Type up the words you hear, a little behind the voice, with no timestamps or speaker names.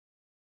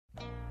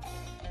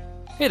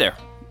Hey there!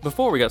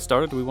 Before we got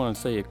started, we want to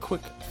say a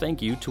quick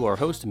thank you to our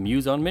host,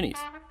 Muse on Minis.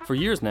 For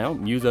years now,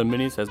 Muse on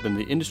Minis has been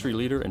the industry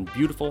leader in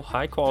beautiful,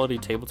 high-quality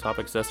tabletop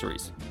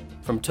accessories.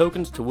 From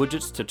tokens to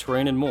widgets to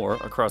terrain and more,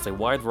 across a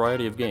wide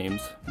variety of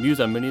games, Muse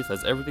on Minis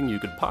has everything you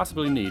could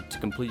possibly need to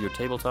complete your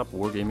tabletop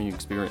wargaming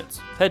experience.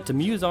 Head to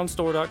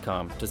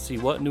museonstore.com to see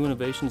what new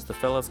innovations the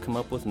fellas come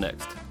up with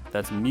next.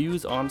 That's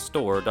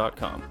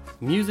museonstore.com.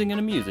 Musing and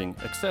amusing,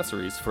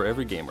 accessories for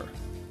every gamer.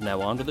 Now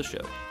on to the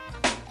show.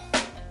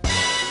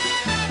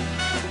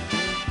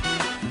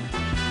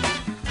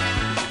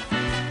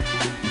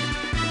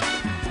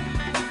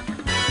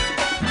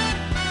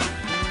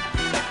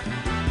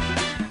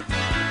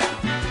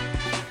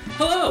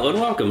 Hello and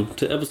welcome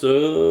to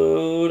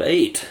episode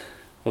 8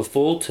 of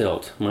Full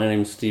Tilt. My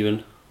name's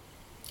Steven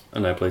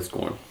and I play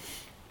Scorn.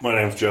 My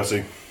name's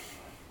Jesse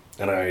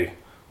and I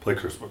play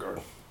Crucible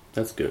Guard.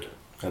 That's good.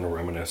 And I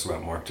reminisce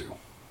about Mark II.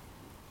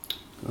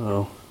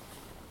 Oh.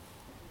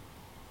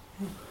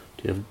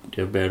 Do you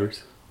have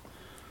batteries?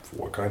 For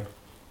what kind?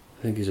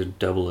 I think these are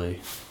AA.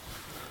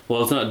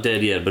 Well, it's not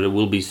dead yet, but it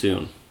will be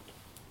soon.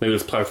 Maybe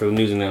let's apply for the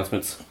news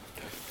announcements.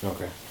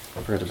 Okay. I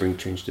forgot to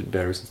change the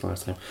batteries since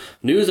last time.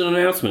 News and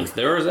announcements.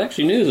 There is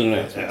actually news and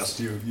announcements. I asked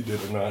you if you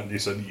did or not, and you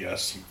said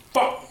yes. You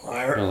fuck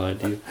liar. I lied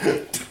to you.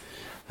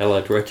 I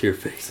lied right to your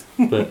face.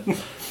 But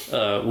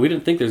we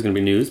didn't think there was going to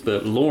be news,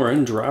 but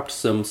Lauren dropped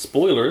some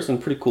spoilers in a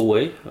pretty cool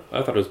way.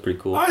 I thought it was pretty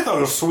cool. I thought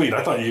it was sweet.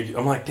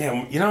 I'm like,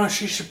 damn,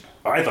 she should.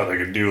 I thought they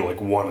could do like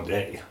one a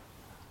day.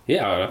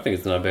 Yeah, I think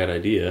it's not a bad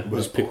idea.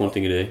 Just pick one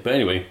thing a day. But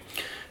anyway,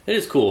 it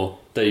is cool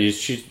that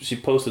she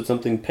posted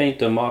something,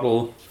 paint a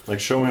model. Like,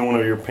 show me one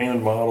of your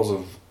painted models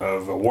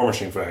of a War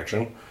Machine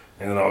faction,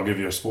 and then I'll give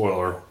you a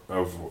spoiler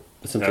of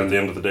something at the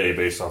end of the day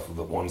based off of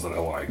the ones that I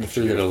like. The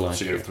three that I like.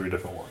 So you have 3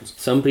 different ones.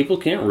 Some people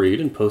can't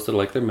read and post it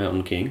like they're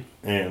Mountain King.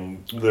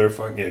 And they're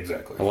fucking... Yeah,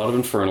 exactly. A lot of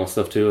Infernal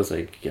stuff, too. I was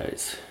like,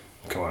 guys...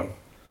 Come on.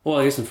 Well,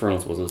 I guess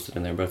Infernals was listed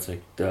in there, but it's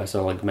like... I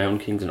saw, like, Mountain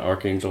Kings and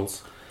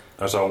Archangels.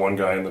 I saw one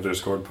guy in the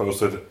Discord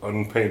posted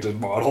unpainted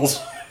models.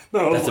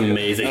 No, that's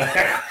amazing.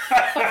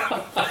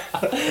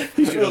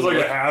 He feels like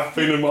a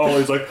half-painted model.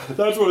 He's like,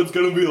 that's what it's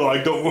going to be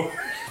like, don't worry.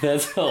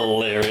 That's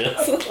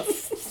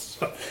hilarious.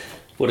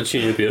 What a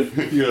champion.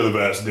 You're the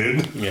best,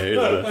 dude. Yeah,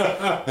 you're the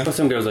best. But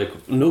some guy was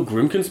like, no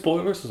Grimkin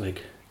spoilers? I was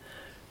like,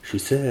 she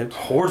said...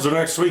 Hordes are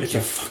next week. It's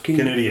a fucking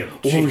idiot.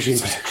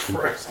 Jesus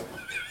Christ.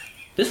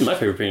 This is my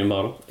favorite painted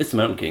model. It's the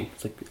Mountain King.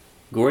 It's like,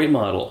 great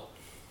model.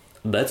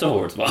 That's a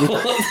Hordes model.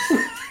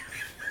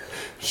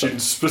 She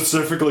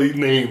specifically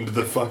named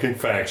the fucking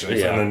factions,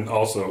 yeah. And then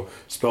also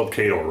spelled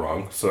Kador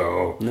wrong,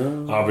 so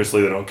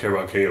obviously they don't care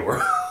about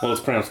Kador. Well,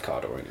 it's pronounced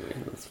Kador anyway.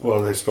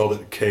 Well, they spelled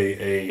it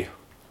K-A...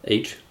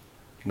 H?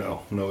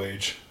 No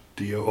H.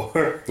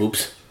 D-O-R.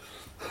 Oops.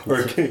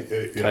 Or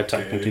K-A. Yeah,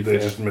 they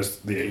just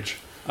missed the H.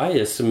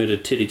 I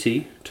submitted Titty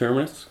T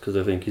Terminus, because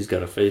I think he's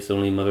got a face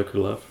only mother could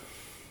love,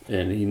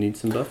 and he needs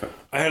some buffing.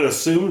 I had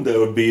assumed that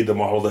would be the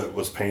model that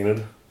was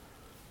painted,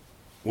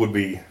 would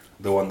be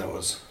the one that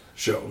was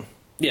shown.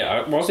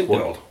 Yeah, I think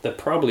that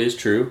probably is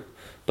true,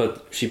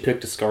 but she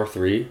picked a Scar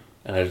 3,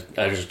 and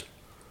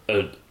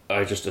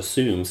I just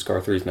assume Scar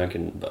 3 is not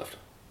getting buffed.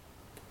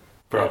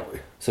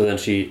 Probably. So then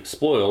she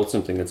spoiled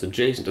something that's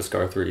adjacent to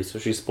Scar 3, so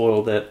she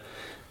spoiled that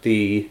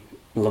the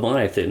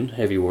Leviathan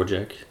Heavy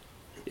Warjack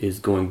is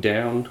going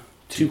down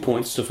 2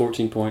 points to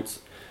 14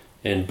 points,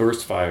 and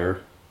Burst Fire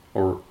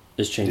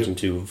is changing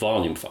to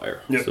Volume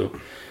Fire. Yep.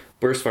 So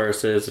Burst Fire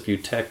says if you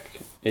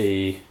attack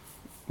a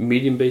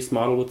medium base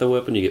model with the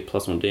weapon, you get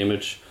 +1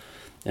 damage,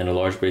 and a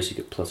large base you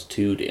get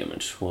 +2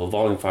 damage. Well,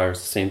 Volume Fire is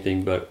the same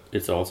thing, but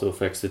it also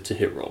affects it to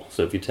hit roll.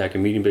 So if you attack a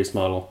medium base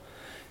model,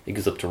 it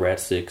goes up to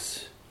Rat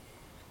 6,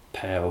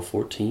 POW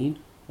 14,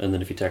 and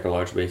then if you attack a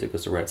large base, it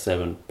goes to Rat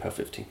 7, POW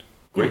 15.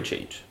 Great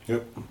change.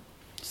 Yep.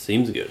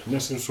 Seems good.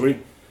 That seems sweet.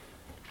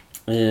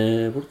 What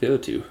are the other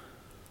two?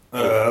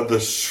 The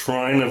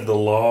Shrine of the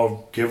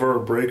Law Giver or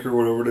Breaker,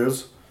 whatever it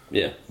is.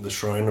 Yeah. The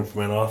Shrine of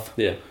Manoth.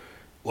 Yeah.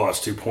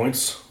 Lost 2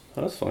 points.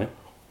 Oh, that's fine.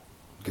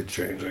 Good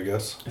change, I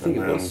guess. I think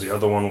and it then was. The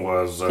other one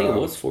was... I think it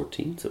was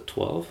 14, so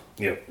 12.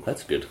 Yep.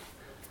 That's good.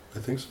 I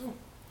think so.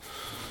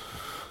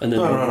 And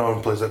then No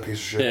one plays that piece of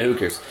shit. Yeah, who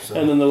cares? So.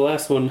 And then the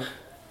last one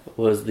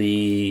was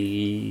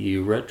the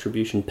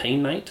Retribution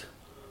Pain Knight.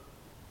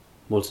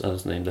 What's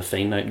his name? The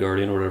Fane Knight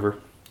Guardian or whatever.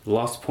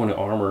 Lost a point of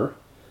armor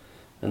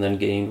and then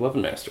gained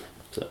Weapon Master.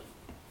 So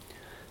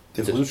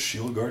Did it lose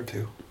Shield Guard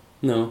too?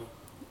 No.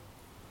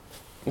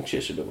 Actually,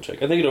 I should double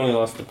check. I think it only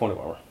lost the point of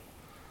armor.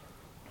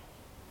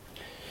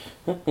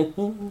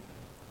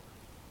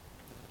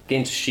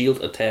 Gains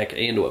shield attack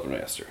and a Weapon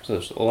Master. So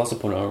there's a loss of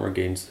point of armor,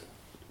 gains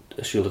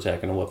a shield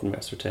attack and a Weapon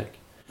Master attack.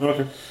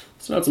 Okay.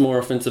 So that's a more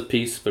offensive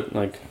piece, but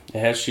like it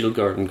has shield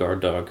guard and guard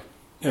dog.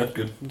 Yeah, it's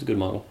good. It's a good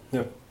model.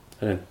 Yeah.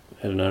 I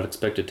did not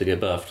expect it to get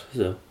buffed,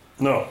 so.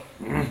 No.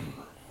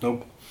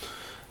 Nope.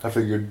 I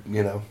figured,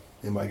 it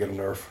might get a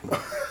nerf.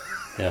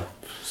 Yeah,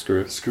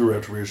 screw it. Screw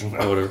Retribution.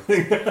 Oh, whatever.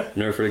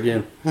 Nerf it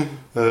again.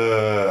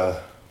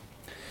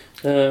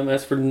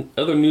 As for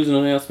other news and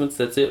announcements,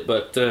 that's it.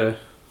 But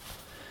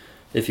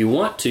if you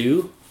want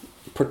to,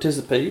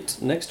 participate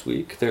next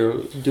week,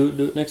 they'll do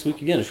it next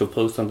week again. She'll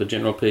post on the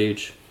general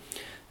page,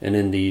 and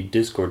in the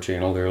Discord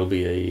channel there will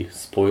be a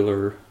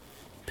spoiler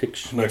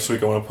picture. Next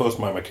week I want to post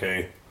my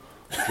McKay.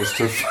 Just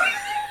to...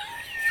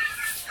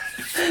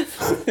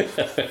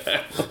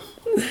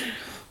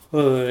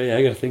 Yeah,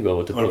 I gotta think about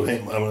what to post.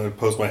 I'm gonna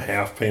post my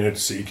half-painted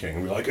Sea King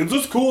and be like, "Is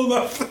this cool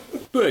enough?"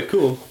 Very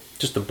cool.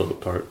 Just the boat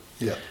part.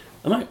 Yeah.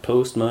 I might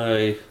post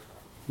my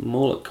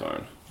mullet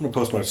carn. I'm gonna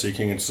post my Sea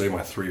King and say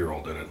my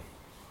 3-year-old did it.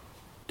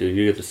 Dude,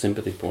 you get the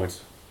sympathy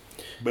points.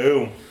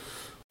 Boom.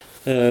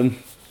 The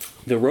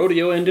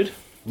rodeo ended.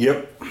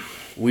 Yep.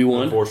 We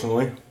won.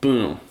 Unfortunately,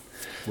 Boom.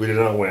 we did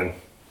not win.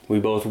 We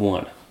both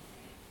won.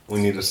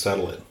 We need to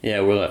settle it.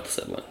 Yeah, we'll have to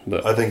settle it.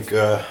 But I think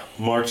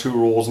Mark 2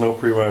 rules, no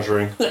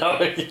pre-measuring.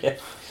 Oh, yeah.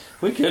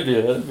 We could do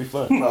that. That'd be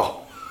fun.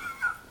 No.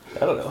 I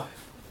don't know.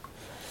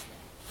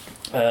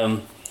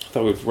 I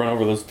thought we'd run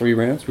over those 3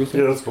 rounds real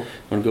quick. Yeah, that's cool.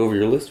 Want to go over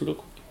your list real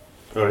quick?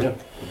 Oh, yeah.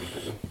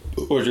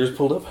 Or is yours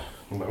pulled up?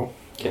 No.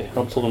 Okay,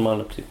 I'll pull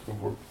mine up too.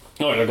 Oh,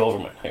 I gotta go over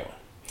mine. Hang on.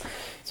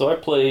 So I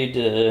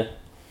played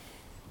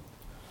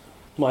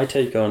my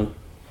take on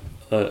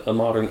a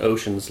modern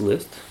oceans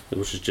list,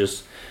 which is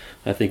just,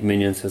 I think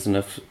Minions has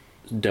enough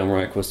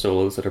downright quest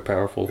solos that are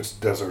powerful. It's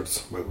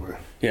deserts, by the way.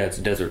 Yeah, it's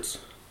deserts.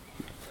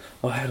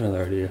 Oh, I had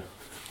another idea.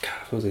 God,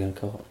 what was I gonna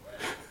call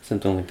it?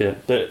 Something like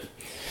that. But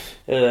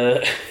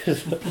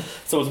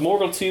so it's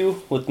Morgul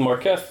 2 with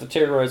Marketh, the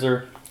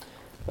Terrorizer,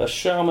 a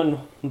Shaman,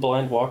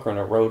 Blind Walker, and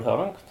a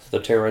Roadhog. The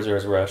Terrorizer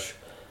has Rush.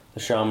 The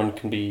Shaman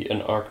can be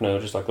an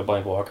Arcno, just like the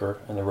Blind Walker,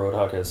 and the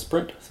Roadhog has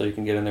Sprint, so you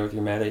can get in there with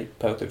your Mat 8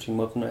 Power 13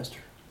 Weapon Master.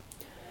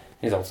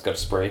 He's also got a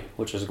Spray,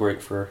 which is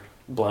great for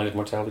blinded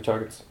mortality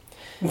targets.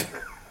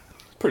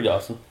 Pretty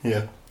awesome.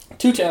 Yeah.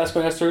 2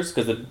 Taskmasters,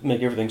 because they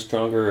make everything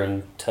stronger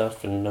and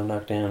tough and no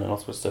knockdown and all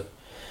sorts of stuff.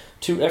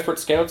 2 Effort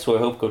Scouts, who I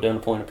hope go down a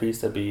point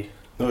apiece. That'd be...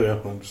 Oh, yeah.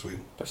 That'd be sweet.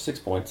 About 6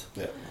 points.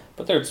 Yeah.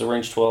 But there's a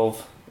range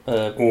 12.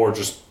 Or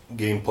just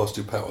gain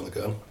 +2 power with the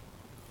gun.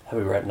 How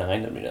we were at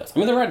 9? That'd be nuts. I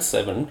mean, they're at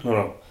 7.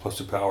 No,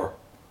 +2 power.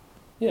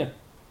 Yeah.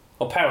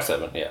 Oh, POW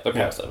 7. Yeah, they're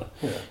POW 7.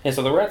 Yeah. Yeah,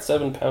 so they're at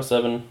 7, POW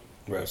 7.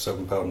 We're at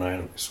 7 power 9.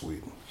 That'd be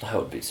sweet. That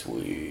would be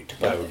sweet.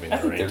 That would be I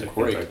think they're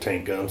great.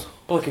 Anti-tank guns.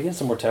 But like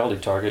against a mortality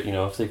target, you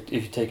know, if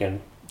you take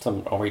in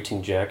some armor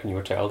 18 jack and you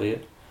mortality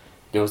it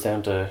goes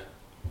down to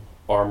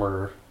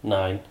armor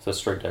 9, so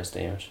straight dice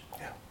damage.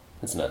 Yeah.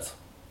 It's nuts.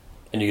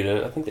 And you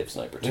get I think they have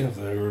sniper too. Yeah, if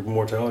they were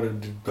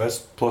mortality, that's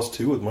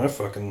 +2 with my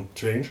fucking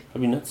change.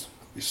 That'd be nuts.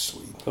 That'd be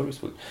sweet. That'd be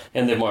sweet.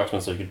 And the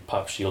marksman, so you could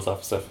pop shields off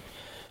and stuff.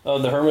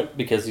 The Hermit,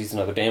 because he's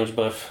another damage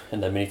buff,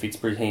 and that mini feat's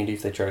pretty handy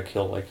if they try to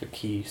kill like a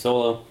key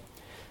solo.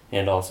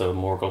 And also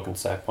Morgul can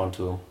sack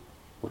onto him,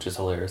 which is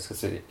hilarious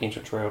because it's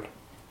Ancient Shroud.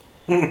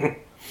 This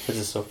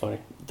is so funny.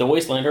 The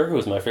Wastelander, who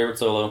is my favorite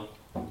solo.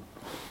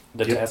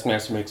 The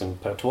Taskmaster makes him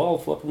POW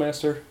 12 Weapon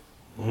Master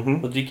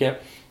with decap.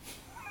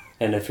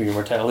 And if your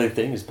mortality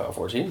thing is POW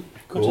 14,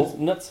 which is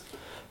nuts.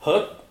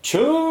 Hut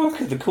Chuck,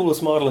 the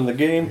coolest model in the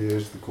game. He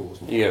is the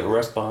coolest model. You get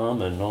Rest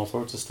Bomb and all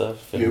sorts of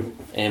stuff. And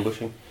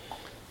ambushing.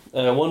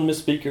 1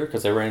 Misspeaker,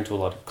 because I ran into a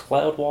lot of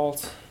cloud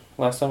walls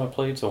last time I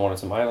played, so I wanted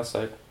some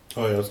eyesight.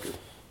 Oh, yeah, that's good.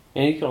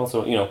 And he can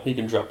also, you know, he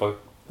can drop a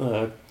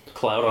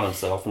cloud on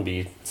himself and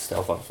be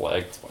stealth on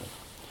flag. It's fine.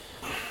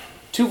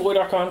 2 Void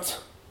Archons.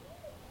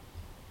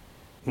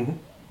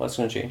 That's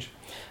going to change.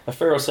 A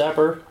Pharaoh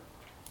Sapper.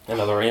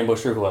 Another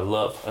Ambusher who I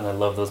love, and I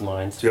love those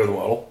mines. Do you have the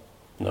model?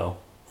 No.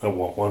 I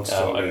want one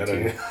so bad.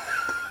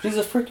 He's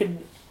a freaking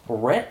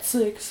Rat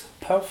 6,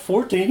 POW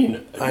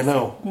 14. I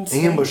know.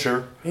 Insane.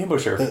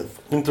 Ambusher.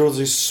 And throws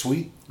these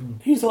sweet...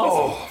 He's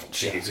awesome. Oh,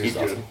 jeez, he's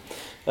awesome.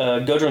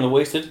 Gudger on the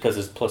Wasted, because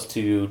his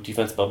 +2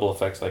 defense bubble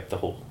affects like the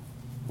whole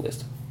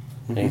list.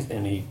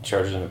 And he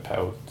charges him at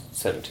POW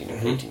 17 or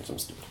 18, some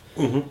stupid.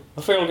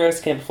 A Feral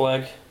Geist, Camp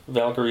Flag,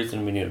 Valkyries,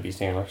 and Minion Beast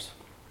Handlers.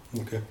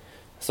 Okay.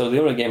 So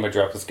the only game I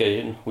dropped this guy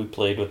in, we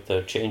played with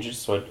the changes,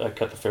 so I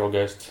cut the Feral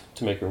Geist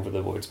to make room for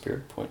the Void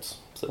Spirit points.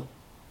 So.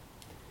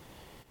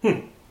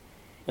 And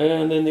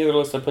then the other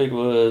list I played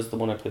was, the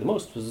one I played the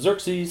most, was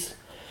Xerxes.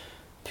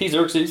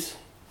 P-Xerxes,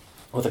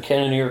 with a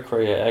Cannoneer,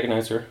 Kreia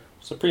Agonizer,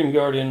 Supreme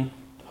Guardian,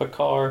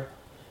 Hakar,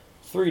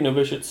 3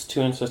 Novitiates,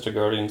 2 Ancestor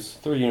Guardians,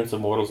 3 units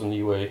of Mortals in the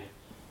UA,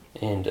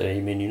 and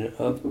a minion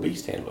of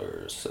Beast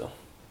Handlers. So,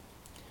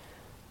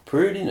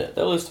 pretty nuts.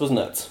 That list was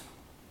nuts.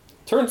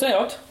 Turns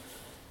out,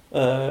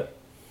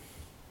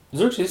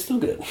 Xerxes is still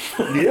good.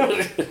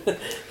 Yeah.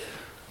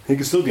 He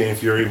can still gain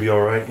Fury and be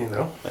alright, you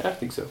know. I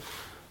think so.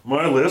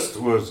 My list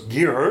was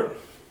Gearhart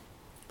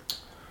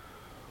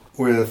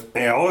with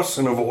Alice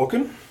and a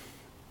Vulcan,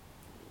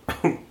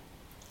 a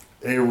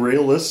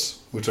Rayless,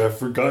 which I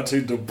forgot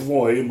to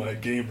deploy in my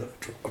game that I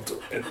dropped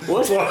it.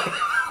 What? So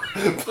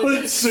I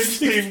put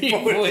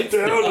 16 points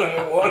down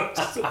at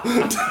once.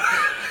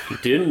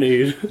 Didn't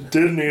need.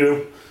 Didn't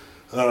need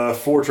them.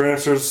 4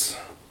 Trancers,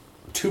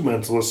 2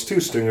 Mentalists,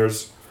 2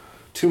 Stingers,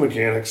 2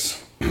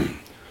 Mechanics,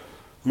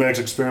 Max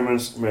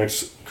Experiments,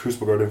 Max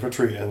Crucible Guard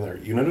Infantry, and their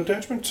unit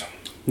attachment.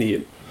 Yeah.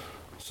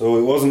 So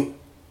it wasn't,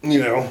 you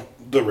know,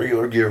 the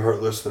regular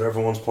Gearhart list that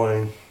everyone's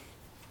playing.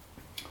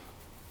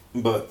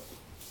 but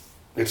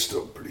it's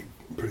still pretty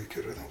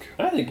good, I think.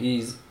 I think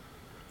he's...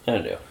 I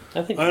don't know.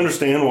 I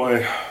understand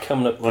why,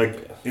 coming up...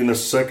 like, in the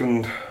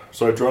second...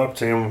 So I dropped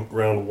him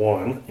round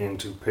 1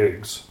 into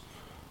pigs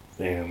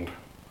and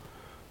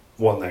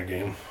won that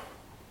game.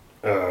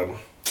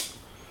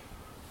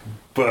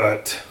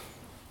 But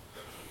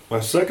my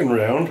second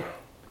round...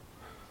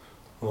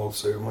 Well, let's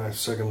say my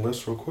second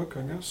list real quick,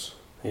 I guess.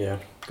 Yeah,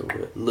 go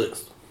with it.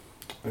 List.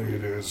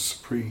 It is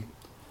pretty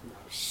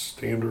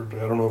standard. I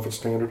don't know if it's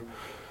standard.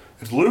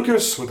 It's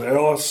Lucas with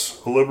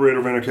Alice, a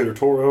Liberator, Vindicator,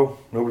 Toro.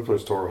 Nobody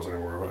plays Toros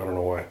anymore. I don't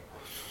know why.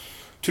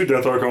 2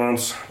 Death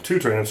Archons, 2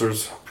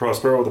 Trancers,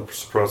 Prospero with a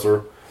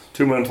Suppressor,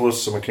 2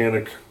 Mentalists, a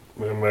Mechanic,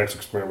 Max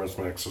Experiments,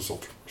 Max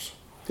Assault Troopers.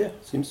 Yeah,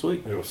 seems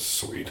sweet. It was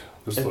sweet.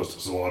 This list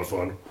is a lot of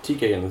fun.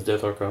 TK and his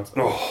Death Archons.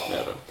 Oh,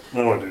 Yeah,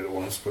 I only did it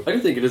once, but I do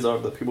think it is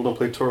odd that people don't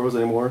play Toros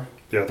anymore.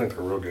 yeah, I think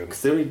they're real good.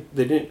 Because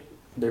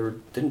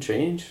didn't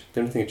change. The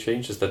only thing that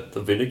changed is that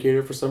the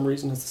Vindicator for some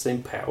reason has the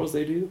same POW as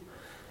they do.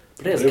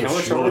 But it has They have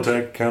counter shield charge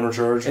attack, counter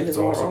charge. and It's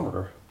it's more awesome.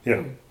 armor.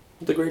 Yeah,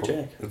 It's a great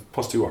jack. it's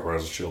 +2 armor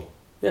as a shield.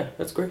 Yeah,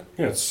 that's great.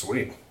 Yeah, it's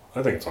sweet.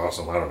 I think it's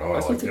awesome. I don't know. I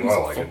still like think it. he's I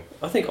like it.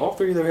 I think all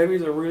 3 of their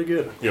heavies are really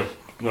good. Yep.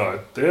 No,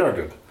 they are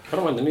good. I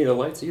don't mind any of the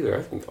lights either.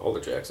 I think all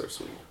the jacks are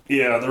sweet.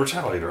 Yeah, the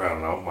Retaliator, I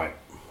don't know, might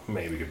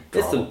maybe could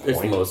drop a point.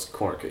 It's the most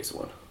corner case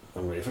one.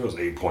 I mean, if it was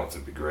 8 points,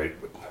 it'd be great,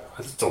 but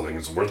I still think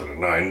it's worth it at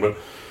 9. But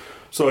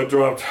so I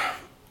dropped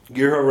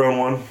Gearhart round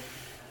 1.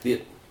 Yeah.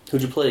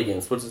 Who'd you play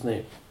against? What's his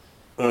name?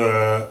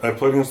 I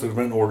played against the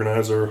event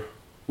organizer,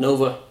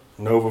 Nova.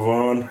 Nova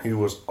Vaughn. He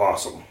was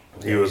awesome.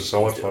 He was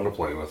so much fun to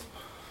play with.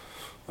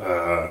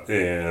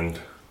 And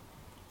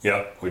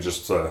yeah, we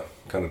just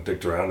kind of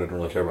dicked around, didn't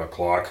really care about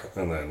clock,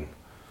 and then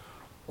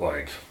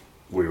like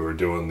we were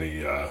doing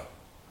the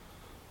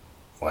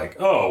like,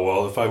 oh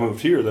well, if I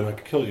moved here, then I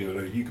could kill you,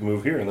 and you can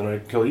move here, and then I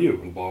can kill you,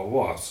 and blah blah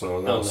blah.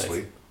 So that was nice.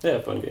 sweet. Yeah,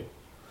 fun game.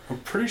 I'm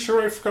pretty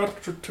sure I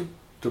forgot to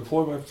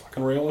deploy my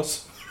fucking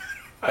Rayless.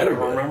 I don't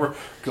Really? remember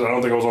because I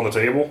don't think it was on the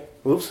table.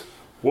 Whoops.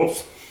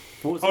 Whoops.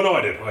 What was Oh no,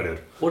 I did.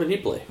 What did he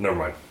play? Never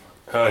mind.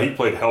 He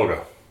played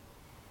Helga.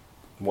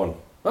 One.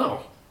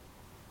 Oh,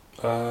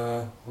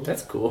 Was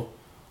that's cool.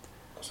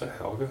 that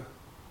Helga?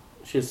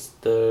 She's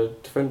the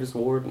Defender's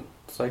Ward,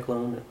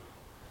 Cyclone, and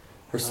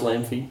her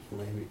slam feet.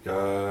 Maybe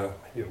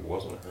it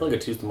wasn't I her. think I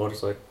choose the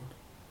motorcycle.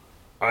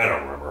 I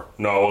don't remember.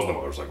 No, it wasn't the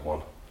motorcycle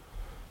one.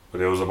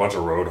 But it was a bunch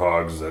of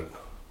Roadhogs that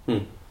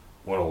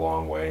went a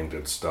long way and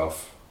did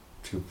stuff.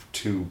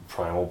 Two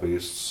Primal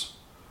Beasts,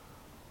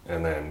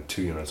 and then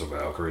 2 units of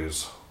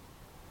Valkyries.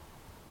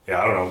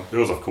 Yeah, I don't know. It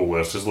was a cool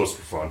list. His list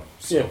was fun.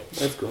 So. Yeah,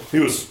 that's cool. He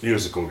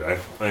was a cool guy,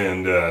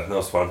 and that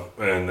was fun.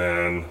 And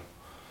then,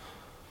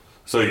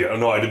 so yeah,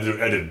 no, I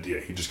did. Yeah,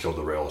 he just killed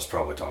the Rayless,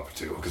 probably top of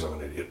 2 because I'm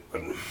an idiot.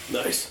 But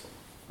Nice.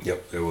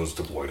 yep, it was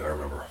deployed. I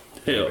remember.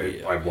 Hell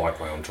yeah. I blocked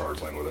my own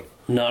charge lane with it.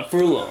 Not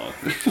for long.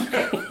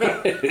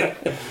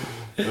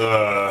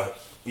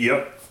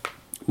 Yep,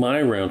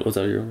 My round was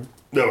that your?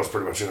 that was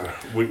pretty much it.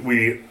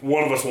 We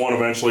one of us won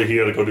eventually. He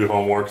had to go do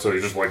homework, so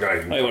he's just like, I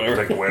can Hey, whatever.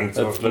 take the win.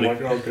 So That's I'm funny.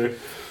 like, okay.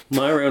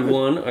 My round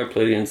 1, I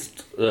played against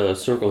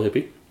Circle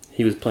Hippie.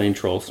 He was playing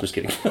Trolls. Just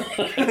kidding.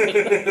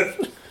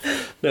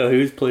 No, he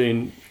was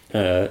playing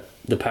the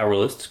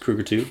Powerlist,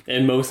 Kruger 2,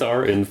 and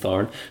Mosar and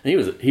Tharn. And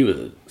he was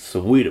a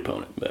sweet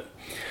opponent, but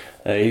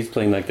he's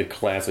playing like the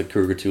classic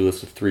Kruger 2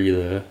 list of 3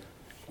 of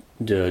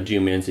the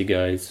Geomancy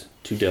guys,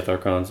 2 Death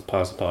Archons,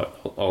 Posipot,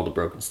 all the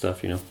broken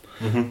stuff,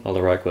 all the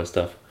RideQuest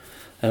stuff.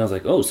 And I was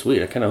like, oh,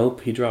 sweet, I kind of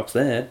hope he drops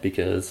that,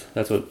 because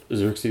that's what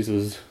Xerxes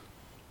was...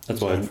 That's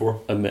why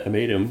I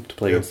made him to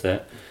play against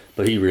that.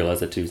 But he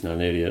realized that too, he's not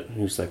an idiot.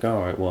 He was like,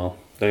 alright, well,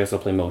 I guess I'll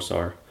play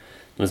Mosar.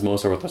 It was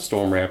Mosar with the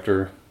Storm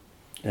Raptor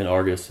and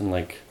Argus and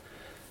like,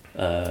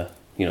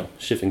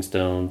 Shifting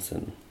Stones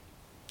and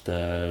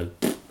and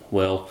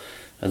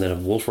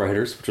then Wolf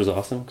Riders, which was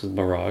awesome because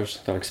Mirage,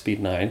 they're like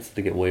speed 9s, so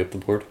they get way up the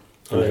board.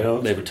 Oh, yeah,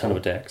 They have a ton of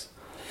attacks.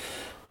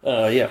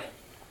 Yeah.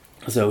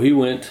 So he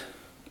went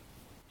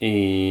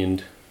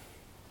and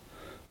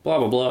blah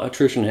blah blah.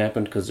 Attrition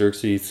happened because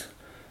Xerxes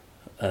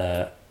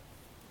on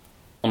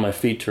my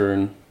feet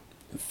turn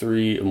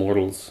 3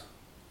 Immortals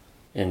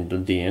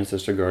and the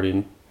Ancestor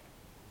Guardian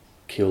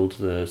killed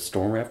the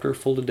Storm Raptor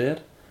full to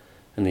dead,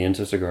 and the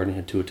Ancestor Guardian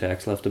had 2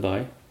 attacks left to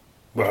buy.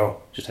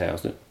 Wow. Just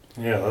housed it.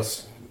 Yeah,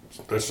 that's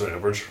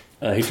average.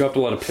 He dropped a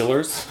lot of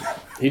pillars.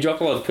 A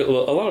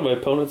lot of my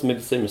opponents made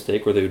the same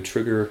mistake where they would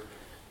trigger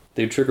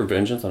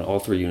Vengeance on all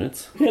 3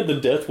 units. He had the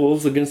Death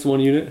Wolves against 1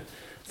 unit,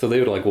 so they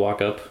would like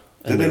walk up.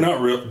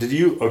 Did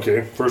you?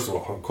 Okay, first of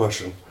all,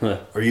 question. Huh.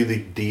 Are you the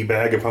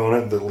D-bag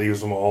opponent that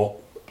leaves them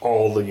all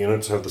the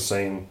units have the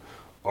same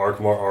arc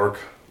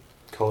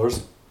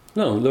colors?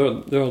 No,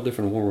 they're all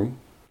different War Room.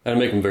 I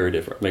make them very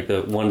different. Make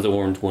the one's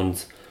orange,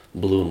 one's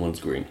blue, and one's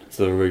green.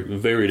 So they're very,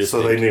 very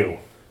distinct. So they knew.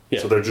 Yeah.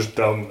 So they're just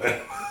dumb.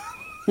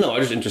 No, I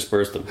just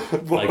interspersed them.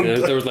 Like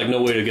there was like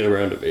no way to get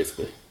around it,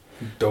 basically.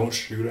 Don't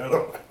shoot at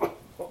them.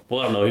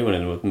 Well, I don't know. He went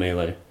in with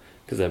melee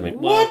because that made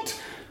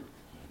What?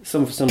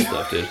 Some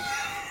stuff did.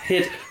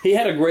 He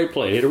had a great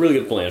plan. He had a really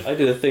good plan. I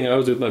did a thing I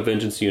was with my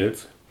Vengeance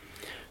units.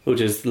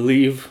 which is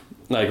leave,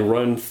 like,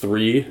 run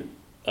 3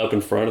 up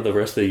in front of the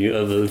rest of the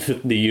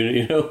unit,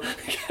 you know?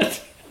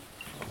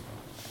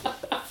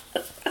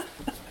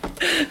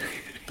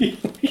 You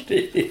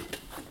idiot.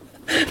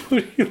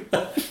 What are you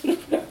laughing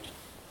about?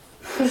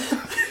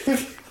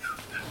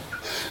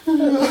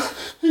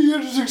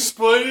 You're just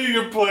explaining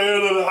your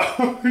plan and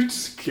I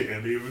just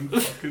can't even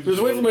fucking...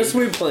 Just wait for my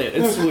sweet plan.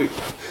 It's sweet.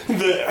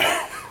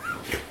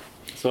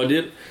 So I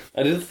did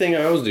the thing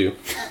I always do,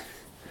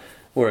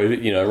 where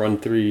I run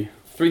three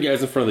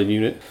guys in front of the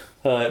unit.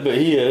 But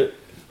I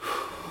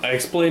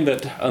explained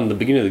that on the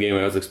beginning of the game.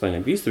 I was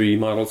explaining these 3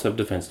 models have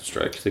defensive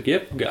strike. He's like,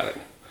 "Yep, got it."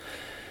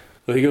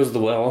 So he goes to the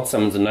well,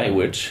 summons a Night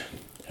Witch.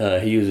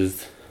 He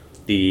uses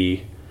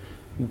the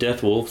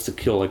Death Wolves to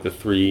kill like the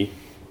 3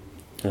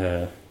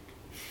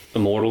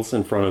 immortals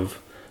in front of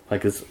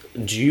like this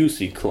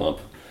juicy clump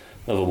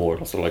of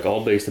immortals. So like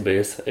all base to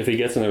base. If he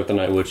gets in there with the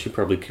Night Witch, he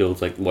probably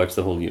kills, like, wipes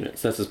the whole unit.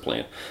 So that's his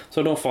plan.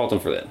 So I don't fault him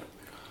for that.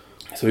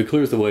 So he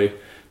clears the way,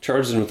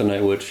 charges in with the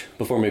Night Witch.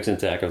 Before he makes an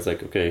attack, I was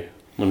like, okay,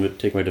 I'm going to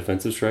take my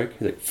defensive strike.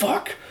 He's like,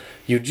 fuck!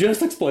 You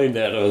just explained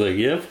that. I was like,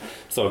 yep.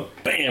 So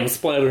bam,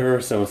 splattered her.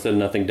 Someone said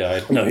nothing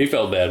died. No, he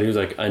felt bad. He was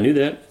like, I knew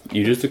that.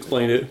 You just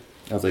explained it.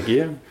 I was like,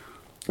 yeah.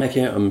 I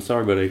can't. I'm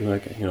sorry, buddy.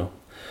 Like, I'm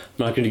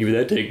not going to give you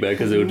that take back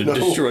because it would have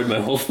destroyed my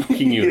whole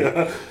fucking unit.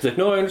 Yeah. He's like,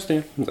 no, I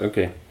understand. I was like,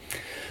 okay.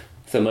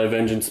 So my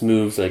vengeance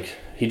moves, like,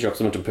 he drops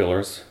a bunch of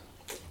pillars,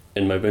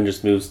 and my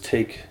vengeance moves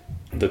take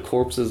the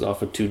corpses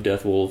off of 2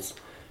 death wolves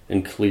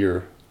and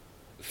clear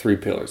 3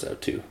 pillars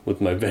out too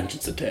with my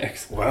vengeance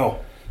attacks.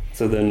 Wow.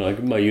 So then,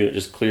 like, my unit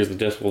just clears the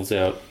death wolves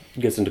out,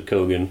 gets into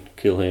Kogan,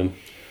 kill him,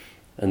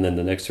 and then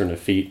the next turn of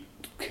feet,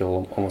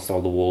 kill almost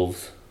all the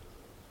wolves,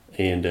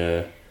 and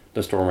the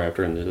Storm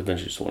Raptor, and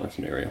eventually just won a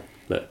scenario.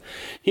 But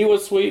he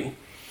was sweet,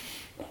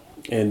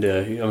 and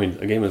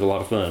the game was a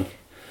lot of fun.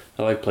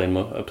 I like playing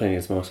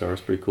against Mosar.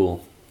 It's pretty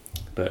cool.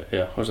 But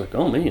yeah, I was like,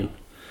 oh man.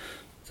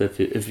 So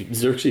if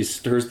Xerxes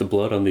stirs the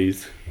blood on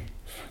these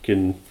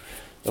fucking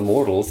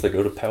immortals, they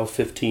go to POW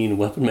 15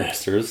 Weapon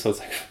Masters. So it's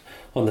like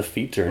on the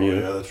feet turn. Oh,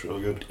 yeah, that's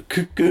really good.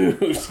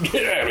 Goose,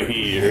 get out of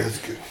here. Yeah, that's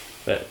good.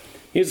 But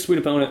he's a sweet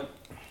opponent.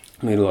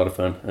 Made a lot of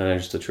fun. And I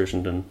just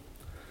attritioned and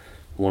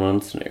won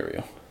on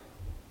scenario.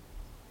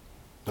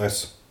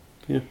 Nice.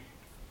 Yeah.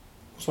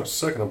 What's my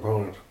second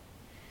opponent?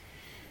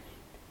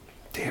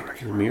 Damn, I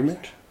can't Mirror remember.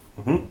 match?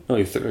 Mm-hmm. Oh,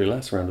 your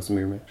last round was a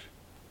mirror match.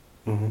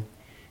 Mm-hmm.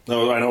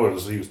 No, I know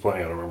he was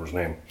playing. I don't remember his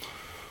name.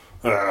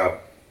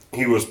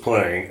 He was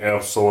playing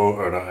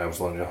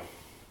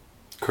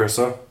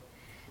Krissa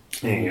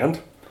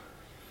and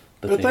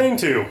Bethane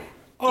 2.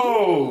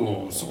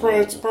 Oh,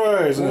 surprise,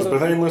 surprise. And his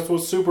Bethane list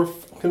was super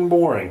fucking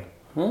boring.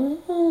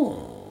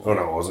 Oh no,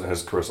 it wasn't.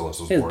 His Krissa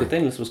list was his boring.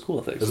 Bethane list was cool,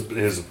 I think.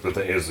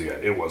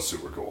 It was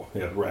super cool. He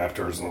had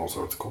raptors and all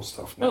sorts of cool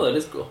stuff. Oh, that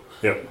is cool.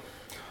 Yep.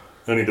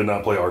 And he did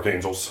not play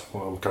Archangels.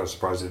 Well, I'm kind of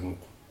surprised he didn't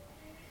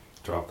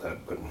drop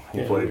that. But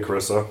he played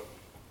Krissa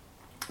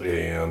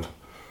and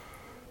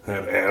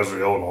had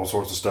Azrael and all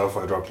sorts of stuff.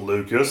 I dropped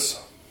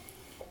Lucas.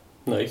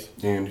 Nice.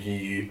 And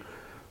he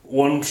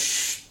won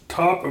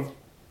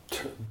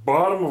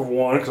bottom of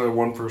 1, because I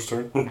won first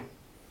turn.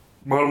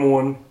 Bottom of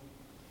 1.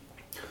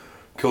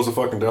 Kills a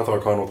fucking Death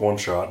Archon with 1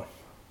 shot.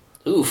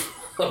 Oof.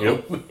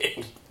 Yep.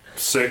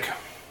 Sick.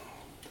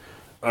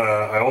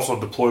 I also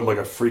deployed like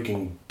a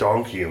freaking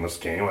donkey in this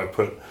game. I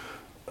put,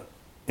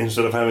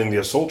 instead of having the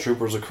assault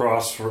troopers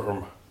across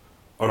from...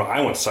 Oh no,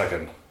 I went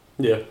second.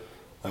 Yeah.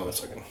 I went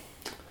second.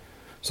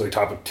 So he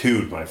top of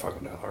 2'd my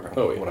fucking Death Archon.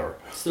 Oh, yeah. Whatever.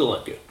 Still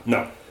not good.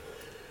 No.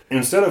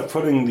 Instead of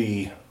putting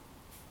the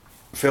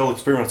failed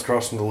experiments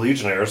across from the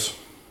Legionnaires...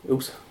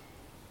 Oops.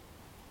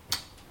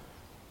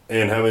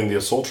 And having the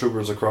assault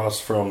troopers across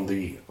from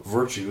the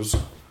Virtues,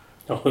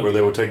 Oh, where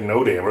they would take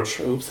no damage,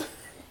 oops.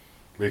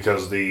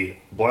 because the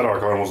Blood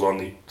Archon was on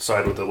the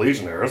side with the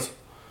Legionnaires,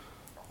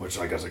 which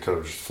I guess it could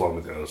have just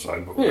flown to the other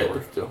side, but Yeah, whatever.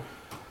 but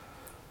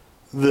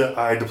still.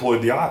 I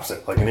deployed the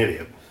opposite, like an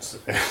idiot.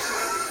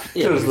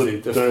 Yeah,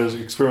 Because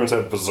the experiments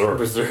had Berserk.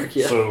 Berserk,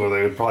 yeah. So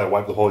they would probably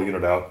wipe the whole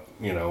unit out,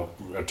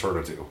 a turn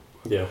or 2.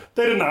 Yeah.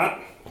 They did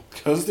not,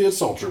 because the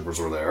assault troopers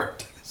were there.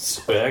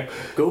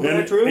 Go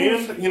back, Drew.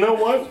 And you know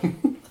what?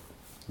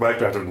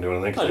 Backdraft didn't do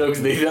anything. I know,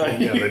 because they died.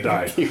 Yeah, they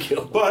died. You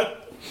killed them.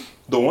 But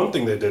the one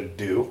thing they did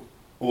do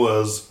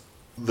was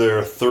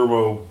their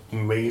thermo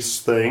mace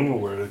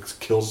thing, where it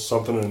kills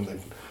something and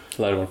then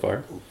Light it on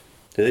fire.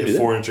 Did they do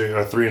that? 4-inch,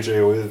 3-inch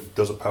AOE that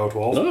does a POW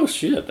 12. Oh,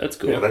 shit. That's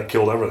cool. Yeah, that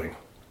killed everything.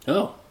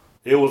 Oh.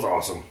 It was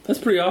awesome. That's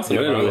pretty awesome.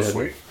 Yeah, I didn't that know was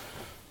they had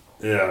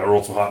sweet. Yeah, I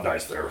rolled some hot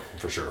dice there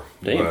for sure.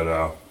 Damn.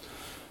 But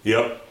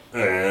yep.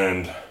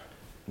 And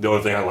the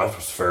only thing I left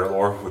was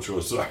Fairlore, which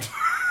was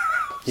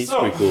He's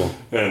pretty cool.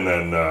 And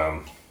then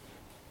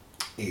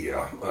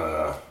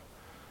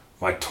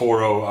my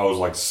Toro, I was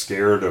like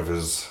scared of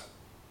his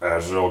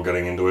Azrael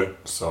getting into it,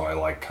 so I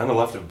like kind of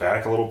left it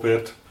back a little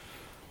bit,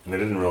 and it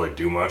didn't really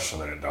do much,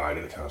 and then it died.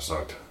 It kind of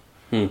sucked.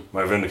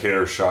 My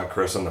Vindicator shot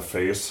Chris in the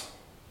face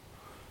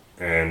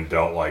and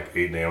dealt like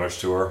 8 damage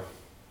to her.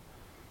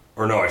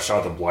 Or no, I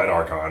shot the Blight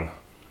Archon,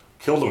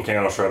 killed him,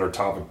 Candle Shredder,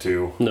 top of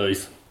 2,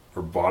 Nice.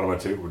 Or bottom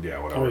of 2. Yeah,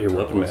 whatever. Oh, your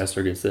weapon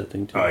master gets that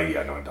thing too.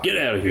 Yeah, no, I don't. Get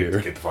out of here.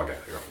 Get the fuck out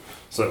of here.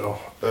 So,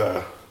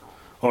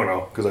 oh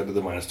no, because I did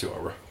the -2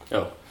 armor.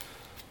 Oh.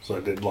 So I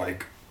did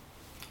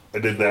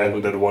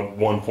that, did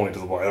one point to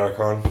the White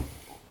Archon.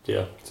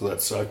 Yeah. So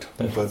that sucked.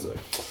 That but,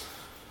 sucked.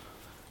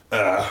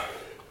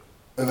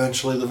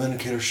 Eventually the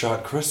Vindicator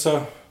shot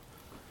Krista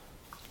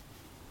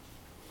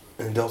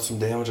and dealt some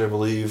damage, I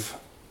believe.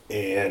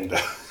 And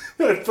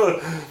I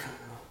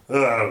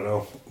don't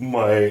know.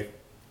 My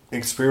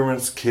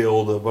experiments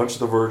killed a bunch of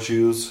the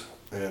virtues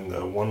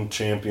and one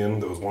champion.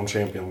 There was one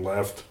champion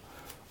left.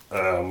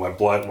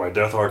 My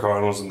Death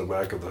Archon was in the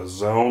back of the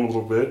zone a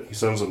little bit. He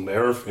sends a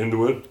nerf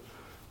into it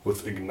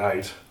with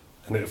Ignite,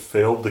 and it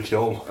failed to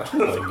kill him.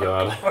 Oh my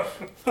god.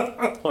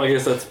 Well, I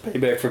guess that's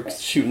payback for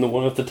shooting the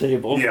one at the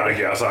table. Yeah, I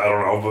guess. I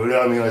don't know. But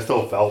I mean, I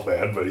still felt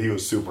bad, but he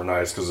was super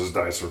nice because his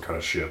dice were kind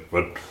of shit.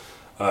 But,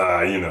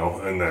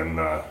 and then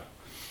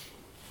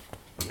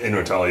in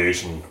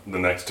retaliation, the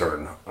next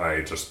turn,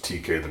 I just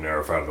TK the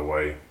nerf out of the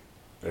way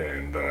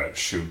and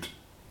shoot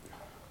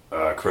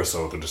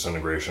Krista with the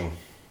disintegration.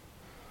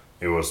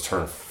 It was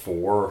turn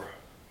 4,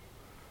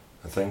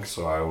 I think,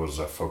 so I was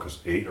focus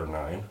 8 or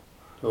 9.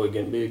 Oh, it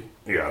getting big.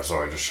 Yeah,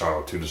 so I just shot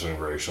out 2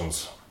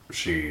 disintegrations.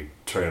 She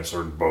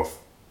transferred both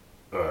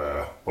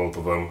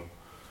of them.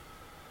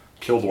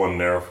 Killed one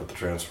nerf with the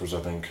transfers, I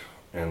think.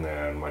 And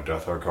then my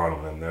Death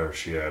Archon went in there.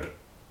 She had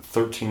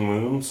 13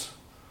 wounds.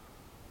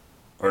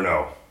 Or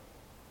no.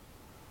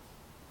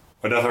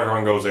 My Death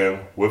Archon goes in,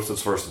 whips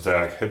its first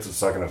attack, hits its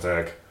second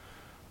attack.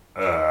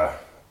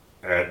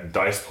 At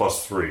dice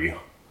 +3,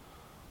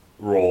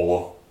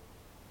 roll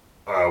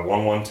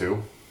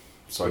 1-1-2.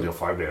 So I deal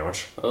 5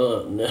 damage.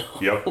 Oh, no.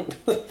 Yep.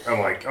 I'm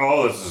like,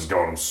 oh, this is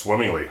going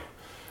swimmingly.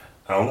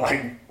 I'm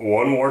like,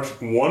 one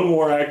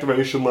more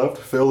activation left.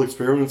 Failed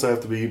experiments. I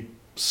have to be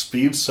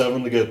speed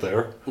 7 to get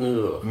there.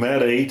 Ugh.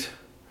 Mat 8.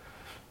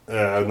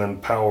 And then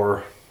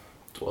power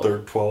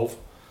 12.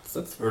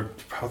 Or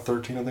power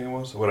 13, I think it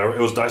was. Whatever. It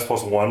was dice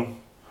 +1.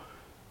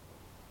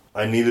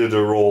 I needed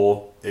to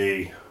roll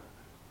a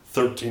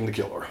 13 to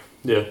kill her.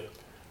 Yeah.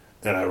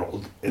 And I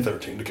rolled a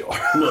 13 to kill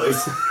her.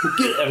 Nice.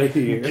 Get out of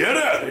here. Get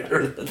out of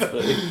here. That's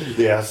funny.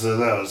 Yeah, so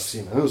that was,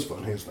 it was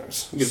fun. He was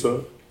nice. Good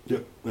fun.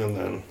 Yep. And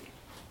then,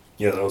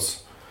 yeah, that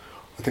was,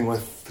 I think,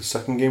 the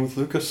second game with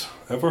Lucas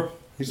ever.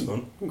 He's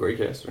fun. Great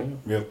caster,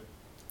 yeah. Yep.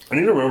 I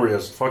need to remember he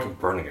has fucking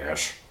Burning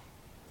Ash.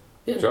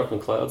 Yeah, dropping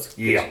clouds.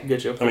 Yeah.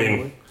 Get you up. I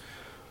mean,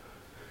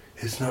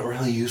 it's not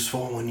really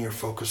useful when you're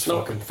focused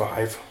fucking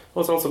 5.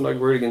 Well, it's also not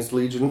great against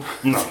Legion.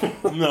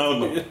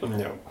 No.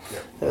 Yeah,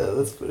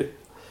 that's funny.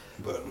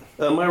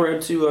 But my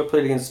round 2, I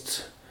played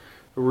against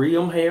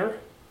Realm Hair.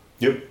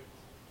 Yep.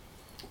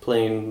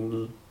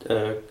 Playing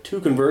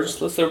 2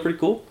 convergence lists that were pretty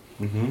cool.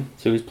 Mm-hmm.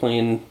 So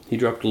he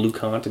dropped a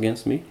Lucant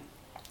against me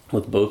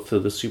with both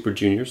of the Super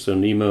Juniors. So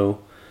Nemo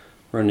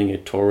running a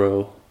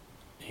Toro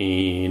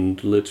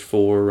and Lich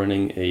 4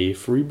 running a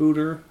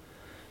Freebooter.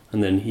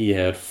 And then he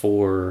had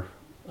 4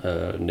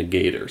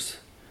 Negators.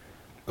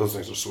 Those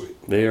things are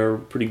sweet. They are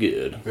pretty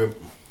good. Yep.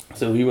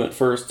 So he went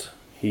first.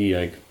 He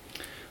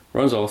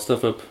runs all the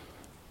stuff up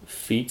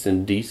feats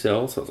and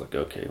D-cells. So I was like,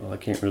 okay, well, I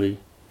can't really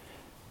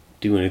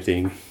do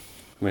anything.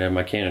 I mean, I have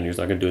my Cannoneer's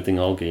not going to do anything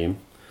all game.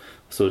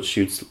 So it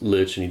shoots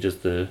Lich, and he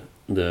just the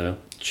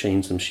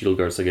chains some shield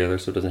guards together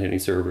so it doesn't hit any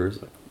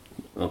servers. Like,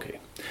 okay.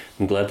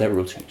 I'm glad that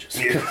rule changes.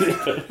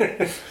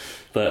 Yeah.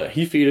 But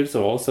he feeded,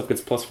 so all the stuff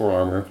gets +4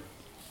 armor.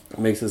 It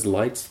makes his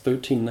lights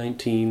 13,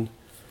 19.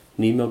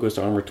 Nemo goes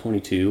to armor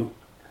 22.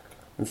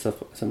 And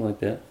stuff, something like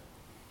that.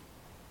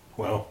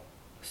 Wow.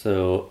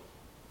 So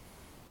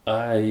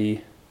no,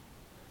 he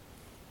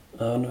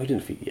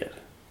didn't feed yet.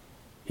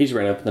 He just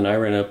ran up, and then I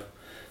ran up,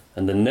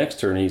 and the next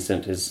turn he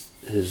sent his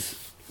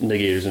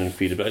negators in and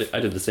feeded. But I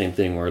did the same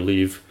thing where I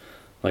leave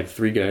like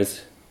 3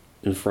 guys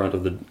in front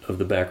of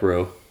the back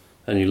row,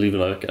 and you leave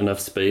like enough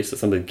space that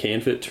something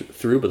can fit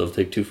through, but they'll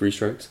take 2 free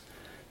strikes.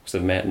 So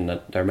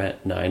our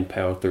Mat 9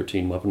 power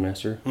 13 weapon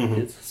master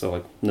hits, so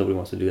like nobody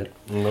wants to do that.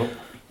 Nope.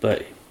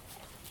 But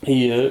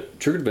he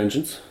triggered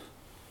Vengeance,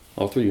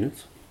 all 3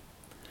 units.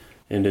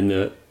 And in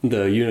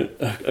the unit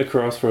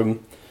across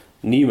from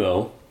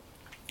Nemo,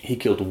 he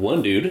killed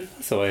 1 dude,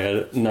 so I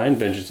had 9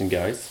 Vengeance in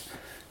guys.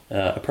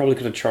 I probably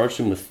could have charged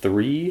him with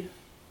 3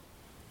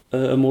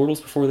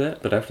 Immortals before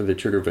that, but after they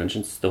trigger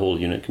Vengeance, the whole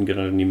unit can get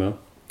on Nemo.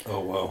 Oh,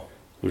 wow.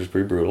 Which is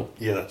pretty brutal.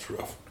 Yeah, that's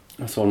rough.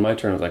 So on my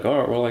turn, I was like,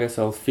 alright, well, I guess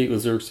I'll feat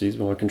with Xerxes,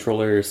 but my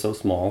control area is so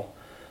small,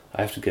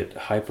 I have to get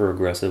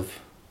hyper-aggressive,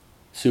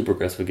 super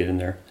aggressive to get in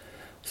there.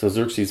 So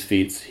Xerxes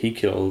feats, he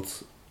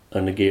kills a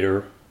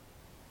Negator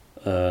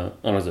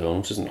on his own,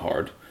 which isn't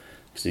hard,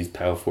 because he's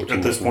power 14.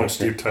 At this point,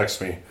 Steve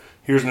texts me,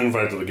 here's an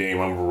invite to the game,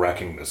 I'm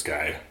wrecking this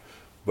guy.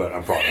 But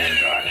I'm probably going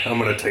to die. I'm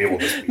going to table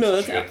this piece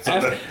of shit.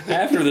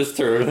 After this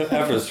turn,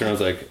 I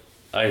was like,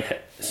 I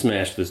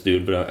smashed this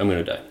dude, but I'm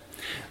going to die.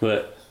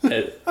 But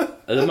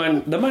that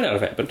might not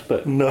have happened.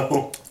 But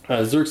no.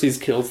 Xerxes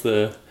kills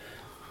the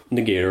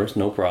Negators,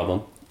 no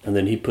problem. And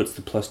then he puts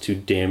the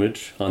 +2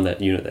 damage on that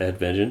unit that had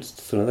Vengeance.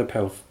 So another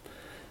power of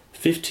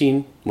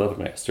 15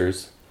 Weapon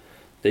Masters,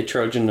 they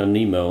charge in on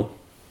Nemo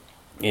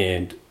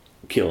and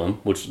kill him,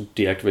 which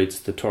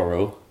deactivates the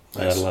Toro.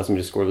 Nice. That allows me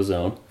to score the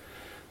zone.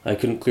 I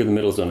couldn't clear the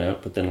middle zone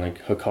out, but then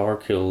like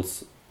Hakar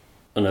kills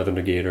another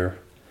negator.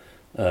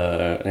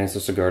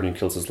 Ancestor Guardian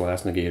kills his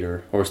last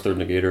negator, or his third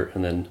negator,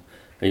 and then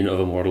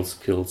Unova Immortals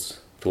kills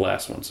the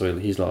last one. So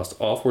he's lost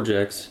all 4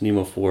 Jacks,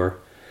 Nemo 4.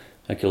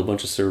 I kill a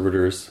bunch of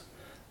Servitors,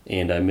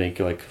 and I make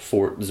like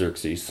Fort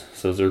Xerxes.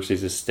 So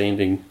Xerxes is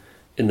standing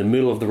in the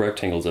middle of the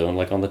rectangle zone,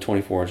 like on the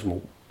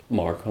 24-inch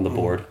mark on the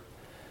board,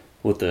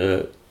 with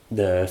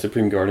the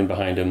Supreme Guardian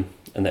behind him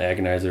and the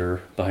Agonizer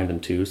behind him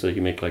too. So you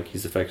can make like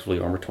he's effectively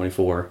armor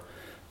 24.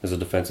 There's a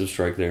defensive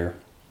strike there.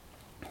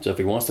 So if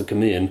he wants to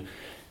come in,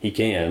 he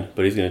can,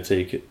 but he's going to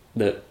take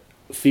that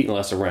feet and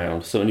less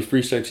around. So any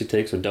free strikes he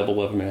takes are double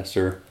Weapon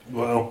Master.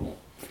 Wow.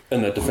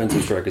 And that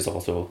defensive strike is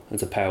also,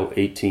 it's a POW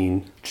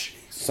 18 Jeez.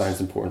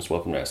 Signs Importance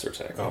Weapon Master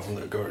attack. Oh, from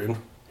the Guardian.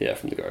 Yeah,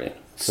 from the Guardian.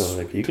 So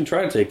like you can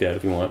try to take that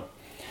if you want.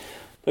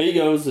 But he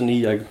goes and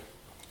he like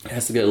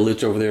has to get a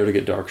Lich over there to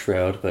get Dark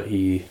Shroud, but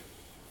he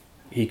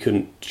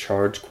couldn't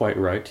charge quite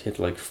right. He had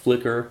to like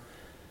flicker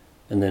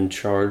and then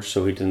charge,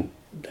 so he didn't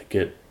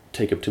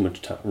take up too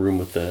much room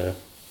with the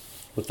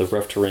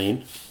rough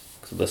terrain,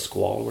 because of the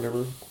squall or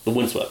whatever, the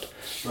windswept.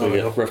 So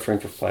yeah, rough terrain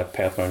for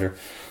Pathfinder.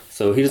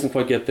 So he doesn't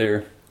quite get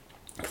there.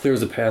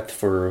 Clears a path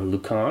for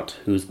Lucant,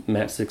 who's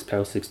Mat 6,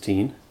 POW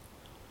 16.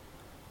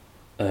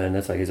 And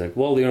that's like, he's like,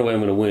 well, the only way I'm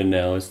going to win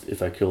now is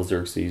if I kill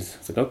Xerxes.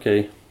 It's like,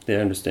 okay, yeah,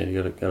 I understand,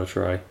 you gotta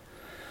try.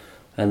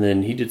 And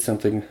then he did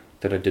something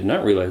that I did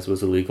not realize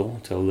was illegal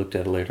until I looked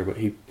at it later, but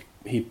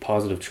he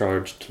positive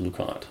charged to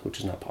Lucant, which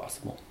is not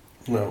possible.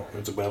 No,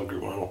 it's a battle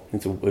group model.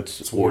 It's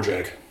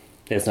Warjack.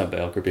 Yeah, it's not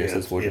battle group, it's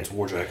Warjack. It's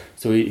Warjack.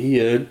 So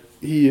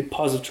he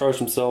positive charged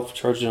himself,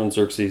 charged it on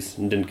Xerxes,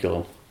 and didn't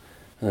kill him.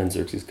 And then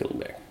Xerxes killed him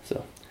back.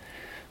 So,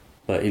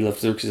 but he left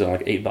Xerxes on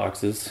like 8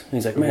 boxes. And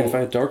he's like, man, if I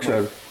had Dark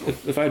Shroud,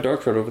 if I had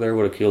Dark Shroud over there, I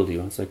would have killed you.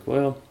 And it's like,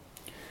 well,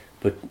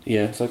 but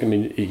yeah, it's like, I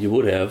mean, you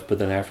would have, but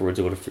then afterwards,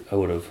 I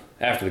would have.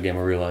 After the game,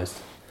 I realized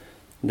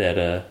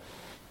that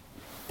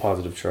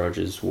positive charge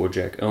is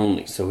Warjack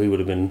only. So he would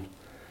have been.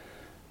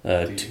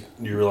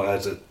 You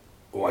realize it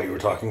while you were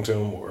talking to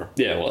him, or?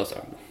 Yeah, well, that's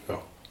not.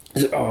 Oh.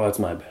 He's like, oh, that's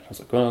my bad. I was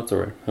like, well, that's all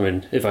right. I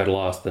mean, if I'd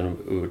lost,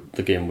 then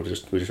the game would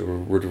just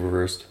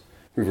reverse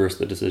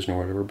the decision or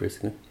whatever,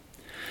 basically.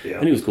 Yeah.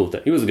 And he was cool with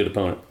that. He was a good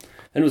opponent.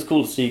 And it was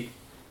cool to see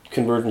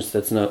convergence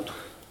that's not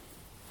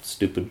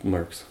stupid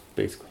mercs,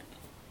 basically.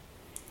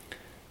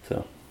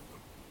 So.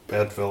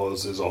 Bad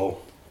Fellows is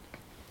all.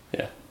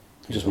 Yeah.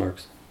 Just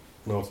mercs.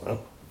 No, it's not.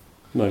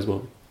 Might as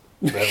well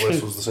be. That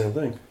list was the same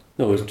thing.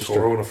 No, it was a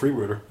Toro and a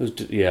Freebooter.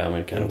 Yeah, I mean,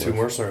 it kind and of 2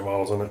 mercenary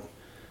models in it.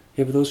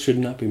 Yeah, but those should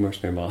not be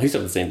mercenary models. He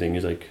said the same thing.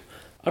 He's like,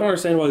 I don't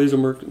understand why these are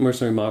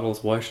mercenary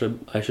models. Why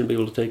should I be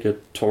able to take a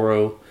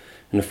Toro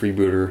and a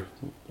Freebooter?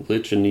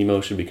 Lich and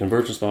Nemo should be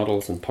convergence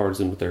models and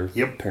partisan with their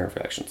parent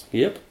factions.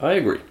 Yep, I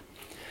agree.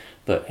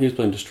 But he was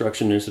playing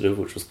Destruction Initiative,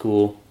 which was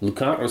cool.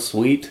 Lucant was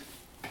sweet.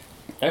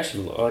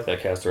 Actually, I like that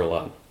caster a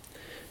lot.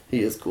 He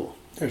is cool.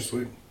 They're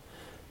sweet.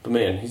 But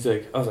man, I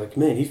was like,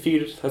 man, he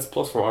feed, that's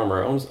 +4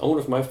 armor. I wonder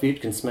if my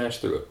feed can smash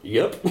through it.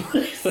 Yep.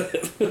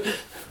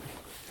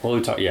 Well,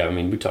 we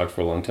talked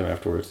for a long time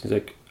afterwards. He's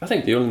like, I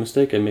think the only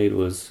mistake I made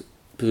was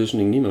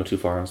positioning Nemo too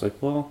far. I was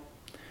like, well,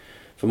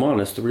 if I'm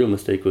honest, the real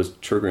mistake was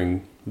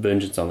triggering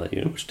Vengeance on that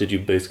unit, which did you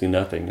basically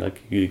nothing.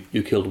 Like,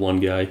 you killed one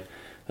guy,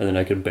 and then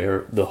I could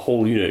bear the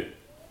whole unit.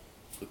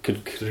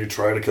 Did you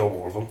try to kill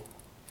more of them?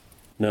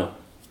 No.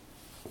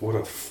 What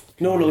a...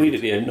 No, he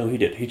did. Yeah, no, he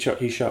did. He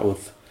shot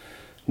with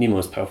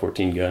Nemo's POW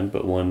 14 gun,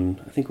 but one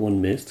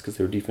missed because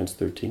they were defense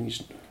 13. He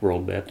just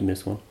rolled bad to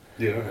miss one.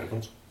 Yeah, that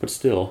happens. But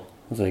still,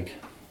 I was like,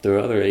 there are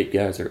other 8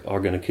 guys that are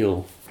going to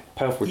kill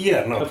POW 14.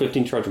 Yeah, no. POW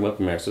 15 charging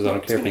weapon masters. I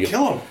don't care if you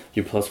kill him.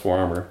 You +4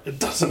 armor. It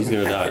doesn't. He's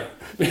going to die.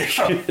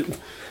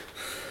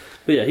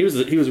 But yeah, he was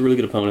a really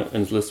good opponent,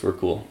 and his lists were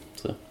cool.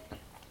 So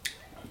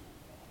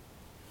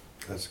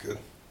that's good.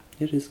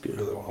 It is good.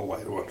 I really want to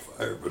light him on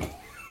fire, but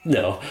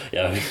no,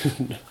 yeah,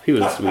 he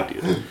was a sweet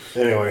dude.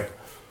 Anyway.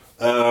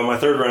 My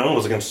third round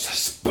was against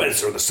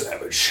Spencer the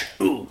Savage.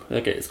 Ooh,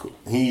 that guy is cool.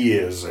 He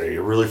is a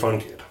really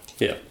fun kid.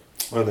 Yeah.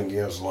 I think he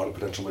has a lot of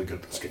potential to get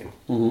at this game.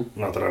 Mm-hmm.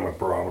 Not that I'm a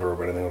barometer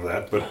of anything of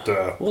that,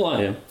 but... well,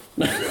 I am.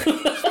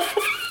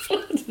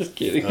 Just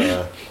kidding.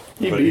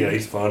 But yeah,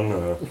 he's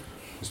fun.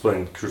 He's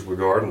playing Crucible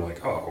Guard, and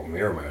like, oh,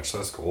 mirror match,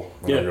 that's cool.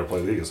 I'm going to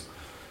play these.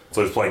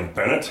 So he's playing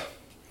Bennett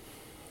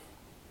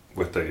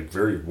with a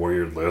very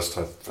weird list,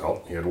 I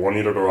felt. He had 1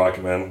 unit of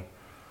Rocketmen,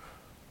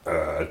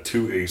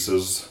 2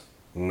 aces,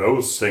 no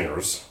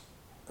singers,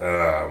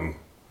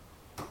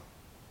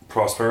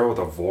 Prospero with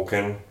a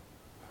Vulcan,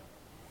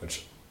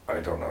 which I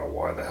don't know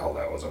why the hell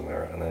that was in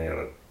there, and then he had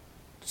a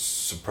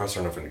Suppressor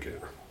and a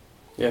Vindicator.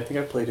 Yeah, I think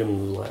I played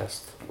him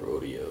last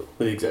rodeo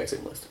with the exact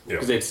same list. Yeah.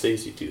 Because they had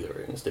Stacy too, though,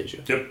 right?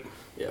 Anastasia. Yep.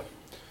 Yeah.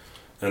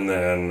 And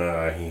then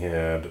he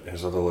had,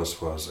 his other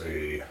list was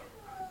a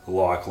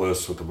lock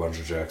list with a bunch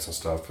of jacks and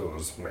stuff. It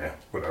was,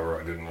 whatever.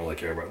 I didn't really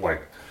care about,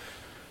 like,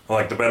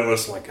 Like the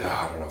Bentless, I'm like,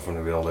 I don't know if I'm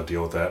gonna be able to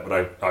deal with that.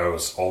 But I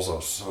was also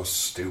so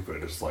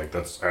stupid. It's like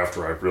that's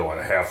after I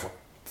realized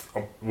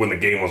when the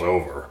game was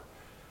over.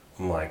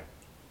 I'm like,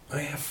 I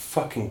have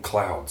fucking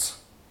clouds.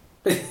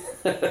 God,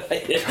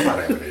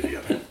 I'm an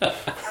idiot.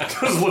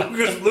 Because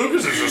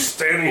Lucas is just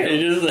standing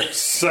here, like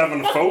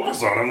 7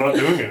 focus on. I'm not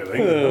doing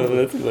anything. Oh,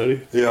 that's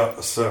funny.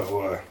 Yeah.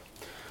 So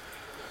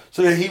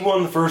yeah, he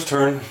won the first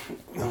turn.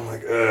 I'm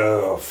like,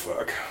 oh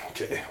fuck.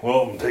 Okay.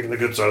 Well, I'm taking the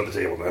good side of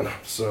the table then.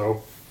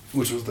 So,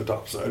 which was the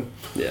top side.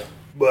 Yeah.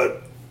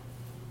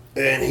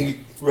 And he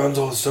runs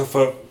all his stuff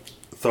up.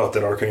 Thought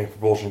that arcane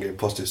propulsion gave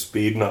 +2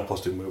 speed, not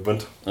 +2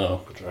 movement. Oh.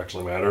 Which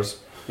actually matters.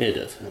 It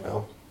does. You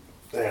know.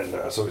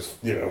 And so he's,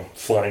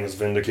 flying his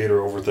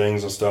Vindicator over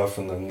things and stuff.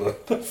 And then the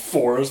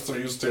forest that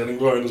he's standing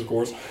behind, of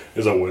course,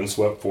 is a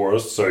windswept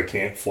forest, so he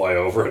can't fly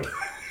over it.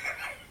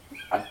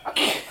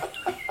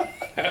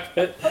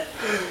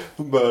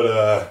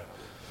 But,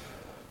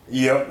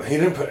 yep, he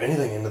didn't put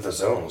anything into the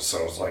zone. So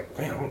I was like,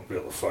 man, I'm going to be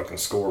able to fucking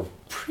score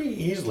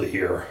pretty easily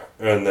here.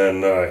 And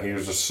then he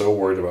was just so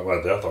worried about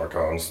my Death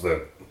Archons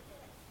that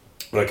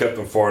I kept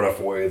them far enough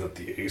away that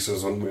the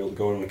aces wouldn't be able to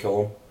go in and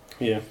kill him.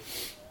 Yeah.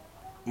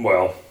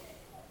 Well,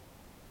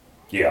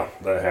 yeah,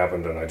 that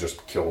happened, and I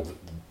just killed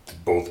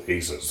both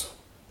aces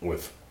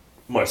with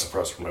my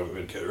suppressor, my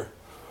Vindicator.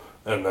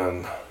 And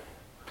then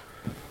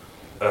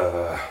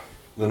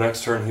the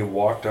next turn, he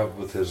walked up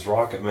with his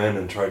rocket men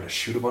and tried to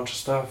shoot a bunch of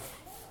stuff.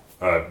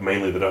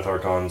 Mainly the Death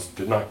Archons,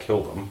 did not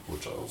kill them,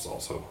 which I was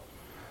also,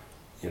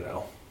 yeah,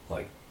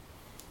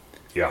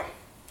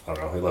 I don't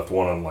know. He left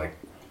one on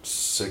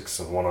 6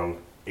 and one on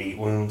 8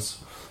 wounds.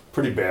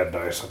 Pretty bad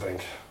dice, I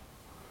think.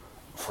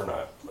 For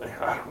not,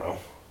 I don't know.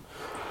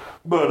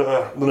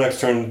 But the next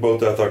turn,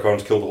 both Death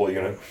Archons killed the whole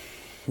unit.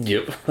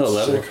 Yep.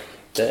 Oh,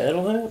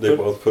 that'll happen. They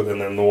both put,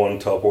 and then the one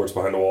teleports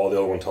behind the wall, the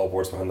other one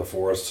teleports behind the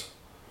forest.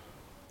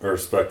 Or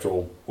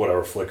spectral,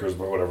 whatever, flickers,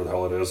 but whatever the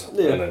hell it is.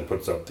 Yeah. And then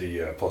puts up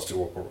the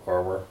 +2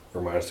 armor,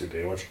 or -2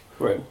 damage.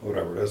 Right.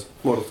 Whatever it is.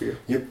 Mortal Fear.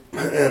 Yep.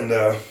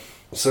 And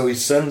so he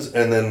sends,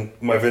 and then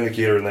my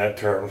Vindicator in that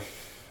turn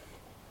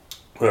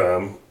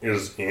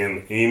is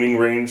in aiming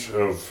range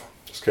of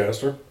his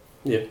caster.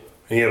 Yep.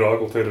 He had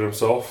occultated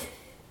himself.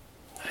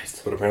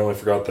 Nice. But apparently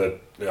forgot that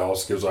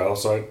Alice gives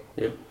Sight.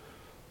 Yep.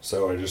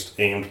 So I just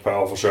aimed,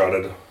 powerful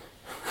shotted.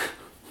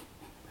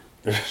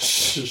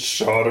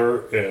 Shot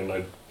her, and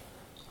I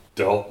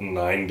dealt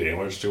 9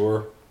 damage to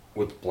her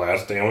with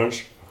blast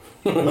damage.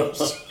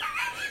 Oops.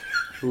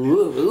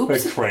 I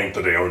cranked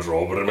the damage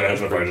roll, but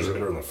imagine if I just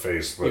hit her in the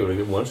face. But you would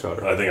have get one-shot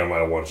her. I think I might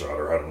have one-shot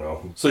her, I don't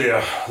know. So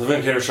yeah, the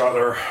Vindicator shot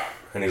her,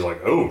 and he's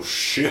like, oh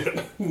shit.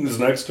 His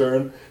next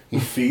turn, he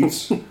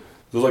feeds.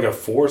 There's like a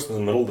forest in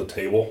the middle of the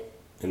table,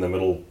 in the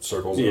middle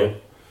circles. Yeah.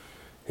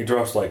 He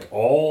drops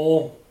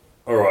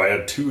I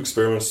had 2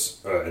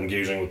 experiments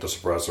engaging with the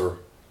suppressor,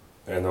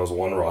 and there was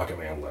 1 rocket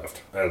man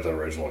left out of the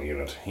original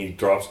unit. He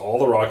drops all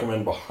the rocket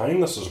men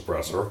behind the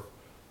suppressor.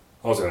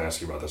 I was going to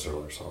ask you about this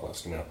earlier, so I'll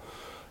ask you now.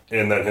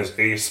 And then his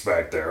ace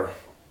back there.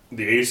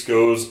 The ace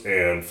goes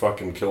and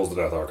fucking kills the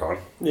Death Archon.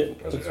 Yeah.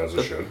 As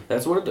it should.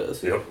 That's what it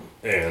does. Yep.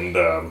 And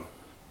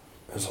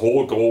his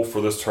whole goal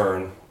for this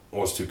turn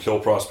was to kill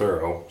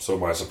Prospero, so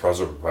my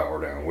suppressor would power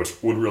down,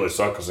 which would really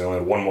suck because they only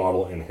had 1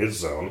 model in his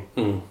zone.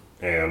 Mm.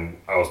 And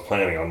I was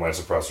planning on my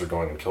suppressor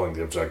going and killing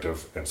the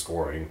objective and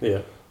scoring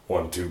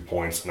 1-2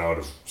 points, and I would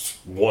have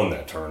won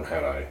that turn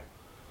had I,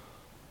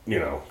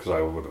 because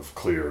I would have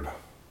cleared.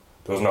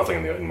 There was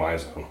nothing in my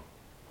zone.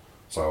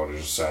 So I would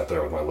have just sat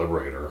there with my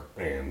Liberator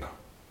and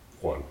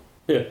won.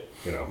 Yeah.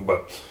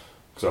 But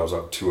because I was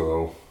up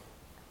 2-0,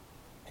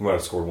 he might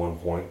have scored 1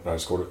 point. And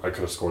I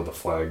could have scored the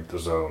flag, the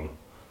zone,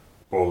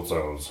 both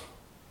zones,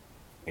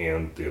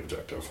 and the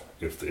objective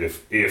if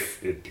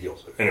it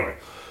kills it. Anyway,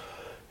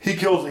 he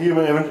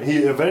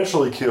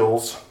eventually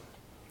kills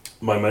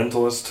my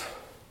Mentalist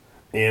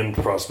and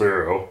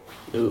Prospero.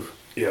 Oof.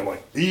 Yeah, I'm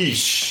like,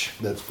 eesh,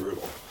 that's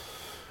brutal.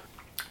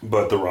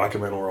 But the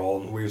Rocketmen were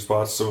all in weird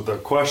spots. So the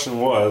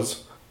question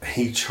was,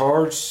 he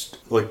charged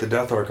the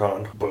Death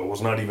Archon, but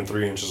was not even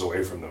 3 inches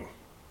away from them.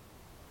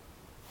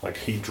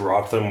 He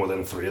dropped them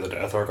within 3 of the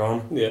Death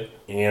Archon. Yeah.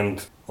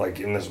 And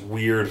in this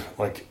weird,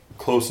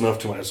 close enough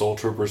to my Assault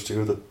Troopers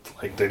too that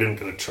they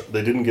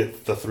didn't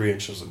get the 3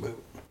 inches of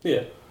movement.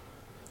 Yeah.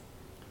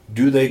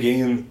 Do they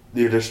gain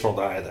the additional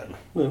die then?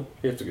 No,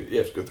 you have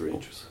to go 3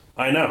 inches.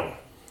 I know,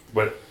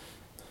 but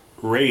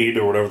Raid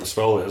or whatever the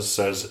spell is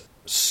says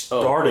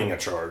starting a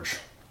charge,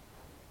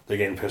 they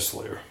gain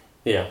Pistolier.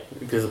 Yeah,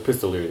 because the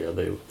Pistolier,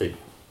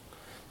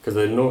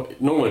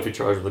 normally if you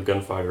charge with a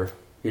gunfighter,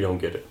 you don't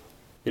get it.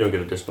 You don't get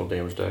additional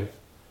damage die.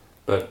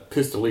 But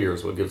Pistolier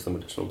is what gives them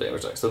additional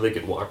damage die, so they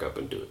could walk up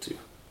and do it too.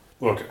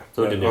 Okay.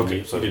 So you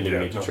didn't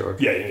even need to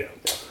charge. Yeah.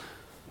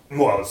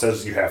 Well, it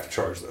says you have to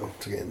charge though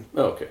to gain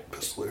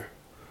Pistolier.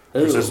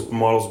 It says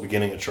models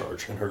beginning a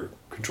charge in her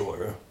control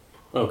area.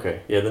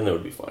 Okay, yeah, then that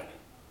would be fine.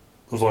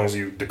 As long as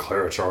you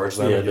declare a charge,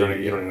 then you don't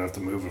even have to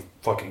move a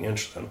fucking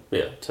inch then.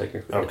 Yeah,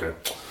 technically. Okay.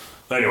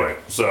 Anyway,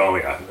 so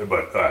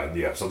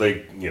so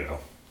they,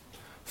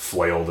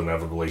 flailed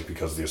inevitably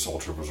because the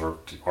assault troopers are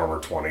armor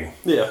 20.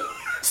 Yeah.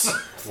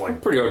 It's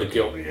like Pretty hard to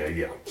kill.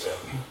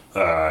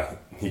 Yeah.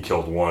 He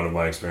killed one of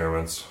my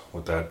experiments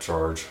with that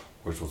charge,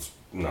 which was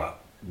not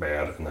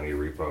bad, and then he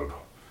repoed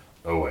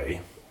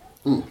away.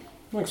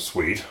 Like,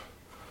 sweet.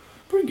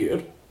 Pretty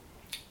good.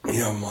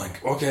 Yeah, I'm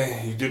like,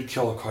 okay, he did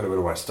kill quite a bit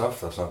of my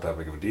stuff. That's not that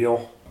big of a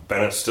deal.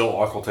 Bennett's still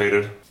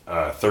occultated,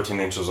 13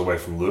 inches away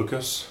from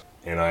Lucas,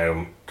 and I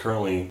am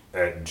currently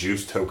at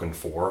juice token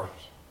 4,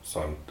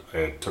 so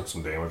I took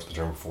some damage the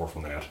turn before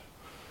from that.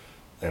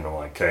 And I'm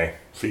like, okay,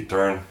 feet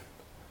turn.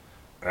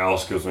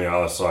 Alice gives me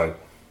out of sight.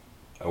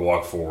 I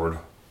walk forward.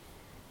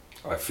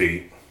 I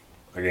feet.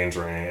 I gain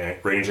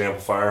range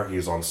amplifier.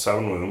 He's on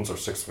 7 wounds or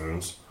 6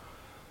 wounds.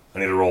 I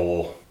need to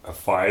roll a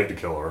 5 to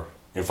kill her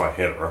if I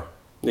hit her.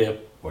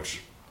 Yep.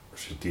 Which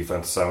she's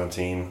defense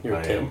 17.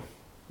 You're 10 am. at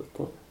that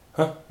point?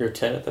 Huh? You're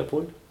 10 at that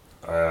point?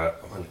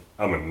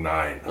 I'm a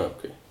 9. Oh,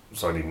 okay.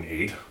 So I need an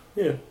 8.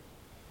 Yeah.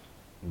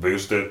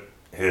 Boost it.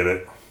 Hit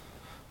it.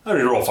 I need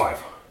to roll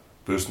 5.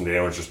 Boosting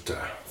damage, just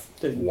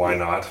why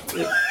not?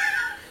 Yeah.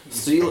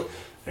 Seal it.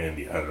 And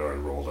yeah, I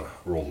rolled a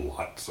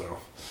lot, so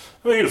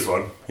I mean, he was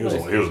fun. He was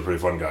a pretty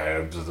fun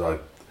guy.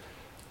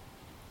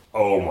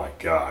 Oh my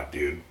god,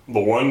 dude! The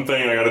one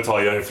thing I got to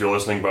tell you, if you're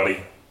listening,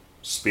 buddy,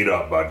 speed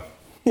up, bud.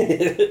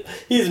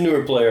 He's a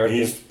newer player.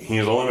 He's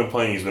only been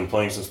playing. He's been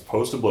playing since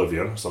post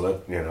Oblivion, so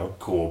that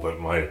cool. But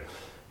I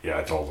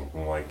told him,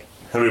 I'm like,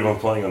 have you been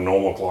playing a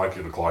normal clock?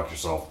 You had to clock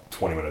yourself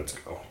 20 minutes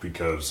ago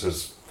because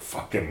his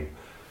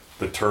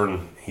the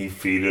turn he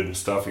feeded and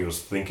stuff. He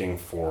was thinking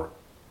for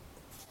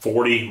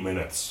 40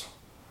 minutes.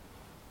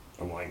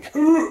 I'm like,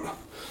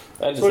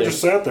 I just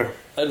sat there.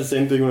 I had the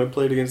same thing when I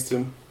played against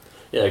him.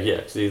 Yeah,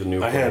 because he's a new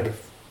player. I had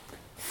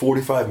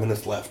 45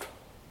 minutes left.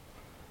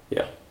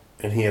 Yeah.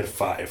 And he had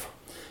 5.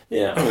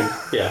 Yeah, I mean,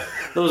 yeah.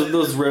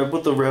 Those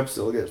reps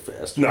still get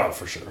faster. No,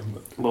 for sure.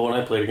 But when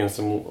I played against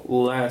him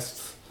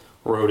last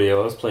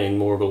rodeo, I was playing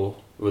Morgul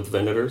with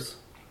Vendors.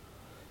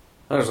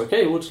 I was like,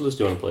 hey, which list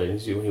do you want to play?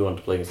 He wanted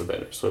to play against the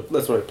Vendors, so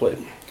that's what I played.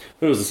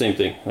 But it was the same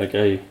thing. Like,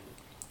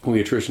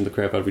 we attritioned the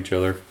crap out of each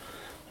other,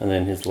 and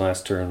then his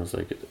last turn was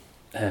like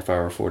a half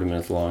hour, 40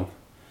 minutes long.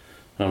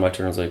 And on my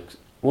turn, I was like,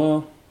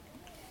 well,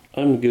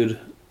 I'm a good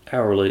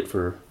hour late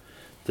for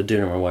the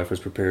dinner my wife was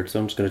prepared, so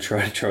I'm just going to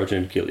try to charge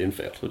in and kill you and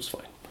fail, which is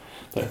fine.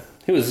 But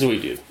he was a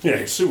sweet dude. Yeah,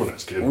 he's a super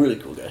nice kid. Really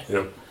cool guy.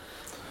 Yep.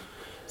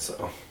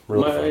 So,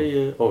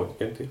 really fun.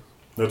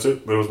 That's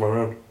it. That was my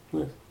round.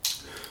 Yeah.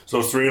 So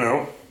it's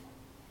 3-0.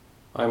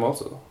 I'm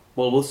also.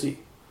 Well, we'll see.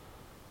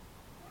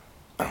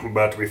 I'm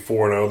about to be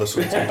 4-0 this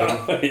week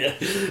sometime. Yeah.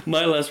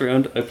 My last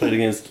round, I played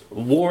against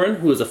Warren,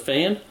 who is a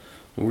fan.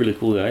 A really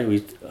cool guy.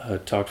 We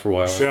talked for a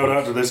while. Shout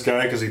out to this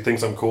guy because he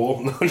thinks I'm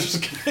cool. No,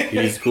 just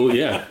kidding. He's cool,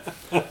 yeah.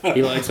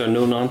 He likes our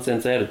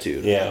no-nonsense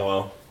attitude. Yeah,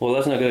 well,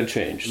 that's not going to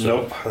change.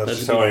 So nope, that's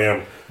just how I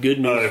am. Good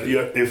news.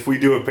 If we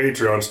do a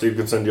Patreon, Steve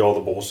can send you all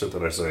the bullshit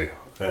that I say.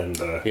 And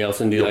I'll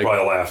send you, you'll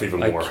probably laugh even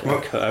more.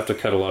 I have to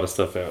cut a lot of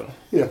stuff out.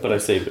 Yeah. But I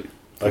saved it.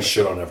 I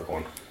shit on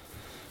everyone.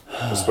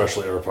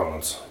 Especially our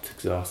opponents. It's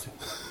exhausting.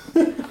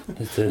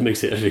 It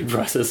makes the editing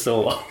process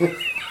so long.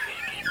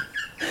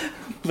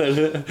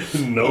 But,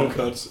 no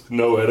cuts,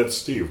 no edits,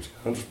 Steve.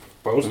 I'm just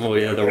posting. Oh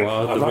yeah, the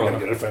raw. I'm not going to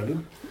get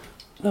offended.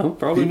 No,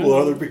 probably not.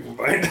 not. Other people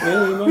might.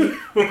 Yeah, you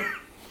might.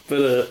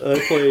 But I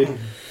played.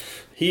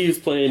 He's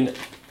playing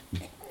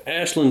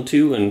Ashland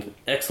 2 in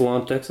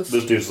Exelon, Texas.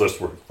 This dude's lists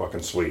were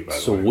fucking sweet, by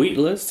the way. Sweet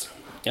list.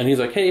 And he's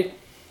like, hey,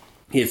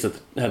 he had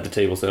the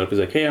table set up. He's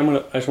like, hey, I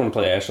just want to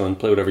play Ashland.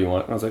 Play whatever you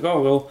want. And I was like,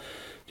 oh well,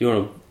 do you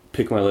want to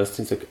pick my list?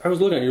 And he's like, I was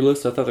looking at your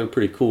list. I thought they were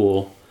pretty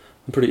cool.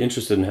 I'm pretty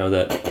interested in how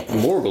that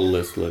Morgul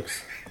list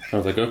looks. I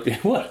was like, okay,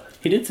 what?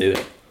 He did say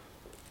that.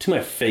 To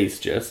my face,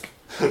 Jess.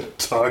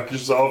 Talk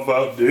yourself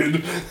out,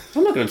 dude.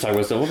 I'm not going to talk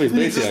myself up. He's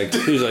basically like,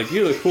 he's like,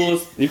 you're the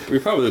coolest,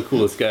 you're probably the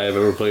coolest guy I've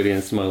ever played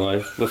against in my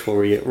life before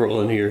we get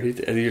rolling here.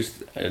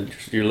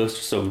 Your list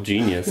is so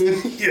genius.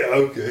 Yeah,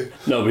 okay.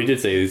 No, but he did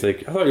say, he's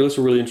like, I thought your list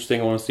were really interesting.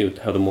 I want to see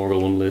how the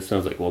Morgul one lists. And I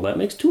was like, well, that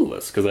makes 2 of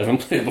us because I haven't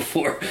played it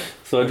before.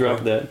 So I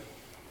dropped that.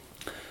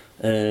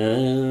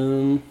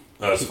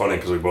 That's funny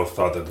because we both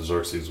thought that the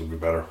Xerxes would be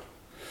better.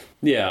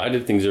 Yeah, I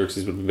did think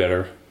Xerxes would be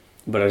better,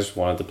 but I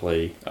wanted to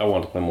play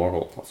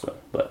Morgul also.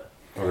 But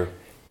okay.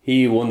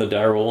 He won the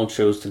die roll and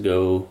chose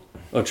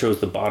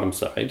the bottom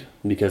side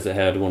because it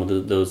had one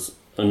of those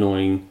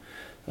annoying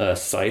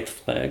scythe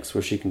flags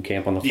where she can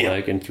camp on the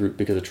flag and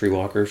because of Tree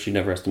Walker, she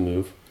never has to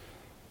move.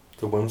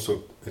 It's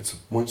a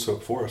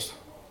wind-soaked forest.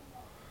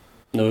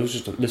 No, it was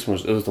just it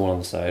was the one on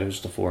the side. It was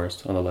just a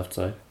forest on the left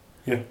side.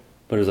 Yeah.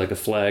 But it was like a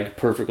flag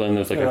perfectly, and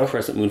there's like a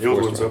crescent moon forest.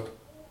 It was wind-soaked.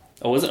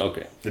 Oh, was it?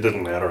 Okay. It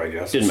didn't matter, I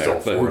guess. Didn't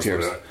matter, still but who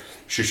cares?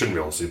 She shouldn't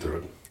be able to see through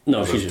it.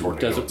 No, she shouldn't.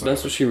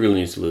 That's what she really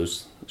needs to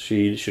lose.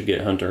 She should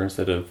get Hunter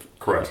instead of...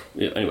 Correct.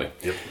 Yeah, anyway.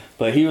 Yep.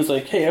 But he was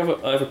like, hey, I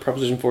have a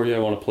proposition for you. I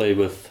want to play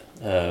with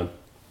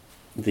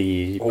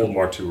the... Old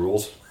Mark II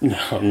rules?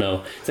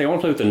 No. He's like, I want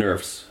to play with the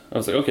nerfs. I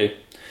was like, okay.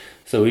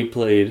 So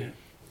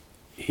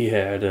he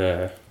had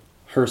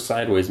her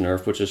sideways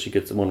nerf, which is she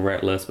gets 1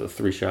 rat less with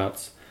 3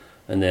 shots.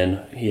 And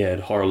then he had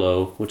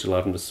Harlow, which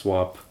allowed him to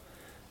swap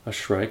a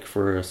Shrike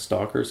for a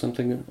Stalker or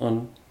something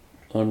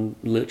on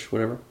Lich,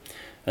 whatever.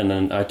 And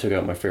then I took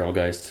out my Feral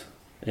Geist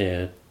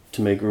to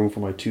make room for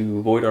my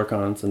 2 Void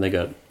Archons, and they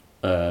got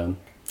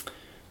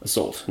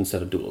Assault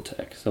instead of Dual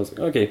Attack. So I was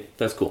like, okay,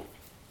 that's cool.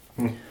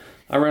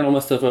 I ran all my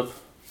stuff up.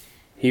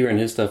 He ran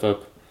his stuff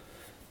up.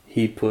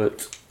 He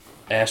put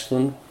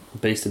Ashlyn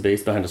base to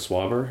base behind a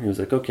Swabber. He was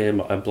like, okay,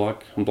 I'm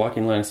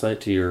blocking line of sight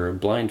to your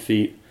blind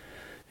feet,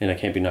 and I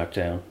can't be knocked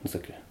down. It's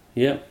like,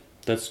 yeah,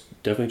 that's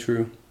definitely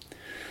true.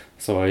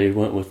 So I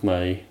went with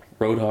my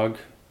Roadhog,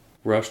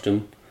 rushed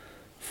him,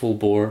 full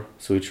bore,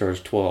 so he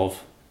charged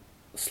 12,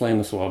 slammed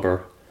the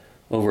Swabber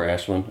over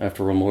Ashlyn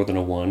after more than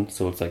a 1,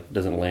 so it's like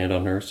doesn't land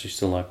on her, so she's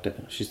still knocked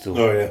down. She's still,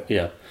 oh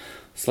yeah,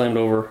 slammed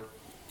over.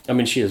 I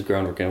mean, she has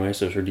groundwork anyway,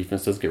 so her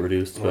defense does get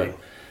reduced, right.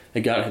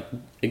 But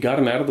it got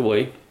him out of the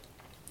way.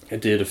 It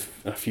did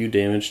a few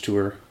damage to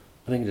her.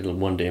 I think it did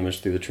 1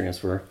 damage through the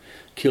transfer.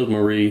 Killed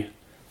Marie,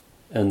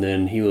 and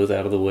then he was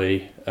out of the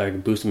way. I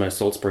boosted my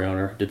Assault Spray on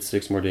her, did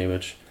 6 more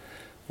damage.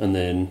 And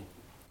then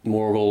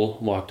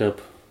Morgul walked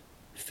up,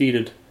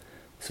 feeded,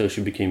 so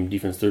she became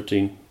defense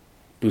 13.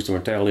 Boosted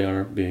Mortality on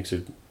her, being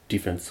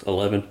defense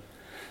 11.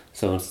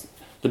 So it's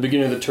the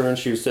beginning of the turn,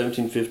 she was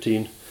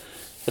 17-15.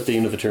 At the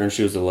end of the turn,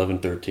 she was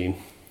 11-13,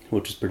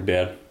 which is pretty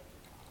bad.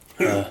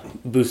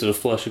 Boosted a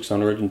Flush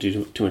on her, didn't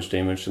do too much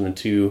damage, and then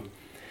 2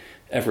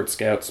 Effort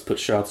Scouts put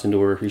shots into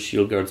her. He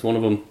shield guards one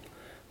of them.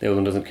 The other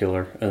one doesn't kill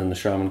her, and then the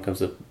Shaman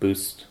comes up,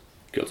 boosts,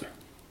 kills her.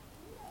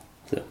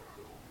 So,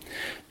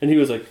 and he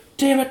was like,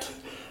 "Damn it!"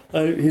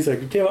 He's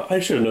like, "Damn it! I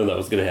should have known that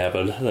was going to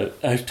happen.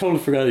 I totally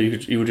forgot that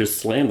you would just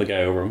slam the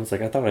guy over him." It's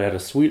like, I thought I had a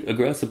sweet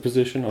aggressive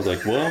position. I was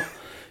like, well.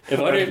 I've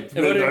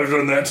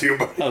done that to you,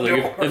 buddy. I was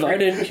like, if I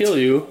didn't kill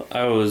you,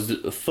 I was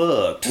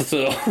fucked.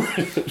 So,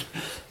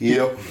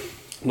 yep.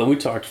 But we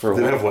talked for a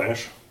while. Did it have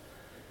Lash?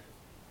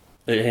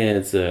 It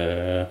has,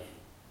 I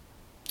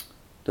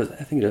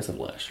think it does have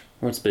Lash.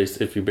 Or it's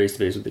based, if you're base to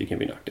base with it, you can't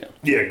be knocked down.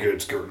 Yeah, good.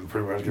 It's good.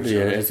 Pretty much.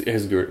 Yeah, it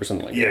has Gurt or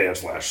something like that. Yeah,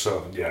 it's Lash.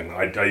 So, yeah, no,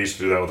 I used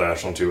to do that with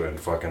Ashlyn too, and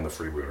fucking the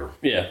freebooter.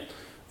 Yeah.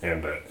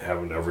 And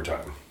happened every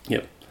time.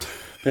 Yep.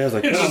 I was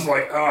like, it's just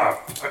like,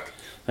 fuck.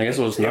 I guess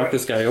we'll just knock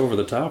this guy over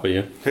the top of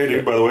you. Hey,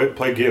 dude, by the way,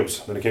 play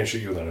Gibbs. Then he can't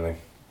shoot you with anything.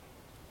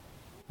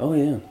 Oh,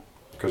 yeah.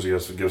 Because he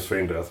has to give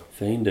Feign Death.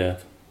 Feign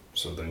Death.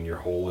 So then your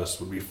whole list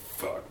would be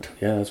fucked.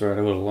 Yeah, that's right.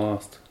 I would have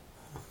lost.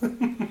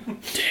 Damn.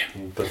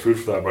 That's food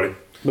for that, buddy.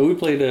 But we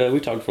played, we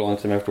talked for a long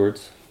time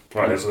afterwards.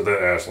 Alright, so that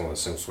Ashlyn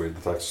seems sweet.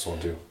 The Texas one,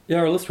 too. Yeah,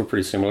 our lists were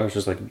pretty similar. It's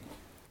just like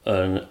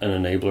an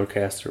enabler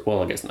caster.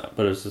 Well, I guess not.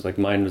 But it's just like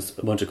mine was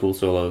a bunch of cool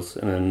solos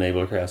and an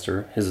enabler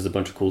caster. His is a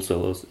bunch of cool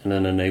solos and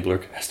an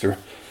enabler caster.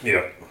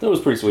 Yeah. That was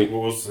pretty sweet.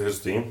 What was his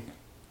theme?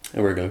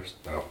 Irregulars.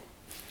 Oh.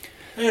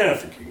 Yeah, I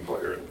think you can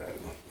play her in that.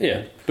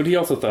 Yeah, but he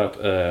also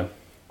thought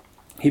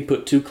he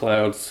put 2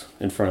 clouds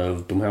in front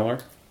of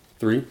Boomhowler,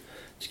 3,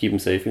 to keep him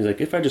safe. He's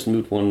like, if I just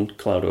moved 1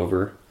 cloud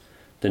over,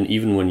 then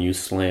even when you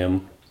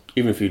slam,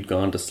 even if you'd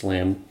gone to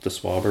slam the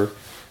Swabber,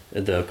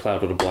 the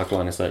cloud would have blocked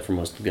line of sight for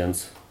most of the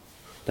guns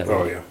that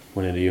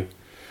went into you.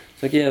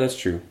 It's like, yeah, that's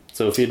true.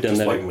 So if he had done just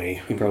that, like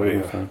me, he probably would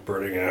have been fine.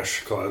 Burning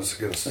Ash clouds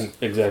against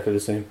exactly the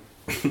same.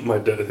 my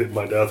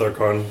Death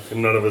Archon,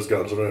 and none of his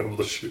guns were able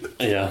to shoot it.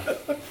 Yeah,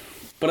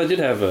 but I did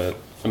have the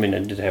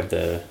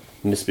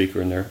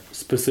Misspeaker in there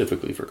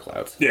specifically for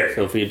clouds. Yeah.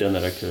 So if he had done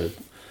that, I could,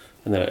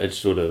 and then I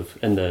just would have.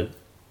 And the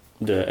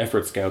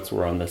Effort Scouts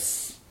were on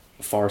this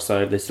far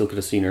side. They still could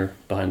have seen her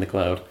behind the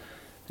cloud,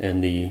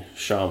 and the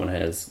Shaman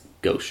has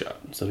Ghost Shot,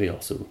 so he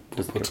also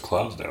puts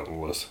clouds down on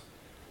the list.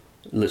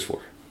 Lich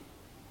 4.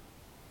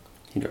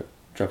 He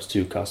drops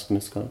 2 Caustic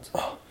Mist clouds.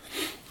 Oh.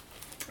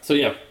 So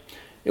yeah,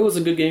 it was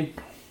a good game.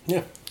 Yeah,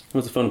 it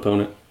was a fun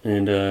opponent,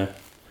 and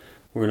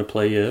we're gonna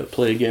play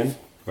again.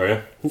 Oh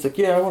yeah. He's like,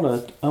 yeah, I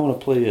wanna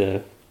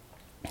play.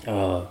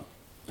 And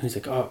he's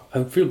like, oh,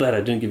 I feel bad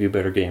I didn't give you a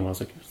better game. I was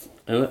like,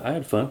 I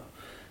had fun.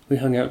 We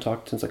hung out,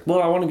 talked, and it's like,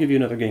 well, I want to give you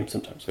another game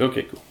sometimes. Like,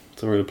 okay, cool.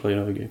 So we're gonna play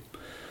another game,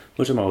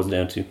 which I'm always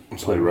down to.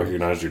 So you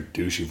recognized your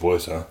douchey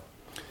voice, huh?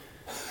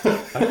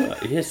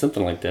 Yeah,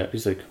 something like that.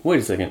 He's like, wait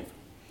a second,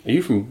 are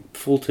you from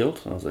Full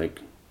Tilt? And I was like,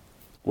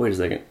 wait a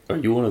second, are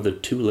you one of the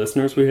 2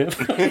 listeners we have?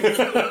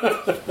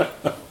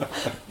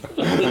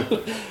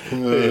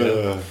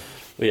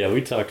 Yeah,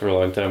 we talked for a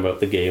long time about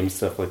the game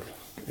stuff, like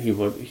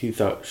he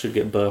thought should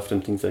get buffed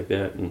and things like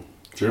that, and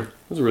sure,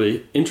 it was a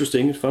really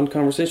interesting, fun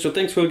conversation. So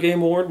thanks for the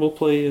game award. We'll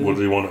play. What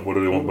do you want? What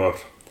do they want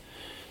buffed?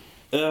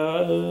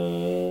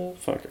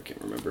 Fuck, I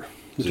can't remember.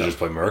 Did you just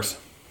play Mercs?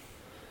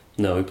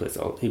 No,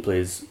 he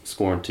plays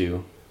Scorn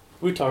 2.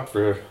 We talked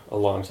for a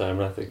long time,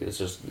 and I think it's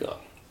just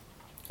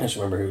I just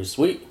remember he was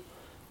sweet,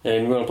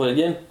 and we're gonna play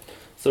again,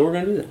 so we're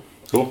gonna do that.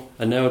 Cool.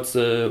 And now it's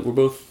we're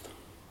both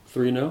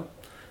 3-0,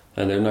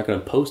 and they're not gonna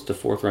post a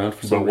 4th round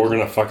for some But we're reason.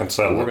 gonna fucking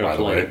settle it, by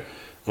the way.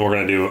 And we're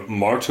gonna do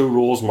Mark II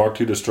rules, Mark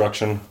II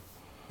destruction,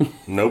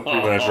 no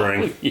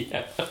pre-measuring.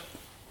 Yeah.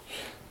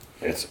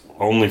 It's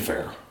only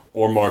fair.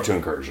 Or Mark II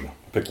incursion.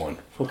 Pick one.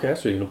 What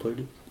cast are you gonna play,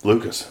 dude?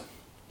 Lucas.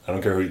 I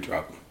don't care who you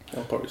drop.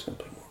 I'm probably just gonna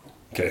play more.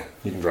 Okay,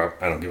 you can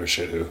drop. I don't give a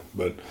shit who,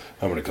 but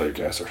I'm gonna kill your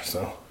caster.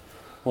 So.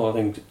 Well, I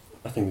think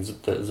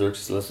that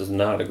Xerxes list is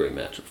not a great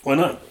matchup. Why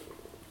not?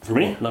 For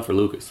me? Well, not for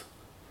Lucas.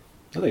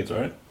 I think it's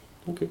alright.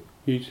 Okay.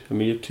 You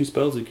have 2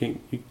 spells you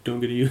don't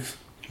get to use.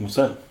 What's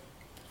that?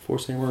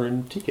 Force Hammer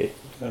and TK.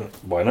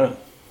 Why not?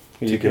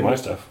 You TK my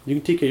stuff. You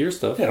can TK your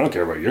stuff. Yeah, I don't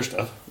care about your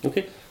stuff.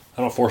 Okay.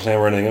 I don't force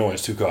hammer anything anyway.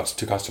 It's too cost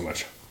too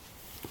much.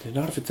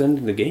 Not if it's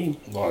ending the game.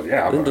 Well,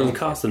 yeah, It doesn't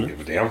cost enough.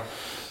 Give a damn.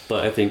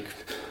 But I think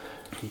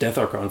Death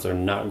Archons are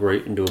not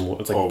great in doing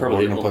more. It's like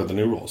probably we're gonna play the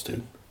new rules,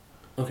 dude.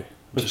 Okay.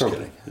 Just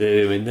kidding.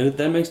 I mean,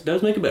 that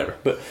does make it better.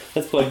 But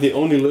that's like the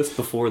only list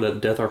before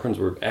that Death Archons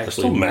were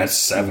actually still match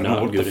 7.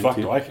 not What good the fuck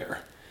into. do I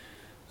care?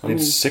 I need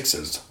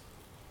 6s.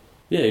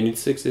 Yeah, you need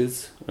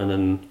 6s, and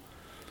then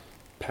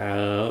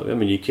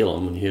you kill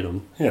them when you hit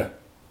them. Yeah.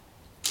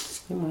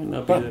 It might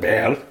not be Not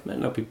bad. Might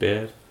not be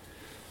bad.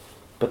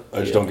 But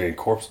I just don't get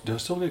corpses. Do I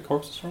still get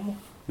corpses from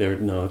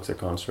them? No, it's their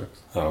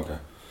constructs. Oh, okay.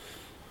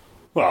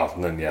 Well,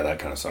 then yeah, that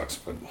kind of sucks.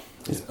 But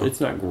it's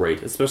not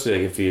great, especially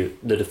like if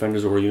the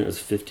defenders over unit is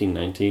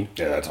 15-19.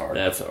 Yeah, that's hard.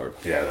 That's hard.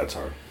 Yeah, that's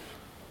hard.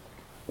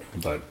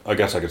 But I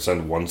guess I could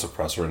send one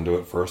suppressor into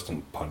it first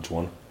and punch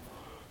one.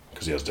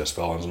 Because he has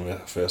Dispel on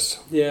his fist.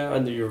 Yeah,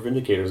 and your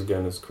Vindicator's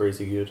gun is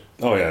crazy good.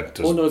 Oh, yeah.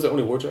 Oh, no, is it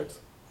only Warjacks?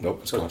 Nope,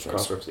 it's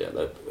constructs. Constructs, yeah,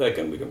 that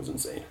gun becomes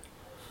insane.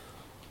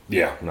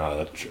 Yeah, no,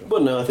 that's true.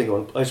 But no, I think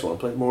I just want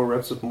to play more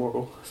reps with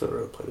Morgul, so I'd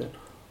rather play that.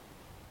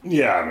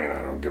 Yeah, I mean,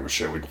 I don't give a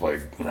shit. We can play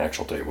an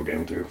actual table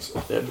game, too. So.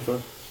 That'd be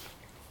fun.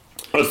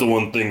 That's the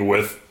one thing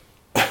with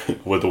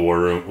the war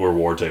room, where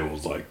war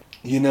tables, like,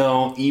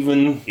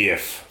 even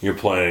if you're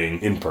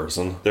playing in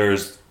person,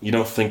 you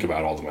don't think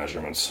about all the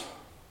measurements.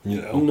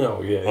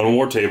 No, yeah. On a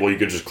war table, you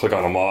could just click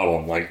on a model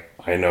and, like,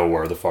 I know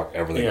where the fuck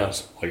everything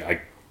is.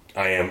 Like,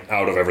 I am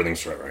out of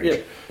everything's straight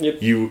range.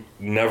 Yep. You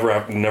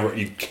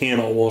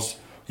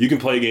you can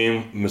play a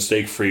game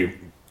mistake-free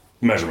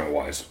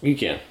measurement-wise. You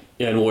can.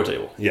 Yeah, in war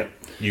table. Yeah.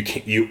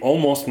 You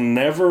almost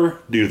never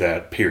do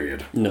that,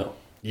 period. No.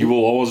 You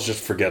will always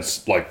just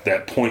forget, like,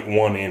 that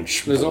 0.1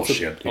 inch There's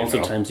bullshit.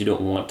 also times you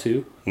don't want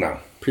to. No.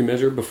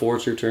 Pre-measure before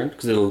it's your turn,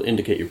 because it'll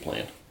indicate your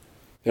plan.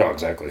 Yeah,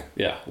 exactly.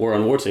 Yeah. Where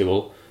on war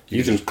table,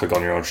 you can just click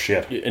on your own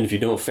shit. And if you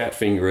don't fat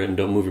finger it and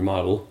don't move your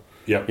model,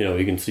 yep.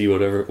 You can see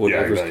whatever's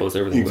exactly. close to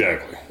everything.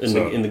 Exactly.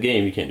 In the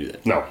game, you can't do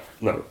that. No.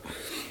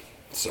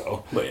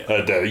 So, but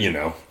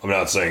yeah. I'm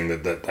not saying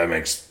that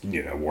makes,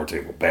 war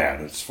table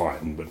bad. It's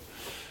fine, but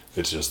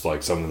it's just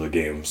like some of the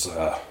games,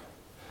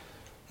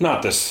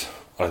 not this,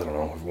 I don't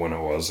know when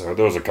it was. There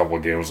was a couple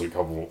of games a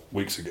couple of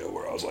weeks ago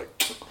where I was like,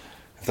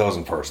 if that was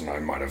in person, I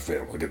might have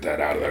been able to get that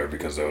out of there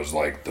because there was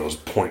like those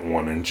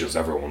 0.1 inches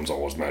everyone's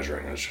always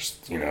measuring. It's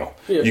just,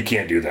 you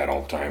can't do that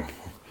all the time.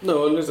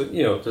 No, and there's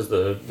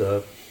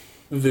the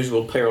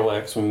visual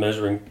parallax from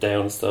measuring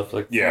down and stuff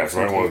like. Yeah,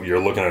 well, you're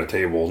looking at a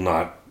table,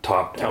 not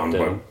top down,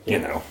 but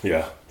yeah.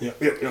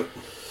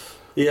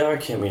 Yeah, I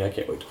can't wait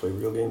to play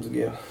real games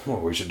again. Well,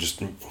 we should just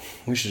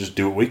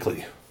do it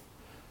weekly.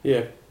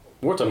 Yeah,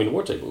 war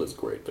table is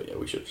great, but yeah,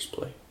 we should just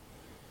play.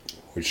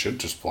 We should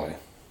just play.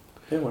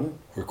 Yeah, why not?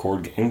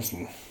 Record games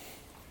and.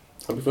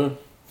 That'd be fun.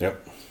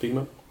 Yep. Speak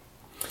them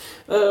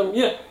up.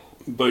 Yeah.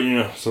 But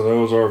yeah, so that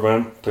was our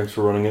event. Thanks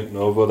for running it,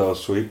 Nova. That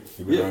was sweet.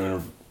 You've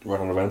been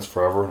running events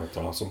forever. That's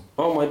awesome.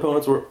 All my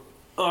opponents were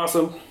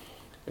awesome.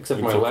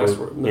 Except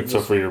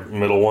for your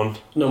middle one.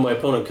 No, my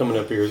opponent coming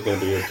up here is going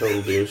to be a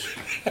total douche.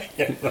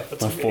 My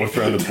fourth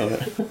round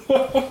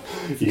opponent.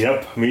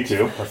 Yep, me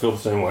too. I feel the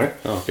same way.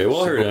 Okay,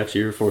 well, I heard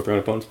actually your fourth round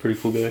opponent's a pretty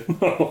cool guy.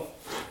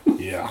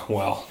 Yeah,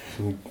 well.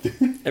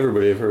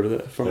 Everybody have heard of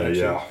that from actually.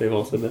 Yeah. They've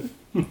all said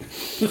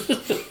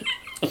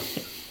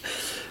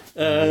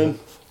that.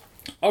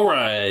 All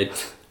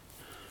right.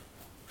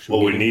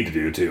 What we need to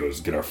do, too,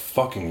 is get our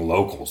fucking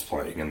locals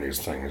playing in these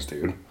things,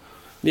 dude.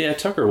 Yeah,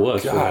 Tucker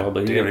was for a while,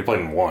 but he played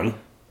in one.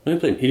 No,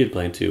 he did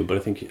play in two, but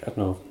I don't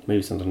know,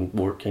 maybe something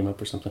work came up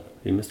or something.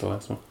 He missed the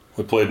last one.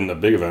 We played in the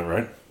big event,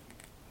 right?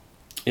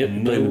 Yep,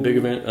 played in the big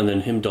event, and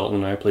then him, Dalton,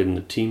 and I played in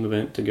the team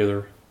event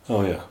together.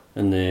 Oh, yeah.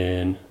 And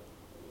then,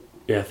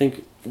 yeah, I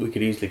think we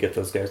could easily get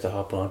those guys to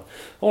hop on.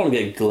 I want to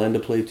get Glenn to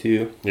play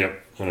too.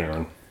 Yep, and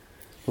Aaron.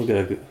 We'll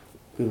get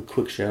a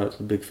quick shout out to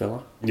the big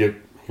fella. Yep,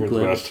 you're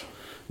the best.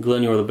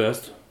 Glenn, you're the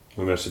best.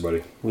 We miss you,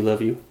 buddy. We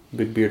love you,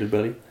 big bearded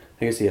buddy.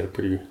 I guess he had a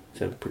pretty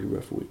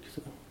rough week.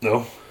 So.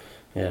 No.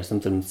 Yeah,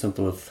 something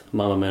with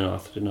Mama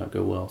Manoth did not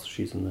go well. So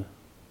she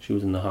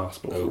was in the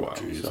hospital for a while.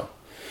 Geez. So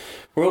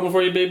we're hoping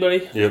for you, big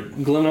buddy.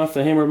 Yep. Glenn off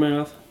the hammer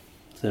Manoth.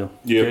 So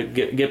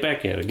get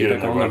back at it. Get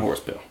back on that horse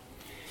pill.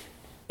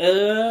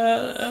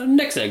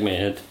 Next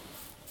segment.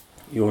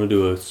 You want to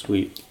do a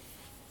sweet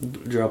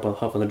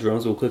hop on the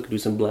drums real quick and do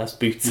some blast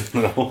beats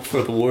no.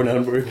 for the War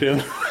Down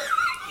breakdown?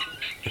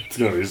 It's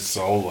going to be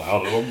so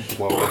loud, it'll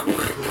blow up.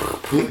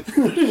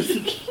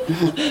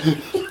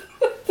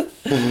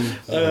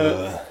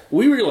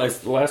 We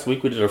realized last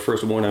week we did our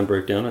first War Down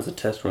breakdown as a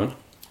test run,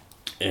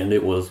 and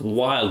it was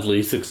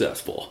wildly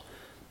successful.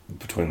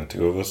 Between the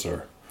two of us,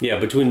 or? Yeah,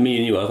 between me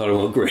and you, I thought it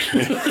went great.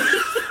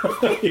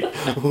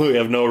 We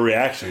have no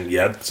reaction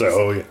yet,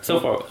 so... So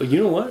far,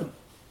 you know what?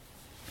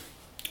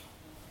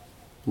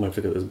 might have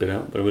to cut this bit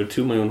out, but I'm going to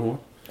toot my own horn.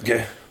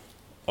 Okay.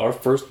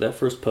 That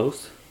first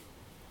post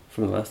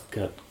from the last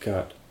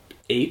got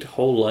 8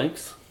 whole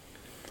likes.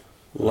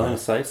 Line of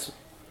Sights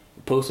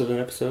posted an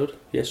episode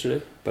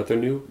yesterday about the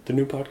new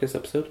podcast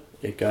episode.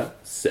 It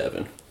got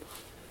 7.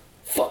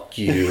 Fuck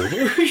you.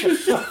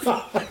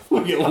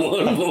 We get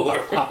one more.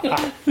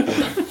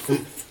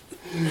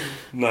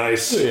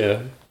 Nice.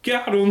 Yeah.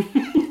 Got him.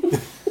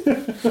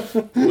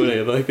 We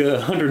have like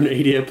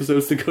 180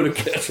 episodes to go to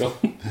catch them.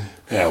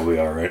 Yeah, we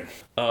are, right?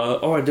 I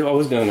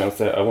was going to announce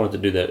that. I wanted to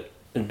do that at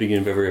the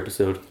beginning of every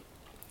episode.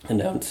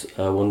 Announce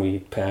when we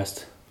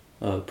passed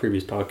the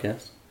previous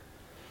podcast.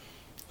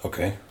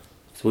 Okay.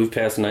 So we've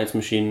passed Knight's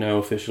Machine now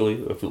officially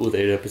with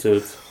 8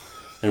 episodes.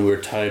 And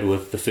we're tied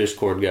with the Fish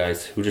Cord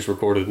guys who just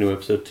recorded a new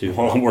episode too.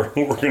 Well, we're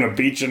going to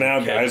beat you now,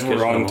 guys.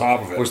 We're on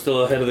top of it. We're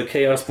still ahead of the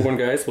Chaos Born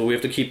guys, but we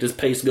have to keep this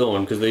pace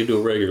going because they do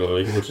it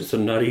regularly, which is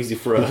not easy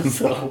for us.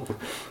 So.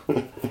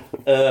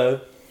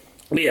 But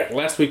yeah,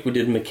 last week we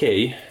did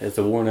McKay as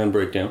a worn-on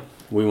breakdown.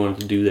 We wanted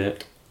to do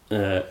that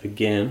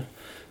again,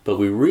 but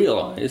we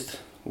realized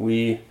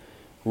we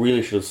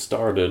really should have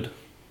started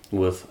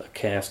with a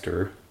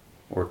caster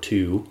or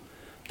two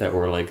that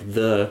were like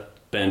the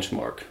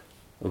benchmark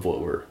of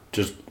what we're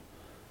just,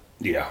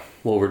 yeah.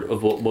 What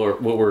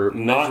we're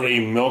not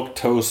a milk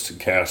toast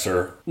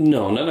caster.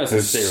 No, not who's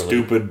necessarily.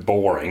 Stupid,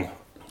 boring.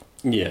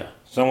 Yeah.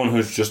 Someone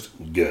who's just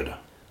good.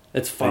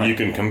 It's fine. And you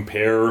can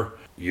compare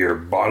your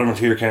bottom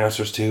tier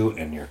casters to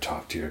and your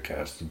top tier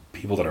casters.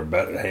 People that are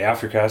better,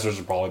 half your casters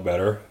are probably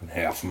better, and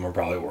half of them are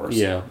probably worse.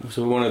 Yeah.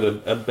 So we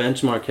wanted a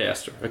benchmark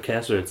caster, a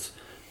caster that's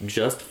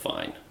just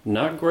fine,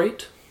 not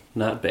great,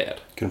 not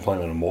bad. Can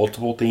play on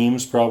multiple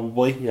teams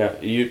probably.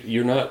 Yeah.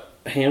 You're not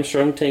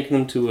hamstrung taking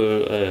them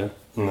to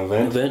an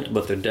event,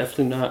 but they're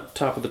definitely not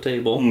top of the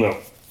table. No.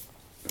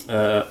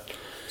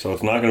 So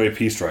it's not going to be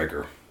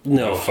P-Striker.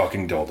 No.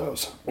 Fucking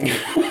dildos.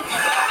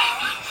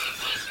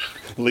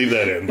 Leave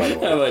that in, by the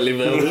way. I might leave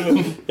that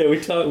in.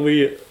 Yeah,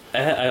 we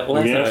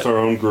asked our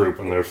own group,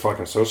 and they're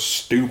fucking so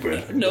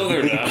stupid. No,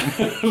 they're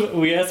not.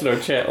 We asked in our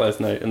chat last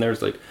night, and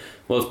there's like,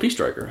 well, it's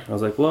P-Striker. I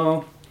was like,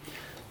 well,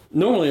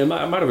 normally I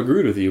might have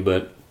agreed with you,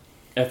 but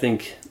I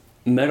think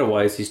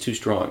meta-wise, he's too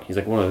strong. He's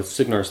like one of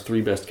Signar's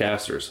 3 best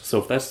casters. So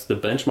if that's the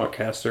benchmark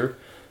caster,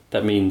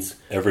 that means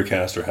every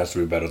caster has to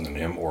be better than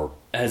him, or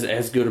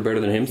as good or better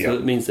than him. So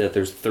that means that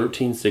there's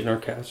 13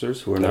 Signar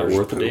casters who are not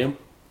worth a damn.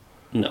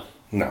 No.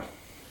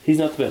 He's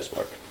not the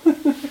benchmark.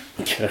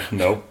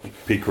 Nope.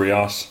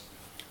 P-Krios.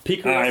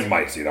 I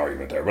might see an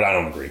argument there, but I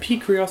don't agree.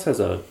 P-Krios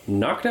has a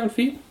knockdown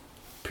feat,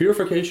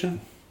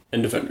 purification,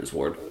 and defender's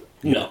ward.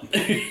 No.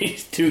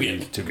 He's too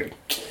good. Too good.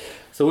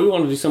 So we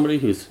want to do somebody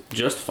who's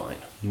just fine.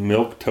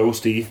 Milk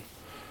toasty.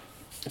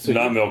 So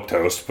not milk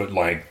toast, but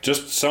like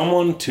just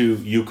someone to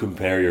you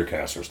compare your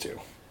casters to.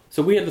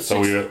 So we had the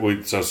I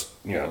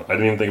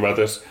didn't even think about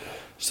this.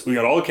 So we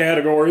got all the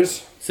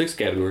categories. 6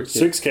 categories.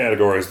 6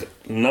 categories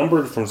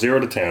numbered from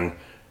 0 to 10.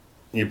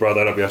 You brought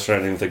that up yesterday. I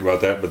didn't even think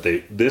about that, but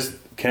this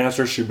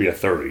caster should be a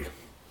 30.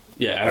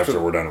 Yeah, after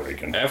we're done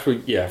ranking. After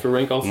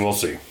rank all. And we'll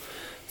see.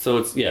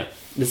 So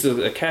this is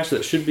a caster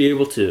that should be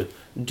able to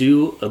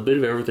do a bit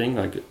of everything,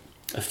 like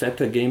affect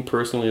the game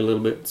personally a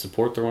little bit,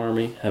 support their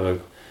army, have a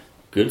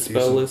good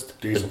spell list,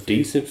 a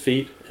decent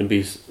feat, and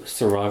be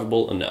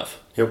survivable enough.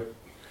 Yep.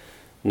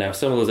 Now,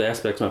 some of those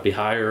aspects might be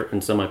higher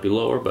and some might be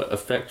lower, but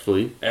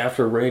effectively,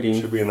 after rating...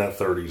 should be in that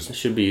 30s. It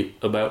should be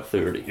about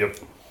 30. Yep.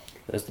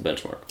 That's the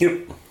benchmark.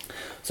 Yep.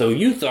 So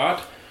you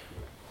thought...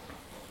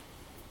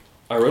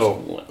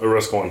 Irusk 1.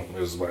 Irusk 1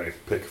 is my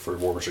pick for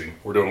War Machine.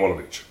 We're doing one of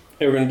each.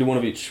 Yeah, we're going to do one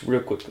of each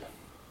real quickly.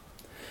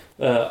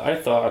 I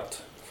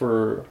thought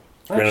for...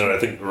 Granted, I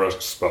think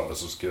Irusk's spell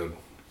list is good.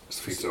 His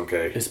feat's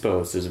okay. His spell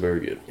list is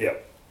very good.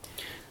 Yep.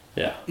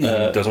 Yeah. He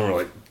doesn't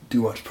really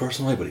do much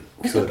personally, but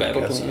he's got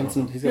battle plans.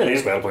 He's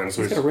battle plans.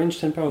 He's got a range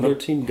 10 power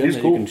 13 gun that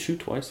he can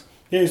shoot twice.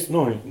 Yeah, I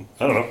don't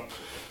know.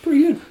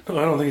 Pretty good. No,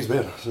 I don't think he's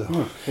bad.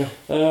 So,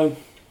 yeah.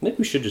 Maybe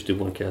we should just do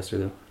one caster,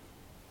 though.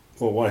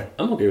 Well, why?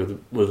 I'm okay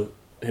with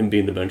him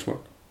being the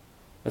benchmark.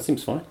 That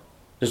seems fine.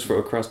 Just for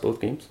across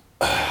both games.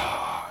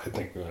 I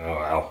think... Oh,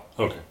 wow.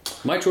 Okay.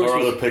 My choice Our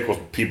other pick was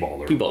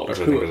P-Baller. P-Baller. Which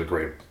I think is a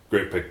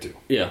great pick, too.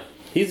 Yeah.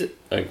 He's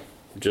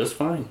just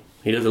fine.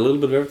 He does a little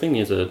bit of everything.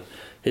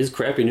 His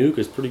crappy nuke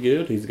is pretty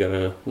good. He's got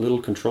a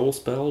little control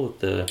spell with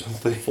the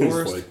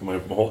forest. Like, my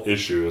whole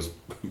issue is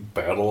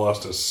Battle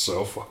Lust is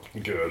so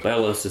fucking good.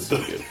 Battle Lust is so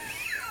good.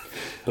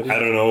 But I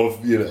don't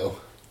know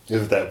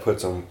if that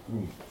puts him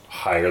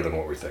higher than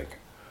what we think.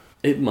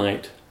 It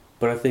might.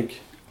 But I think...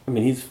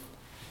 he's...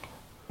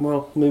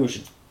 Well, maybe we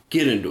should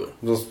get into it.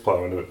 Let's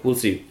plow into it. We'll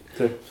see.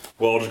 Okay.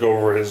 Well, I'll just go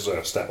over his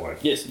stat line.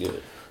 Yes, do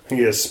it.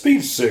 He has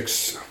Speed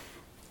 6,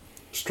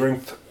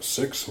 Strength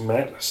 6,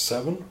 Mat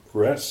 7,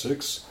 Rat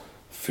 6,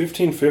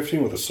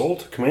 15/15 with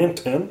Assault, Command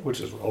 10,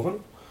 which is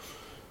relevant,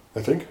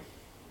 I think.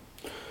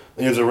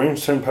 He has a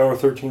range 10, power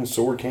 13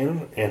 sword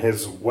cannon, and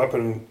his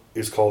weapon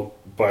is called,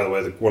 by the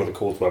way, one of the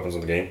coolest weapons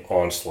in the game,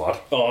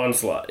 Onslaught.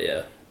 Onslaught,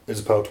 yeah. It's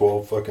a power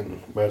 12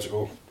 fucking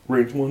magical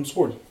range 1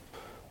 sword.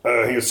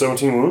 He has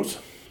 17 wounds.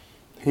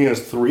 He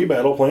has 3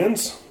 battle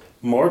plans.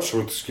 March,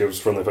 which gives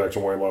friendly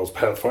faction warrior models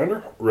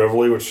Pathfinder.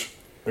 Reveille, which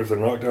if they're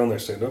knocked down, they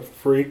stand up for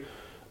free.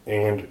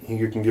 And he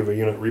can give a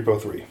unit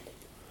Repo 3.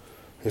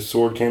 His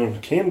sword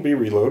cannon can be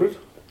reloaded.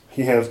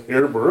 He has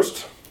Air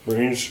Burst,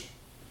 range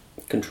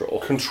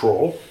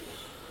control,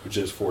 which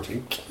is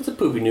 14. It's a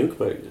poopy nuke,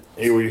 but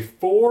AoE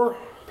 4,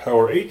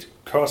 power 8,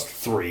 cost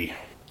 3.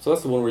 So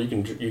that's the one where you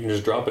can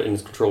just drop it in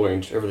its control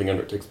range. Everything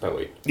under it takes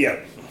power 8. Yeah.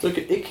 So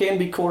it can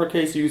be corner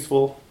case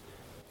useful.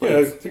 Yeah,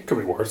 it could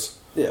be worse.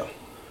 Yeah.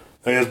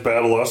 He has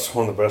Battle Lust,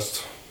 one of the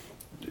best.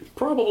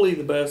 Probably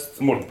the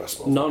best. One of the best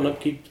spells.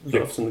 Non-upkeep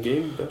buffs in the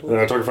game.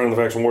 Target friendly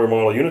faction warrior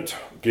model unit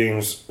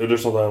gains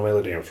additional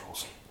melee damage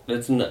rolls.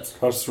 That's nuts.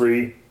 Cost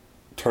 3,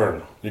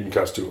 turn. You can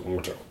cast 2 of them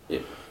per turn.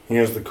 Yep. He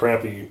has the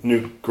crappy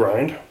nuke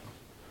grind.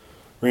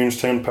 Range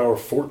 10, power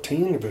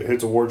 14. If it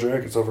hits a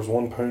warjack, it suffers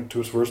 1 point to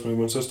its first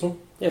movement system.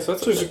 Yeah, so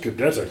that's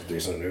that's a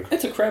decent nuke.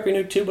 It's a crappy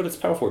nuke too, but it's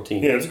power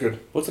 14. Yeah, it's good.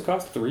 What's the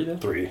cost? 3 then?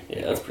 3.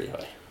 Yeah, that's pretty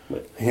high.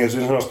 But He has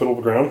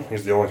Inhospitable Ground.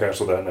 He's the only cast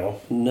with that now.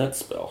 nut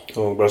spell.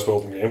 One of the best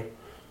spells in the game.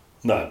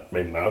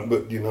 Maybe not,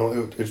 but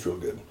it's real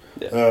good.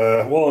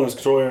 Yeah. While on his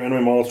control area,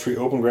 enemy models treat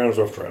open ground as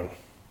rough terrain.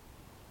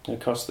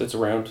 It's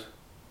around.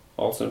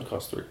 Also, it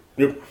costs 3.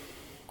 Yep.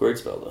 Great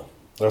spell though.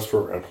 That's for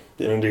a round.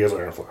 Yeah. And he has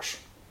Iron Flash.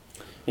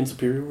 In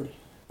superiority.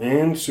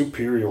 And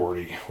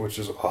Superiority, which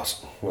is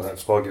awesome. Well, that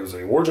spell gives a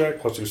Warjack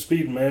plus 2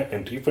 speed, mat,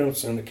 and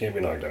defense, and it can't be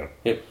knocked down.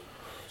 Yep.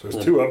 So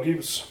it's 2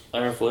 upkeeps.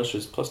 Iron Flesh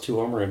is plus 2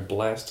 armor and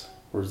blast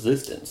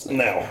resistance.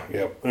 Now,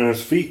 yep. And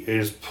his feat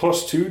is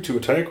plus 2 to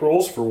attack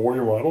rolls for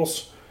warrior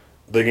models.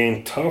 They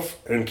gain tough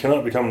and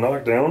cannot become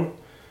knocked down,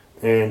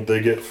 and they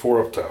get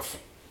 4 up tough.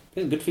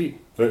 Yeah, good feat.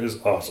 That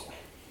is awesome.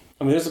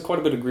 I mean, there's quite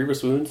a bit of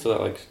grievous wounds,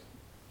 so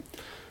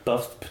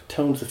that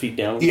tones the feet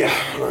down. Yeah,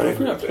 If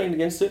you're not playing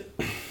against it,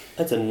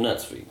 that's a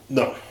nuts feat.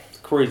 No. It's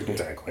crazy.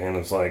 Exactly, and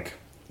it's like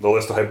the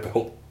list I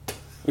built.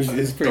 It's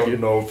pretty Don't good.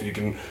 know if you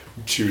can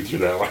chew through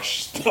that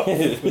much stuff.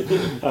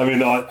 I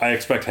mean, I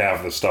expect half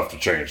of the stuff to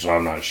change, so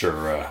I'm not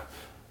sure. I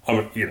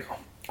don't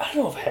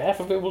know if half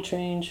of it will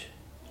change.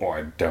 Well,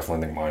 I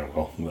definitely think mine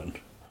will. But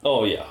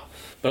Oh, yeah.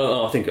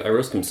 But I think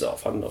Irusk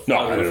himself. I don't know.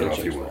 I don't know if he'll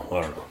he change will. that.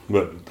 I don't know.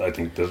 But I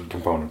think the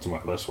components of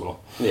my list will.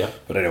 Yeah.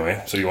 But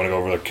anyway, so you want to go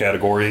over the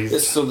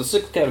categories? So the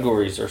 6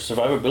 categories are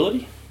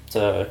survivability.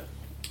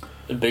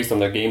 It's based on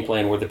their game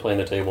plan, where they play in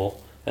the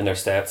table, and their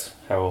stats,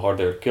 how hard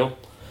they're to kill.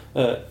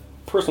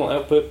 Personal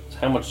output,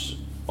 how much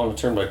on a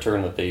turn by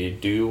turn that they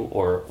do,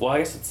 I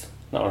guess it's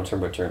not on a turn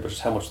by turn, but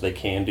just how much they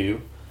can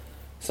do.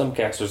 Some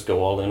casters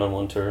go all in on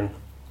one turn,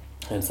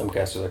 and some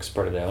casters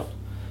spread it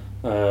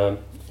out.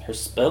 His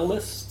spell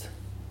list,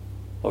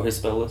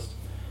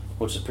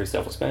 which is pretty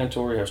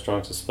self-explanatory. How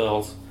strong is his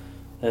spells?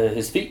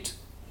 His feat.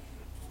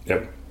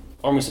 Yep.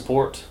 Army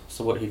support,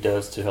 so what he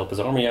does to help his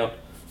army out.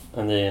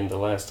 And then the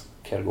last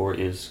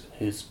category is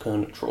his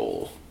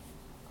control,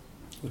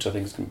 which I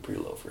think is going to be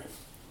pretty low for him.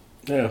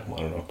 Yeah, I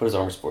don't know. But his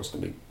army support's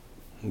going to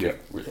be Yeah.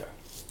 really high.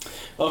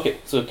 Okay,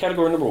 so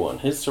category number 1,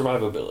 his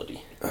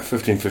survivability.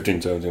 15,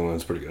 15, 17,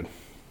 that's pretty good.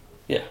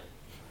 Yeah.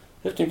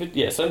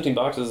 17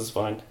 boxes is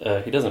fine.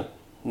 He doesn't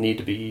need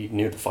to be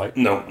near the fight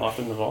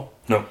often at all.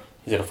 No.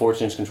 He's got a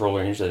 4-inch control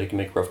range that he can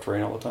make rough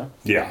terrain all the time.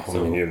 Yeah,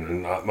 So-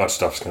 not much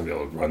stuff's going to be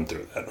able to run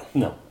through that.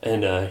 No.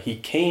 And he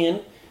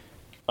can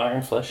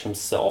Iron Flesh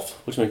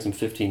himself, which makes him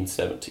 15,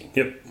 17.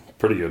 Yep,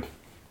 pretty good.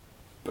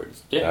 But,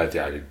 yeah.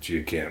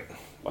 You can't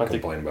I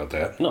think- complain about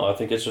that. No, I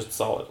think it's just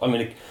solid. I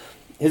mean,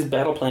 his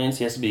battle plans,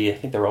 he has to be, I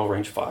think they're all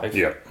range 5.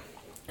 Yep.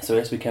 So he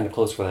has to be kind of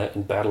close for that.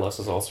 And Battle Us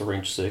is also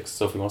range 6.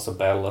 So if he wants to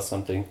Battle Us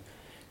something,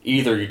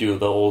 either you do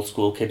the old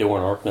school K-Door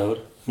and Arc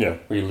node, Yeah.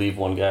 where you leave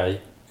one guy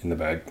In the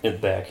bag. in the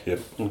back Yep.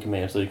 in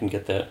command so you can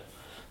get that,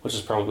 which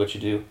is probably what you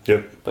do.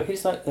 Yep. But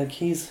he's not,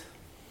 he's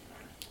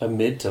a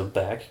mid to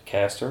back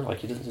caster.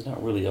 He's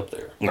not really up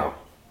there. No.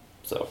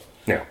 So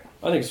Yeah.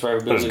 I think his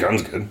survivability. But his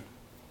gun's good.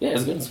 Yeah,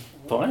 his gun's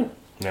fine.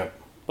 Yep.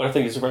 But I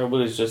think his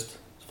survivability is just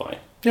fine.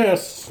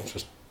 Yes. It's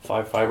just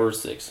 5, 5, or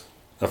 6.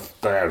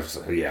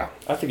 yeah.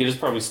 I think it is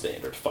probably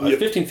standard. 5. Yep.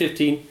 15,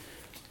 15.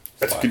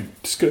 That's 5. good.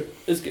 It's good.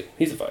 It's good.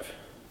 He's a 5.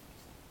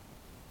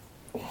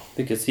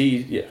 Because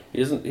he's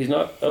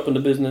not up into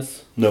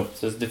business. No.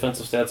 So his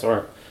defensive stats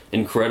aren't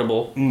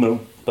incredible,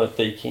 No. but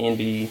they can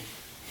be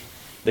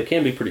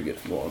pretty good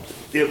if you want them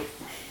to.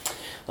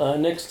 Yep.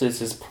 Next is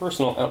his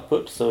personal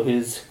output. So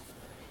his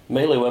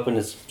melee weapon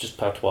is just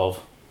power 12,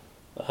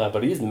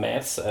 but he's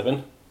math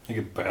 7. He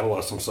could battle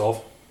us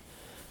himself.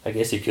 I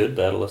guess he could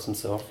battle us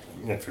himself.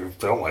 If you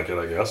felt like it,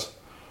 I guess.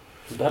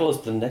 Is battle us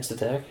the next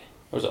attack,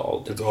 or is it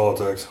all? It's all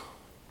attacks.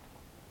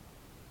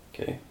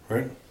 Okay.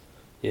 Right?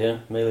 Yeah,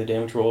 melee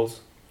damage rolls.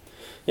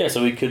 Yeah,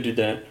 so he could do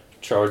that.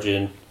 Charge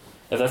in.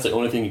 If that's the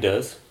only thing he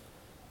does,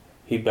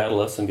 he battle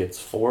us and gets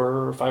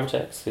 4 or 5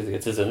 attacks. He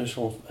gets his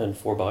initial and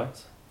 4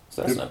 buys.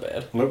 So that's not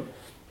bad. Nope.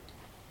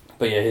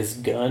 But yeah, his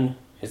gun,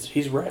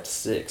 he's rat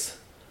 6.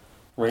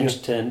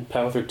 Range 10,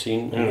 power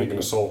 13.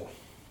 Assault.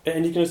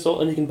 And he can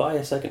assault, and he can buy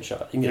a second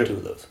shot. He can get 2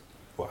 of those.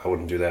 Well, I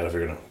wouldn't do that if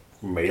you're going to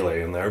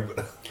melee in there.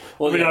 But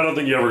Well, I mean, yeah. I don't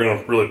think you're ever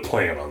going to really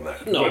plan on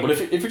that. No, but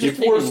if you're just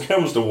worse taking,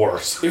 comes to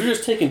worse. if you're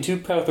just taking 2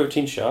 power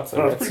 13 shots,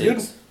 No, that's that's pretty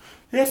 6. good.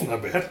 Yeah, it's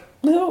not bad.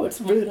 No, it's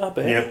really not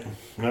bad.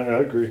 Yep. I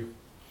agree.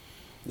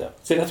 No.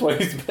 See, that's why I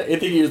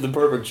think he is the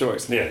perfect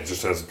choice. Yeah, he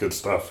just has good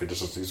stuff.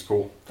 He's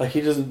cool. Like,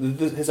 he doesn't,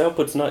 his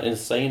output's not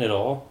insane at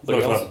all. But No,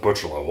 he it's also, not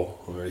Butcher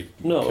level. Where he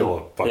can No, kill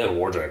a fucking yeah.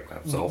 warjack by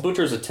himself.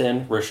 Butcher's a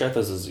 10,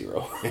 Reshetha's a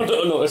 0.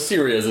 no,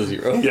 Assyria's a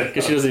 0. Yeah.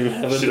 Because she doesn't even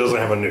have a She doesn't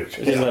have a nuke.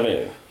 She doesn't have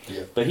anything.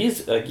 Yeah. But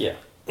he's, yeah.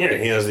 Yeah,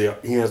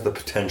 he has the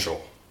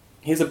potential.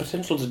 He has the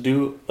potential to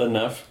do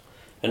enough,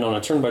 and on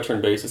a turn-by-turn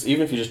basis,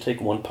 even if you just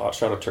take 1 pot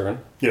shot a turn,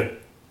 Yeah.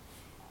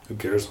 Who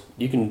cares?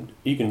 you can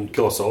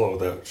Kill a solo with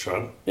that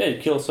shot. yeah,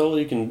 you kill a solo,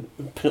 you can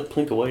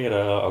plink away at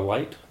a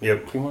light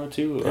Yep. if you wanted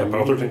to. Yeah,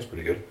 power 13's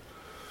pretty good.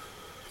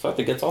 So I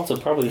think that's also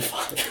probably a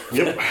 5.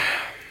 Yep.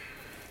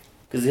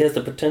 Because he has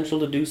the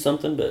potential to do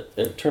something,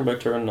 but turn by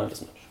turn, not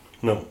as much.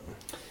 No.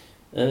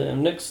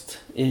 Next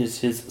is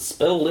his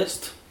spell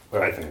list.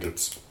 I think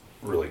it's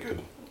really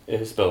good.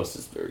 His spell list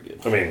is very good.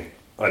 I mean,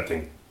 I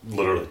think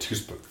literally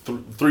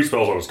 3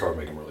 spells on his card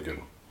make him really good.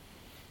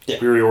 Yeah.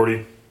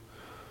 Superiority,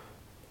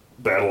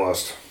 Battle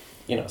Lust,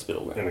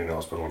 Inhospitable ground. and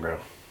Inhospitable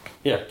Ground.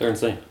 Yeah, they're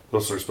insane.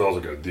 Those 3 spells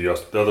are good. The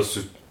other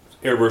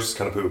Air Burst is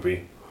kind of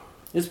poopy.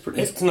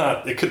 It's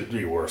Not. It could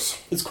be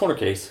worse. it's corner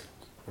case.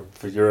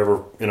 If you're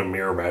ever in a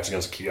mirror match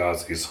against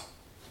Kiazis,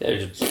 Yeah,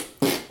 you just,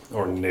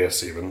 or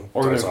Nis even,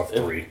 or dies if, off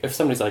 3. if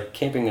somebody's like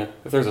camping if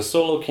there's a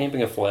solo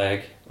camping a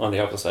flag on the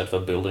opposite side of a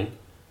building,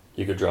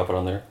 you could drop it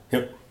on there.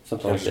 Yep.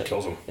 Something And like it just that.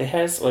 kills him. It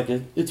has like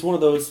it's one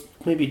of those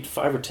maybe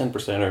 5 or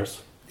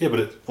 10%ers. Yeah,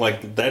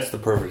 but that's the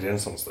perfect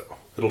instance though.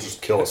 It'll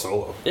just kill a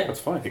solo. Yeah, it's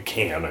fine. It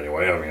can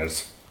anyway. I mean,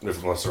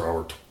 unless they're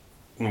over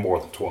more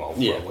than 12,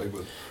 Yeah.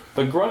 probably.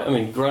 But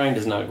grind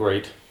is not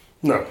great.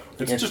 No,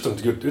 it's just a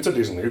good. It's a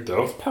decent nuke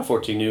though. Power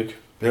 14 nuke.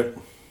 Yep.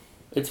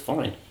 It's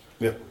fine.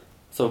 Yep.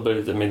 So,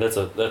 but I mean,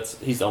 that's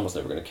he's almost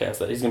never going to cast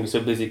that. He's going to be so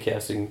busy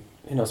casting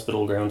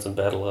Inhospitable Grounds and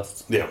Battle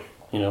Lusts. Yeah.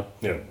 Yeah.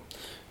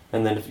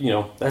 And then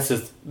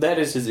if that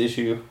is his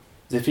issue.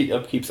 Is if he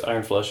upkeeps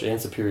Iron Flush and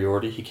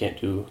Superiority, he can't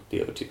do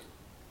the other 2.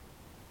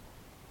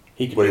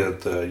 He can.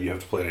 You have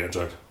to play an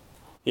adjunct.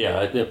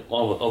 Yeah,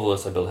 all the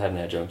lists I built had an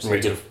adjunct. So Me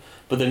you get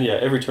but then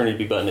every turn he'd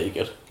be butt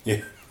naked.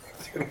 Yeah.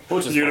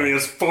 Which is You're gonna be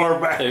as far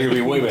back. Yeah, you're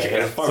gonna be way back, as you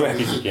as far back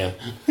as you can.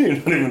 You're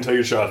not even take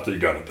a shot till you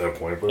got it at that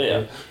point. But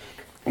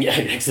Yeah,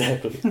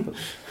 exactly. But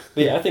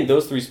yeah, I think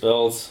those 3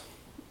 spells.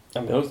 I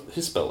mean,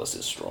 his spell list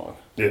is strong.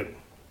 Yeah.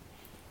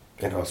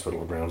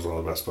 Inhospitable Ground is one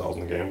of the best spells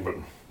in the game, but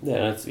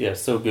Yeah,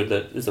 it's so good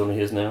that it's only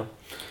his now.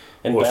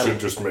 And it battle, should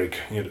just make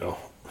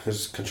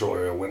his control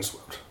area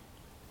windswept.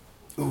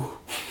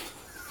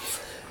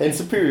 and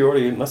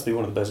Superiority must be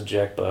one of the best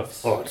Jack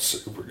buffs. Oh, it's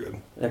super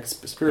good.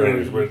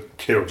 Superiority. But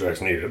Kato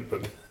Jack's needed,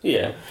 but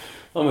Yeah,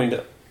 I mean,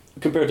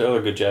 compared to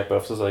other good Jack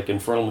buffs, it's like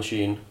Infernal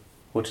Machine,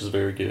 which is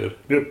very good.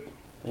 yep.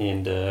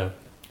 And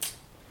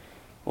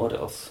what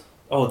else?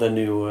 Oh, the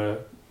new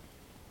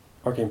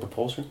Arcane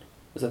Propulsion.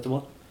 Is that the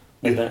one?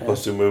 Yeah, That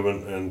plus 2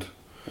 movement and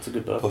That's a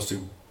good buff. plus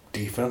 2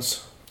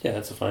 defense. Yeah,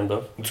 that's a fine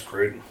buff. It's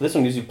great. This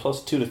one gives you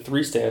plus 2 to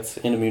 3 stats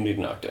and immunity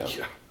to knockdown.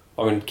 Yeah.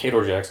 I mean,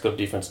 Kator Jacks go to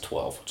defense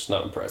 12, which is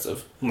not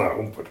impressive.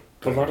 No, but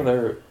But a lot of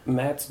their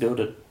mats go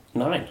to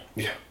 9.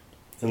 yeah,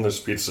 and there's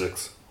speed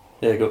 6,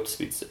 Yeah, they go up to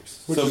speed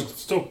 6. which So is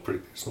still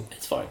pretty decent.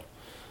 it's fine.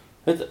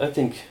 I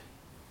think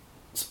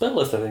spell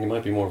list. I think it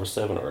might be more of a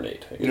 7 or an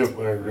 8. I Yep,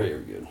 I agree.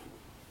 Very good.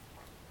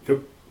 Yep.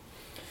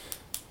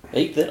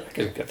 8. Then I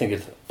think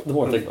it's the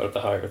more I think about it,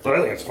 the higher. But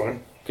I think it's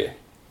fine. Okay.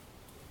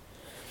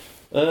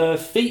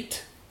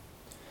 Feet.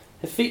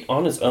 His feet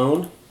on his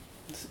own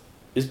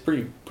is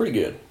pretty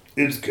good.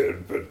 It's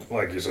good, but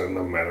like you said,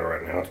 no matter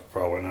right now, it's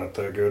probably not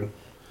that good.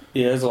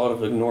 Yeah, there's a lot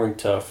of ignoring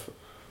tough.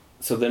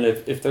 So then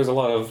if there's a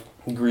lot of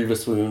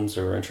grievous wounds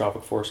or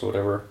entropic force or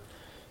whatever,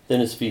 then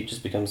his feet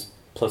just becomes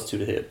plus 2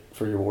 to hit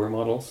for your warrior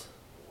models.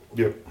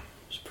 Yep.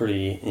 It's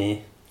pretty eh.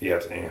 Yeah,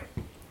 it's yeah.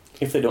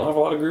 If they don't have a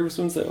lot of grievous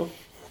wounds though,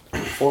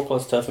 4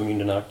 plus tough immune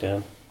to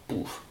knockdown.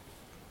 Oof.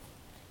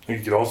 You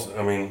could also,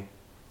 I mean,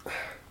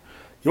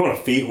 you want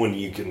a feat when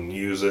you can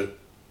use it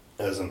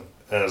as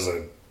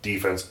a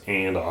defense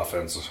and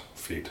offense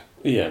feat.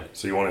 Yeah.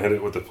 So you want to hit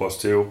it with the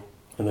plus 2,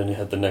 And then you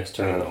had the next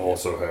turn. and then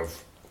also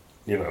have,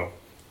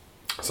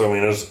 So I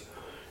mean,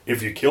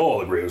 if you kill all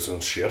the graves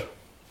and shit,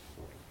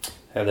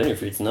 Yeah, then your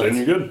feet's nuts. then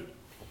you're good.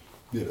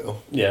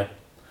 Yeah.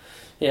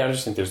 Yeah, I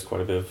just think there's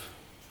quite a bit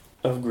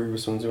of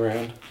grievous wounds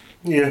around.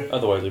 Yeah.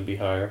 Otherwise it'd be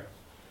higher.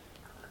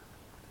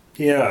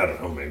 Yeah, I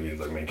don't know. Maybe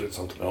they make it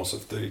something else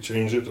if they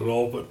change it at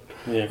all, but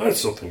Yeah. I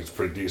still think it's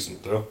pretty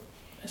decent though.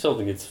 I still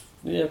think it's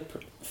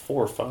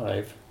 4 or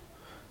 5.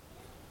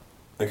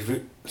 Like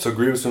so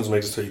grievous wounds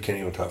makes it so you can't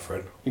even tough,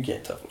 right? You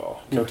can't tough at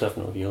all. No tough,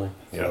 no healing.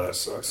 Yeah, that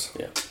sucks.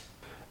 Yeah.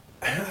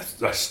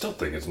 I still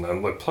think it's not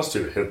like plus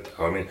 2 to hit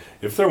though. I mean,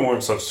 if there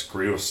weren't such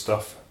grievous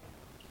stuff,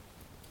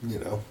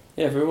 Yeah,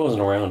 if it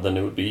wasn't around, then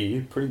it would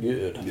be pretty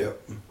good.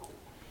 Yep.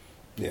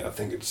 Yeah, I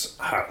think it's,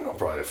 I don't know,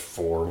 probably a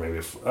 4, maybe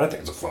I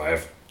think it's a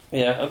 5.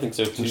 Yeah, I think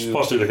so Just too.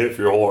 plus 2 to hit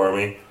for your whole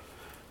army.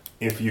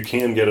 if you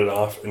can get it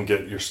off and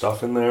get your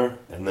stuff in there,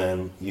 and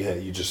then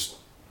even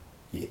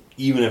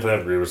if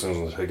that Grievous is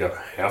going to take out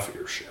half of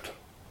your shit.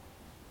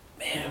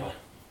 Man,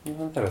 you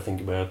know, I gotta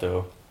think about it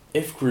though.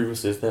 If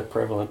Grievous is that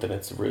prevalent, then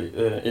it's really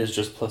is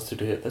just +2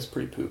 to hit. That's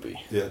pretty poopy.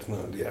 Yeah,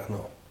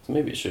 no. So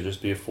maybe it should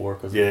just be a 4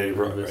 because you're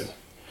right.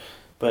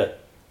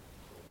 But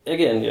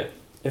again, yeah,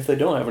 if they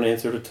don't have an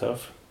answer to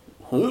tough,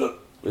 what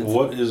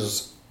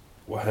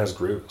has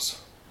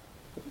Grievous?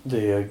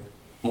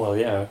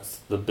 It's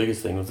the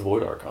biggest thing was the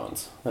Void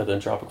Archons, that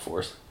Entropic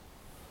Force.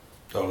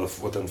 Oh,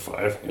 within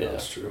 5? Yeah,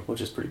 that's true.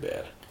 Which is pretty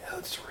bad. Yeah,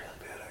 that's really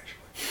bad,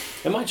 actually.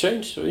 It might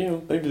change, you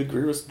know, maybe the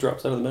Grievous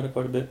drops out of the meta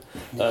quite a bit.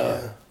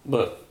 Yeah.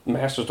 But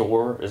Masters of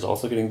War is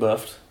also getting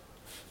buffed,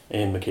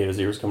 and Makeda's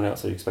Ear is coming out,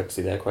 so you expect to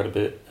see that quite a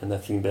bit, and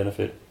that theme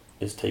benefit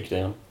is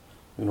Takedown.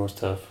 Ignore's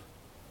tough.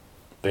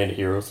 Bandit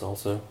Heroes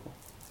also.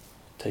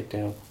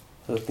 Takedown.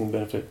 That's theme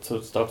benefit, so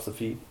it stops the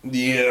feet.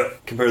 Yeah.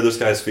 Compare this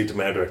guy's feet to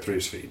Madrak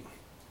 3's feet.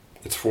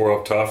 It's 4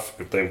 up tough.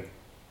 If they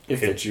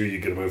hit you, you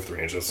get to move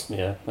 3 inches.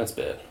 Yeah, that's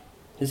bad.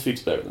 His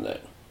feet's better than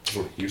that. That's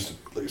what it used to be,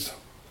 at least.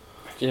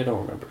 Yeah, I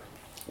don't remember.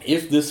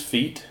 If this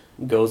feat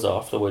goes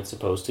off the way it's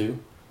supposed to,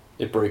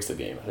 it breaks the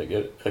game. I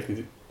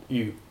think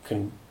you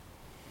can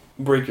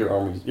break your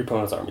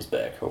opponent's army's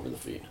back over the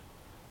feat.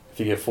 If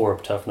you get 4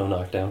 up tough, no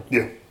knockdown.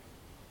 Yeah.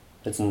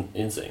 It's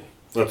insane.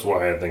 That's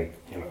why I think,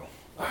 you know,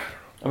 I don't know.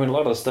 I mean, a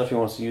lot of the stuff he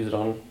wants to use it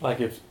on, like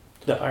if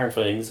the Iron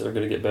Fangs are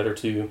going to get better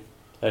too,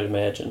 I'd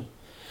imagine.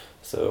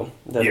 So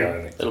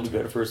that'll be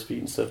better for his feet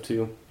and stuff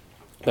too.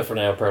 But for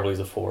now, probably is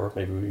a 4.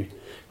 Maybe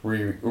we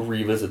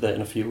revisit that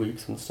in a few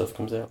weeks when stuff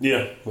comes out.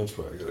 Yeah, that's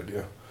probably a good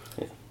idea.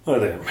 Yeah. I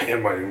think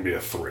it might even be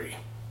a 3.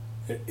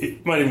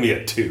 It might even be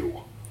a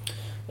 2.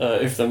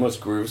 If the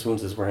most Grooves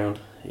wins this round,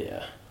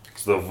 yeah.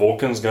 So the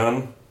Vulcan's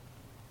gun.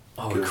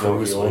 Oh, the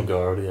Crucible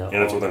Guard, yeah.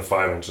 And it's within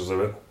 5 inches of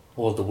it.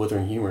 Well, the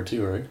Withering Humor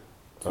too, right?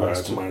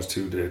 It's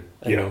 -2 did.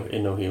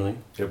 And no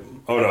healing. Yep.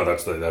 Oh no,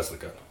 that's the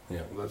gun.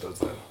 Yeah, that does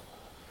that.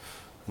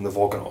 And the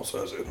Vulcan also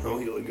has a no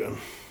healing gun.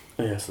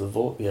 Yeah, so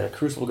the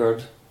Crucible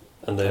Guard,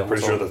 and I'm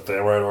pretty sure the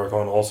Thamrite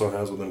Archon also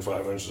has within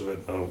 5 inches of it.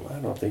 I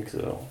don't think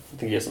so. I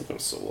think he has something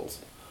with souls.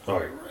 Oh,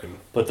 you're right.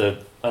 But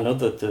I know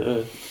that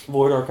the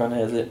Void Archon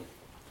has it.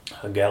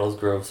 Gallows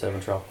Grove 7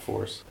 Tropical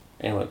Force,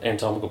 and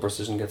Anatomical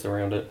Precision gets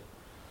around it.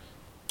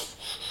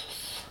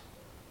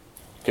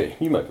 Okay,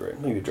 you might be right.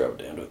 Maybe drop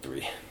it down to a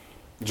 3.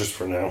 Just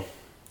for now.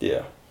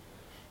 Yeah.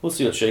 We'll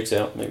see what shakes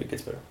out. Maybe it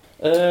gets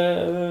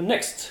better.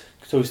 Next.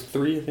 So it's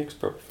 3, I think, is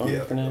probably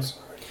fine for now.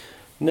 Right.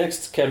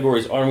 Next category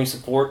is Army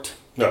Support.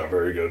 No,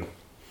 very good.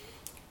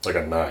 Like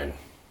a 9.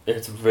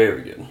 It's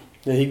very good.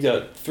 Yeah, he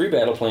got 3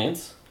 battle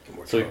plans.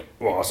 So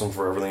awesome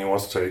for everything he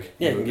wants to take.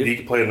 Yeah, he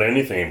can play it in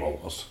any theme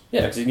almost.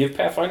 Yeah, because he can give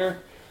Pathfinder.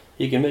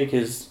 He can make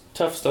his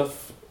tough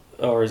stuff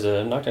or his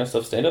knockdown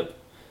stuff stand up.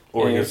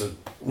 Or he has a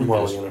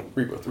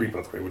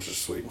Rebirth, which is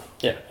sweet.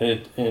 Yeah,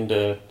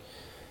 and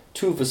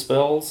 2 of his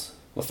spells,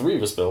 3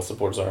 of his spells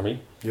support his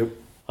army. Yep.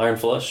 Iron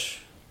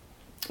Flush,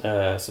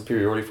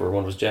 superiority for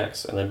one of his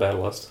jacks, and then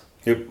Battle Lust.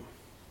 Yep.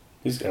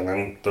 And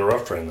then the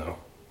Rough Train, though.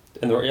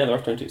 And the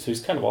Rough Train, too. So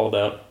he's kind of all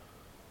about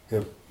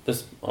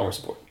this armor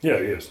support. Yeah,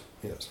 he is.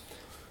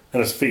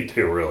 And his feet,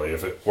 too, really,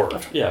 if it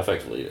worked. Yeah,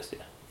 effectively, it is,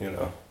 yeah. You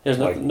know? There's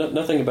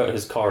nothing about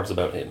his cards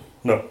about him.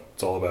 No,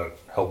 it's all about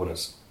helping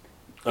his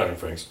Iron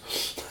Fangs.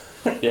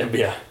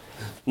 Yeah.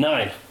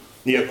 9.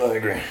 Yep, I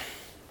agree.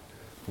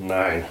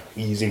 9.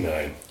 Easy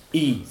 9.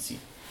 Easy.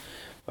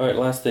 Alright,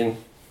 last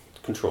thing.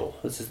 Control.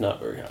 This is not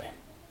very high.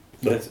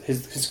 No.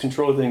 His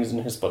control thing is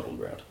in his Spittle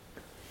Ground.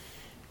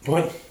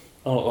 What?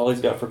 All he's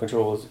got for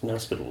control is now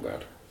Spittle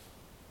Ground.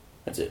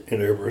 That's it.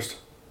 And Airburst.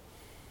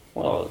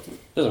 Well,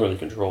 it doesn't really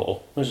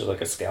control. It's just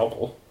like a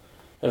scalpel.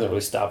 It doesn't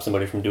really stop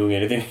somebody from doing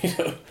anything, you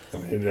know? I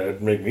mean,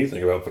 it'd make me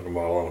think about putting a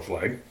model on a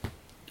flag.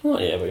 Well,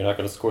 yeah, but you're not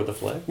going to score the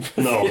flag.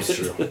 No, it's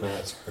true.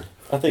 That's fair.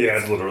 I think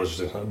it's literally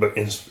just... But,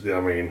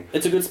 I mean...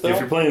 It's a good spell. If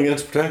you're playing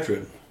against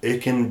Protectorate,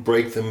 it can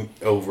break them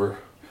over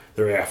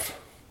their aft.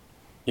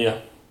 Yeah.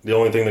 The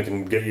only thing that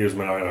can get you is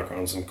Midnight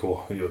Archons, and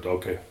cool.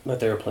 Okay.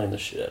 But they were playing the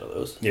shit out of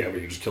those. Yeah, but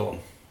you just kill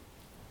them.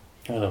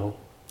 I know.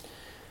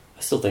 I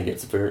still think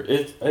it's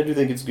I do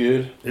think it's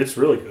good. It's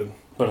really good.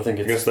 But I think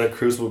it's... Against that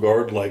Crucible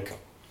Guard, like...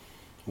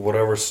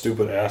 Whatever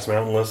stupid ass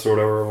mountain list or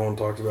whatever everyone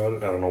talks about it.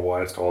 I don't know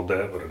why it's called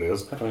that, but it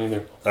is. I don't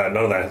either. None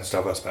of that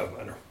stuff has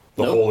Pathfinder.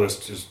 The whole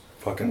list is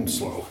fucking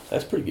slow.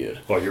 That's pretty good.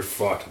 Well, you're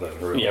fucked then,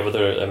 really. Yeah, but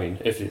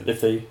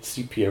if they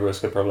see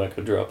Irusk, they're probably not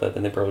going to drop that.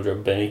 Then they probably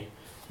drop Benny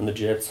and the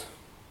Jets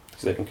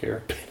because they don't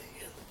care. Benny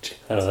and the Jets.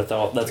 I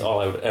know that's all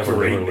I would ever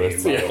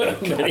list. Yeah.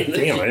 God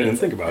damn, I didn't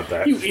think about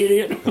that. You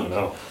idiot. I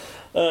know.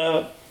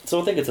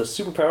 So I think it's a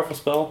super powerful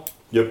spell.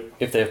 Yep.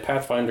 If they have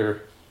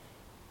Pathfinder,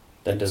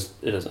 it does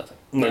nothing.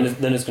 No.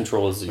 Then his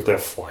control is 0. But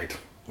that flight,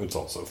 it's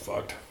also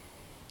fucked.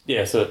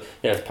 Yeah,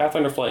 it's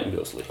Pathfinder, Flight, and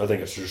Ghostly. I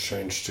think it's just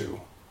changed to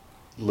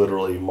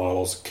literally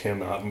models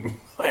cannot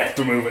have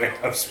to move at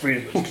half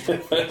speed.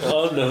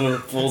 Oh no,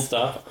 full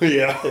stop.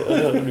 Yeah.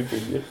 That would be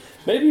pretty good.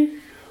 Maybe.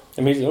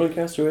 I mean, he's the only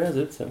caster who has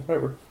it, so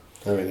whatever.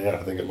 I mean, yeah,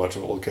 I think a bunch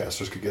of old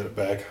casters could get it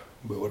back,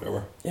 but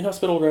whatever.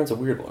 Inhospitable Ground's a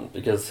weird one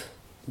because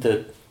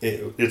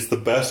It's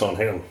the best on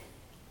him.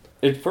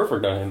 it's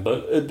perfect on him,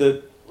 but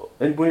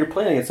and when you're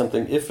playing against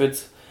something, if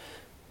it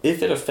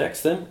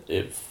affects them,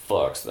 it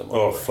fucks them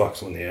Oh, over. fucks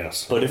them in the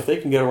ass. But if they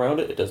can get around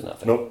it, it does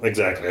nothing. Nope,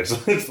 exactly.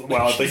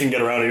 Well, if they can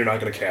get around it, you're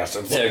not going to cast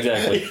it. Yeah,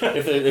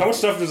 exactly. How much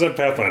stuff does that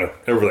Pathfinder?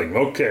 Everything.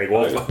 Okay,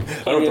 well, I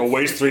don't have to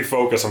waste 3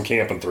 focus. I'm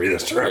camping 3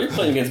 this turn. You're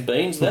playing against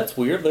Banes, that's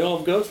weird. They all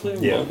have ghosts.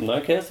 Yeah.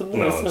 Not casting them.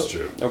 No, that's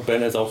true. Or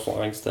Ben has all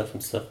flying stuff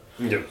and stuff.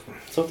 Yep.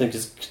 Something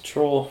just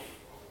control.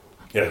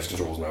 Yeah, his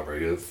control's not very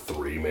good.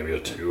 3, maybe a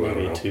 2. I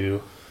Maybe don't a know.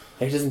 2.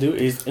 He doesn't do it.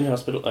 He's in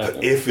hospital.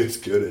 But if it's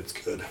good, it's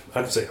good.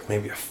 I'd say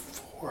maybe a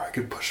 4. I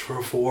could push for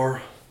a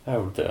 4. I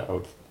would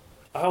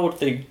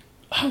think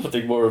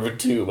more of a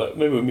 2, but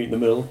maybe we meet in the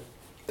middle.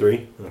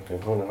 3. Okay.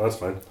 Oh no, that's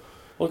fine.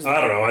 Well, I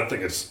don't know. I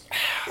think it's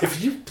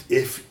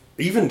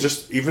even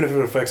if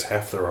it affects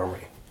half their army,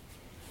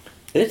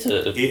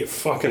 it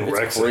fucking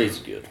wrecks it's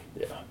crazy good.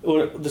 Yeah.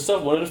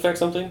 When it affects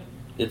something,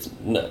 it's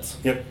nuts.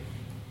 Yep.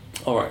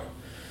 All right.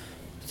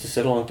 Let's just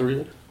settle on 3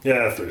 then.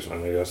 Yeah, 3's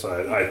fine. I guess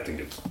I think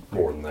it's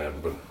more than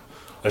that, but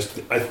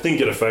I think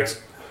it affects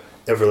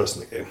every less in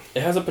the game.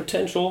 It has a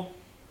potential.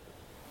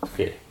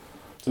 Okay.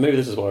 So maybe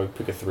this is why I would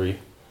pick a 3.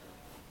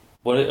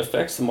 When it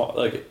affects them,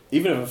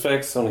 even if it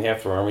affects only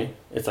half their army,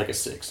 it's like a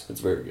 6. It's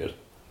very good.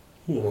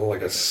 Well,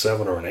 like a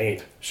 7 or an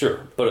 8.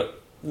 Sure,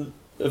 but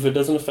if it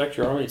doesn't affect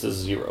your army, it's a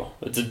 0.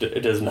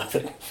 It does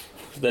nothing.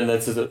 Then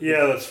that's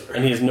Yeah, that's fair.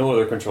 and he has no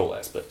other control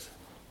aspects.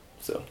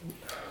 So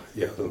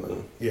Yeah.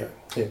 Yeah.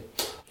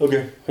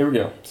 Okay. here we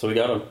go. So we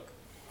got him.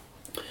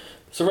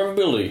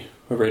 Survivability,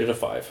 we rated a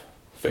 5.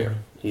 Fair.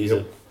 He's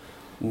Yep.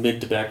 a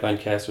mid to backline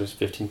caster,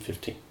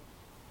 15-15.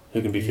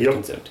 Who can be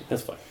 15-17.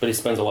 That's fine. But he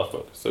spends a lot of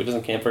focus. So he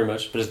doesn't camp very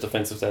much, but his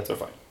defensive stats are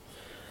fine.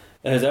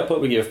 And his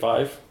output, we give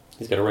 5.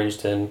 He's got a range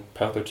 10,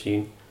 power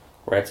 13,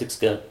 rat 6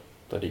 gun,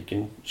 but he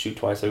can shoot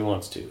twice if he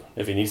wants to.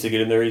 If he needs to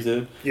get in there,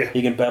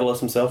 he can battle us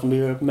himself and be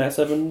a Matt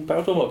 7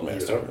 power 12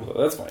 master. Yeah. So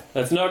that's fine.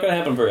 That's not going to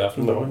happen very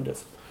often, but No. when it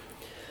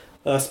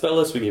does. Spell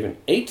list, we gave him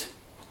 8,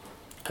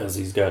 because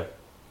he's got...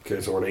 Okay,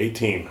 so we're at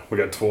 18. We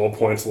got 12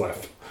 points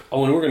left.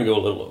 Oh, and we're going to go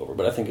a little over,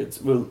 but I think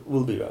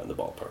we'll be around the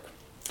ballpark.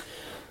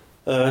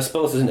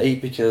 Spell list is an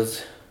 8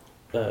 because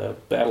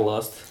Battle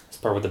Lust is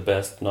probably the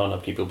best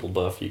non-upkeepable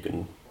buff you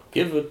can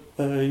give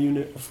a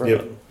unit from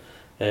Yep.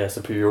 it.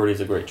 Superiority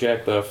is a great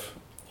jack buff,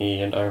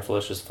 and Iron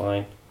Flesh is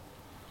fine.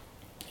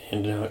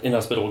 And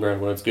Inhospitable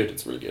Ground, when it's good,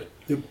 it's really good.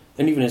 Yep.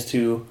 And even his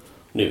 2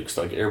 nukes,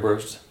 like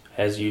Airburst,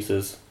 has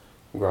uses,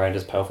 Grind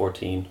is POW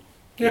 14.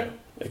 Yeah.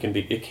 It can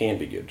be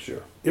good,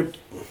 sure. Yep.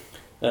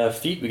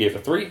 Feet, we gave a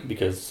 3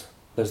 because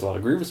there's a lot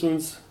of Grievous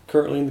Wounds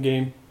currently in the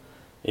game.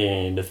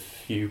 And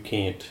if you're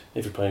playing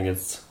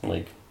against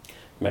like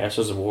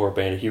Masters of War,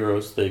 Band of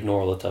Heroes, they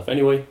ignore all the tough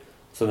anyway.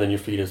 So then your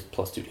feet is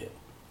 +2 to hit.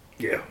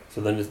 Yeah.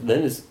 So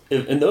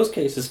in those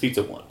cases, feet's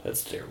a 1.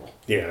 That's terrible.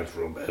 Yeah, it's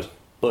real bad.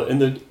 But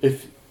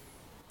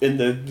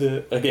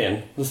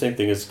again, the same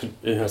thing as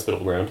in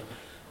Hospitable Ground.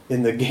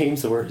 In the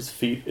games where his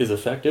feet is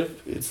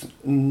effective, it's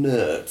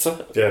nuts.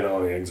 Yeah,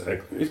 no, yeah,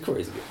 exactly. It's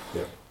crazy.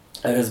 Yeah.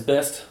 And his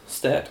best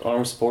stat,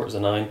 arm support, is a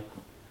 9.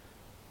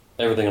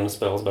 Everything on the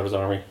spell is about his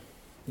army.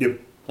 Yep.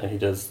 And he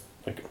does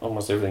like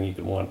almost everything you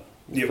could want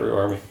Yep. for your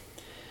army.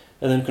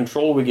 And then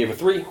control, we gave a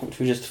 3, which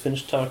we just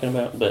finished talking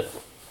about. But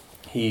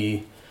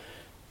he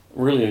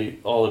really,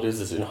 all it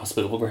is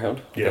Inhospitable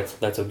Ground. Yeah.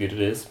 That's how good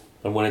it is.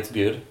 And when it's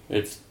good,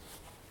 it's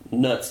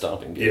nut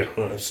stomping good. Yeah,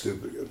 no, that's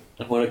stupid good.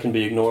 And when it can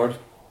be ignored,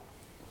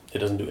 it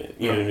doesn't do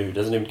anything. It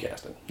doesn't even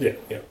cast it. Yeah,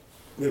 yeah.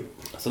 Yep.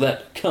 So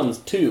that comes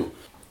to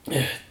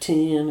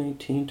 10,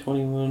 18,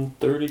 21,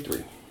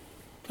 33.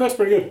 That's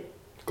pretty good.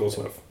 Close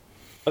enough.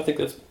 I think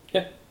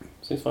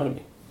seems fine to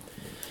me.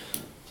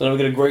 So now we're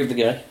going to grade the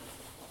guy.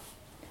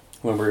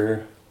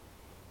 Remember,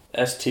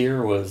 S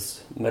tier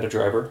was Meta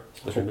Driver,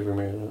 so there shouldn't be very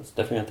many of those.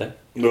 Definitely not that.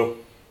 No.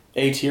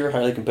 A tier,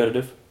 highly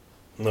competitive.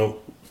 No.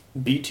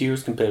 B tier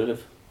is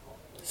competitive.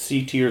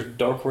 C tier is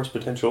Dark Horse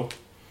potential.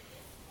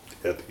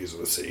 I think he's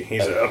a C.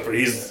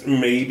 He's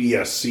maybe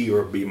a C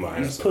or a B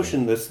minus. He's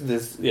pushing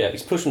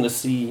he's pushing the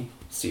C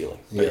ceiling.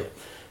 Yeah.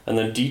 And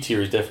then D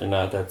tier is definitely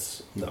not.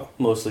 That's No.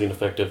 mostly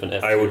ineffective. And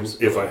F I would, tier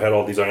is- if I had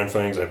all these Iron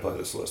Fangs, I'd play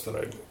this list that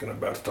I'm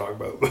about to talk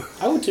about.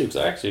 I would too,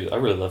 because I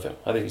really love him.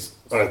 I think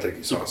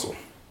he's awesome.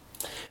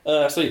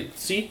 So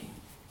C.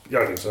 Yeah,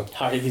 I think so.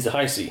 He's a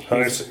high C.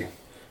 High C.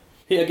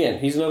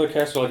 He's another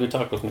caster like we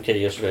talked with McKay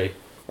yesterday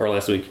or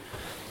last week.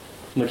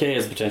 McKay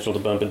has potential to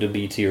bump into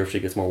B tier if she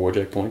gets more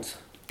Warjack points.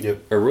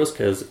 Yep. Irusk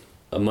has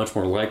a much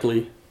more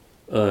likely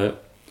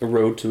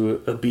road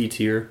to a B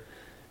tier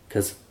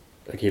because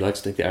he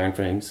likes to take the Iron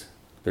Fangs.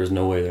 There's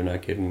no way they're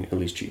not getting at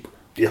least cheaper.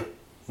 Yeah.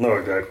 No,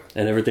 exactly.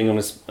 And everything on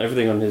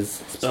his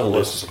spell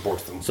list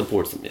supports them.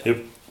 Yeah. Yep.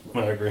 I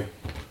agree.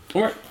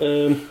 All right.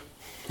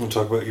 We'll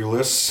talk about your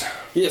lists.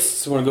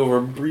 Yes. I want to go over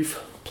a brief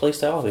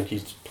playstyle. I think he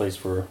plays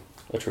for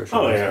attrition.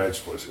 Oh yeah, I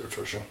just play your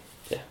attrition.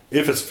 Yeah.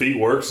 If his feet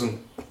works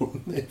and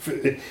if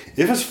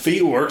his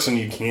feet works and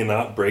you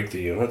cannot break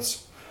the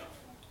units,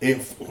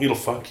 it'll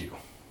fuck you.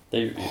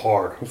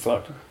 hard. You're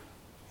fucked.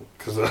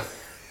 Because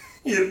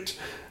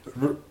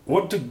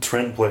what did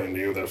Trent play into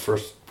you that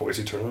first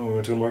Boise tournament we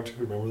went to in Mark II?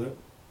 Remember that?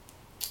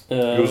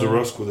 It was a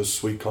Irusk with a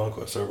sweet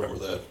conquest. I remember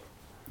that.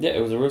 Yeah,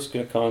 it was a Irusk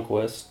and a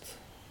conquest.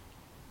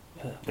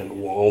 And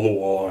all the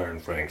wall iron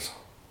fangs.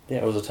 Yeah,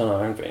 it was a ton of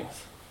iron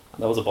fangs.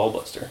 That was a ball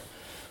buster.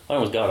 I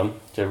almost got him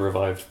to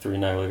revive 3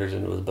 annihilators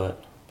into his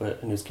butt, but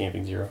in his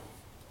camping 0.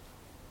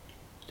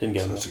 Didn't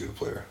get him. Such a good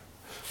player.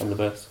 I'm the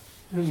best.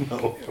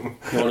 No. You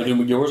want to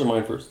do yours or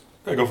mine first?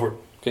 Yeah, go for it.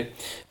 Okay.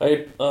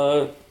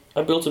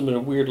 I built him in a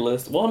weird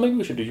list. Well, maybe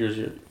we should do yours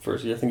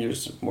first. Yeah, I think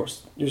yours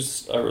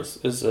is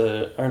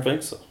Iron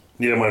Fangs.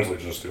 Yeah, mine's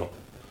Legion of Steel.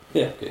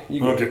 Yeah, okay. You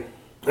go. Okay.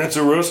 That's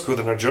a Irusk with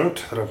an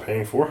adjunct that I'm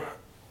paying for.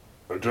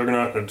 A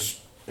Juggernaut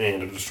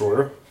and a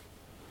Destroyer.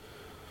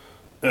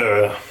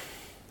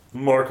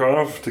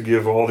 Markov to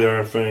give all the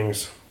Iron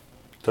Fangs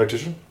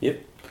Tactician.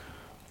 Yep.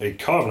 A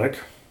Kovnik.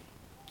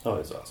 Oh,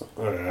 that's awesome.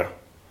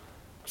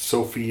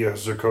 Sofia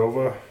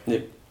Zerkova.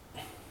 Yep.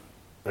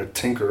 A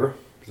Tinker.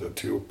 There's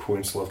 2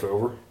 points left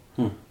over.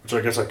 Which I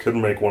guess I could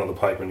make one of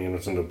the pikeman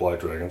units into Black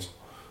Dragons.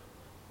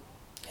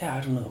 Yeah, I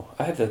don't know.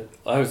 I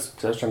was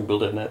trying to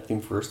build it in that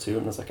theme first too,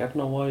 and I was like, I don't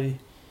know why.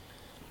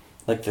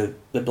 Like the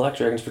Black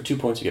Dragons, for 2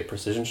 points you get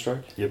Precision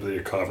Strike. Yeah, but the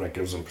Kovnik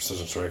gives them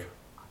Precision Strike.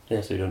 Yeah,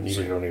 so you don't need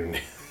So it. you don't even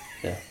need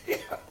Yeah.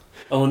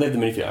 Oh, and they have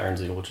the Minifeet Iron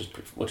Zeal, which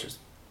is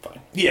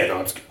fine. Yeah, no,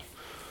 it's good.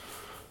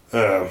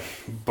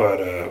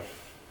 But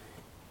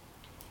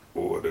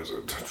what is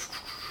it?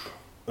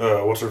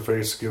 What's her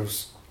face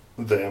gives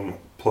them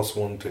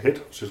 +1 to hit,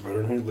 which is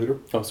better than hit leader.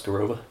 Oh,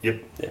 Skarova.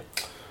 Yep. Yeah.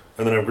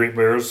 And then I have Great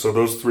Bears, so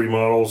those 4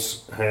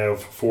 models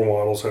have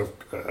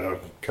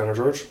counter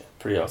charge.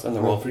 Pretty awesome. And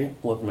they're all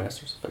Weapon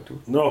Masters,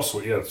 effectively. No,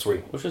 sweet, yeah, it's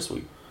sweet. Which is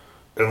sweet.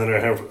 And then I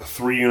have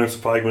 3 units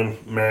of pikemen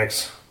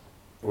max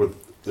with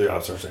the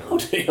officer standard. Oh,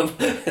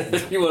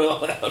 damn. You went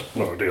all out.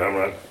 No, dude, I'm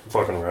not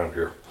fucking around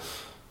here.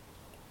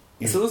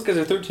 So those guys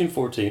are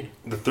 13-14.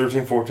 The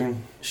 13-14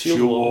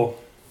 Shield wall,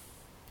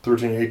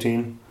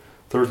 13-18.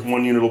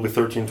 One unit will be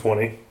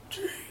 13-20.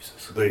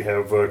 Jesus. They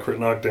have crit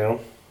knockdown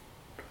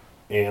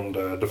and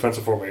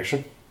defensive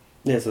formation.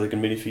 Yeah, so they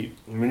can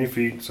Minifeet.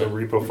 Feet, so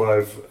Repo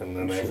 5, and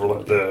then they have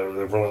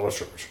relentless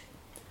charge.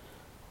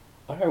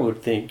 I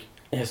would think.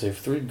 Yeah, so you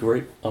have 3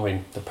 great. I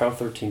mean, the Power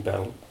 13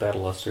 battle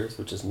lusters,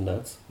 which is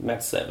nuts. I'm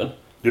at 7.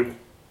 Yep.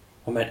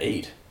 I'm at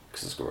 8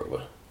 because it's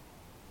Skarova.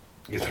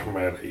 Get them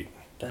at 8.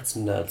 That's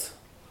nuts.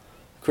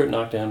 Crit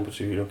knockdown, but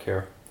you don't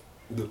care.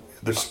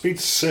 The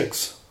speed's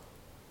 6.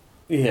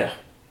 Yeah.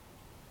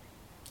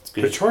 It's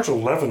good. They charge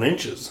 11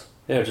 inches.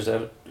 Yeah, just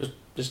have it.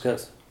 Just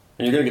guys.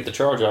 And you're going to get the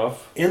charge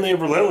off. And they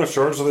have relentless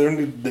charge, so you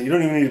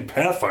don't even need to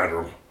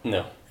Pathfinder them.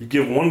 No. You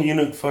give 1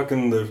 unit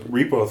fucking the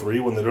Repo 3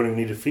 when they don't even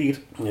need to feed.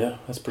 Yeah,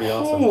 that's pretty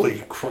awesome.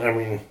 Holy crap, I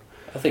mean...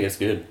 I think it's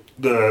good.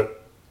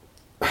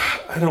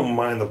 I don't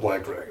mind the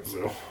Black Dragons,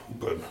 though.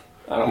 But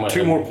I don't mind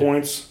 2 more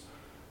points.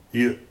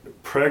 You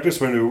practice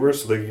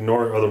maneuvers so they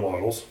ignore other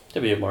models.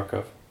 That'd be a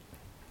Markov.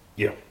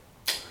 Yeah.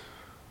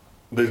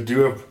 They do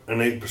have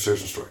innate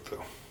precision strike,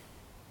 though.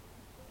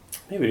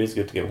 Maybe it is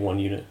good to get 1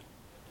 unit.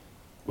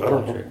 I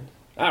don't know.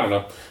 I don't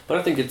know. But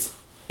I think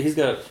he's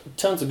got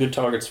tons of good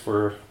targets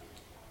for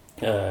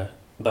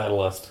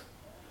Battlelust.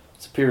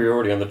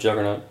 Superiority on the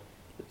Juggernaut.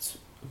 It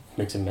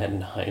makes him at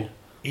 9.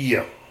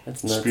 Yeah.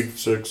 That's nuts. Speed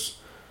 6,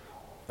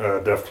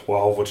 Def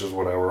 12, which is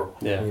whatever.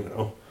 Yeah. You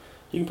know.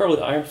 You can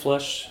probably Iron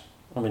Flesh,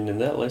 I mean, in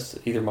that list,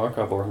 either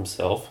Markov or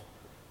himself,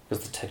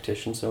 because the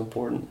Tactician's so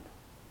important.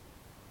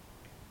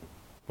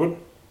 What?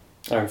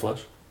 Iron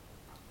Flesh.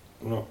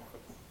 No.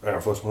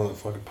 Iron Flesh, one of the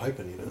fucking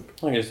piping unit.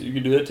 I guess you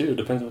could do that too. It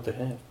depends on what they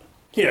have.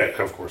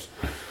 Yeah, of course.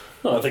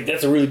 No, I think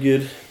that's a really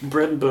good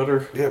bread and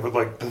butter. Yeah, but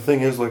like the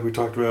thing is, like we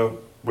talked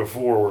about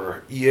before,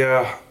 where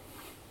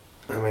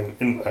I mean,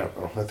 I don't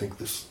know. I think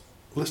this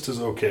list is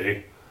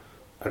okay.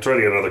 I try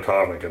to get another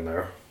Kovnik in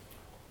there.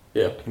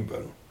 Yeah.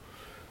 But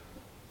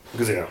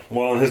because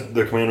well, in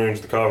the command range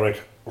of the Kovnik,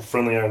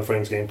 friendly Iron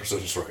Fangs gain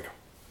precision strike.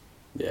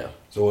 Yeah.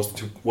 So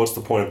what's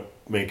the point of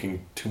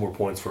making 2 more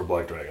points for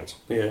Black Dragons?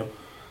 Yeah.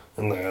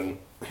 And then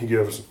he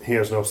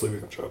has no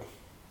sleeping job.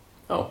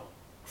 Oh.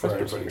 For Iron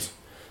That's Fangs.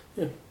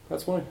 Yeah,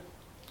 that's fine.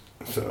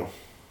 So,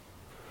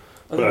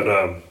 I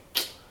don't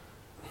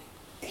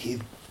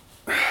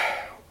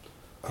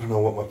know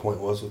what my point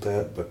was with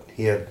that, but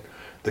he had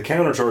the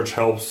counter charge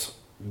helps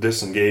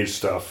disengage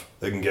stuff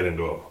that can get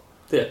into him.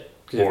 Yeah,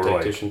 because you have Or,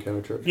 Tactician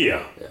counter charge.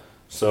 Yeah.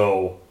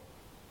 So,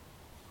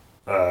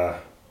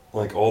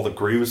 like all the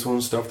Grievous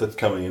Wound stuff that's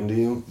coming into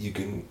you, you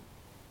can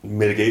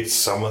mitigate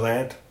some of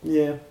that.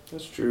 Yeah,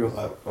 that's true.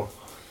 I don't know.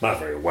 Not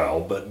very well,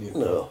 but you know.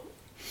 No.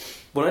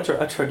 When I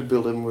tried to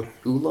build him with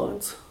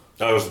Ulans.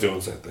 I was doing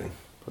the same thing.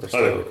 But I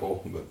think they're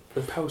cool, but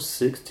they're power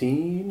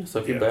 16, so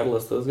if you Yeah. battle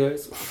us those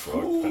guys. fuck, I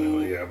know,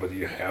 yeah, but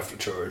you have to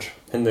charge.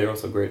 And they're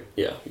also great.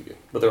 Yeah, you do.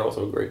 But they're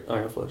also a great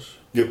Iron Flesh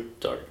Yep.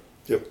 target.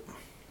 Yep.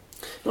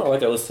 No, I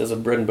like that list as a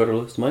bread and butter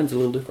list. Mine's a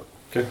little different.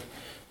 Okay.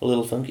 A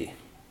little funky.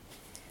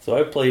 So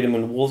I played him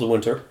in Wolves of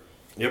Winter.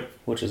 Yep.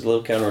 Which is a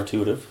little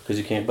counterintuitive, because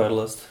you can't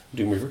battle us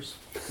Doom Reavers.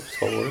 Which is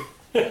all work.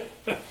 But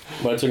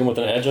I took him with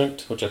an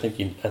adjunct, which I think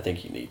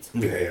he needs.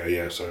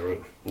 Yeah, so I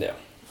would. Yeah.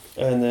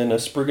 And then a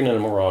Spriggan and a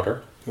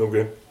Marauder.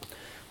 Okay.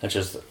 That's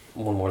just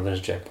one more than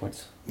his jack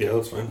points. Yeah,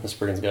 that's fine. The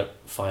Spriggan's got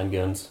fine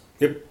guns.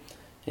 Yep.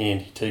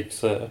 And he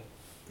takes... the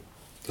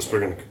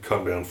Spriggan could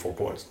cut down 4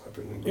 points, in my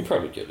opinion. He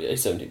probably could, yeah,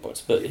 he's 17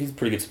 points. But he's a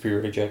pretty good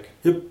superiority jack.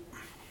 Yep.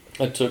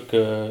 I took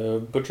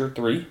Butcher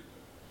 3.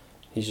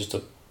 He's just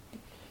a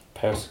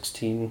POW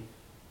 16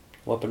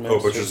 weapon master.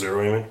 Oh, Butcher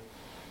 0, you mean?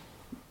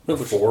 No,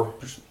 Butcher 4?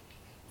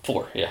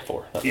 4, yeah,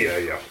 4.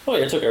 Yeah. Oh,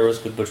 yeah, I took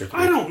Irusk with Butcher 3.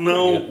 I don't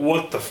know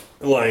what the...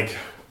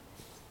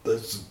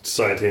 That's a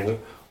side tangent.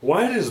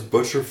 Why does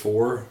Butcher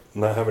 4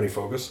 not have any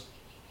focus?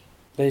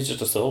 Yeah, he's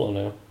just a solo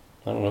now.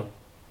 I don't know.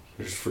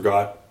 You just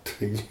forgot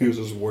to use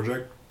his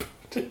warjack?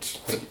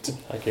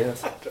 I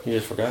guess. You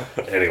just forgot.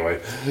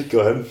 Anyway, go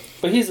ahead.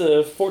 But he's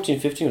a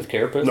 14-15 with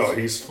Carapace. No,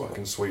 he's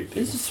fucking sweet.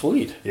 He's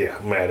sweet. Yeah,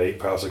 Mat 8,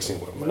 POW 16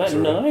 weapon Mat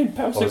master. 9,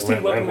 POW 16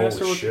 Mat weapon 9, master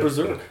holy with shit,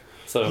 Berserk. man.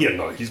 So Yeah,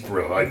 no, he's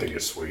brilliant. I think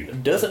he's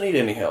sweet. doesn't need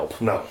any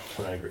help. No,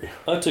 I agree.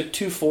 I took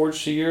 2 Forged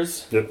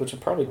Shears, Yep. which I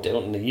probably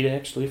don't need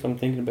actually if I'm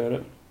thinking about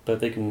it. But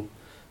they can...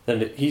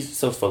 Then he's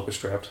so focus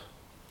trapped.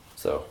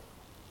 So,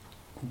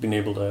 being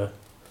able to...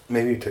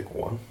 Maybe you take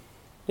 1.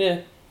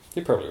 Yeah,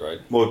 you're probably right.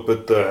 Well,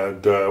 but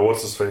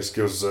what's his face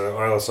gives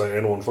eyeless sight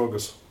and 1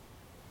 focus.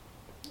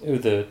 Ooh,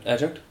 the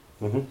adjunct?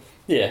 Mm-hmm.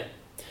 Yeah.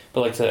 But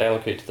like to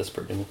allocate to the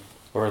Spriggan,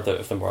 or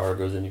if the Marauder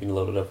goes in, you can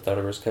load it up without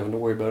a risk having to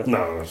worry about it.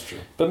 No, that's true.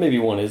 But maybe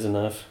 1 is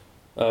enough.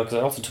 Because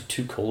I also took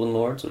 2 Colon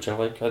Lords, which I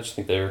like. I just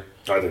think they're...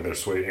 I think they're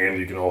sweet, and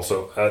you can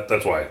also...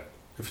 that's why.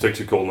 If you take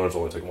 2 Cold Lords,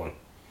 only take 1.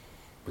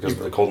 Because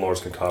the Cold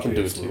Lords can copy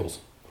do its it too. rules.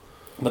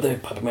 But they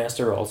have Puppet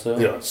Master also.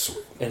 Yeah, it's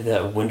sweet. And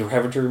that Wind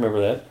Ravager, remember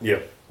that?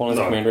 Yep. One of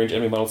the command range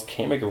enemy models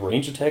can't make a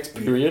range attacks,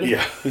 period.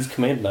 Yeah. He's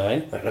command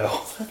 9. I know.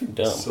 Fucking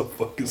dumb. So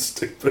fucking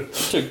stupid.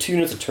 Took 2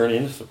 units of turn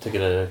in to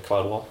get a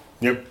Cloud Wall.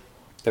 Yep.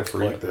 They're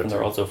free, Like that and they're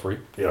too. also free.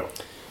 Yeah.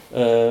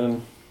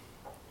 2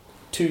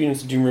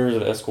 units of Doom Reavers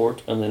of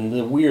Escort, and then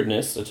the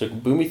weirdness, I took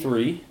Boomy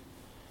 3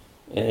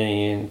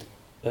 and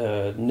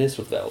Nis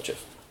with Valchif.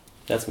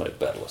 That's my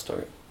battle list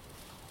target.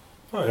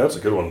 Oh, yeah, that's a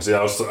good one. See,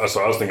 I was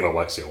thinking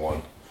Alexia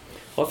 1.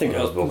 Well, I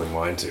was building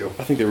mine too.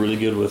 I think they're really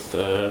good with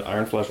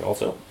Iron Flash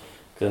also.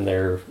 Then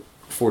they're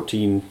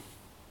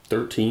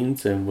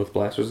 14-13s and with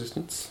blast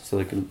resistance,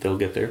 so they'll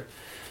get there.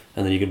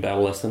 And then you can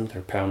battle lesson.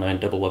 They're POW 9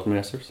 double weapon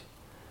masters.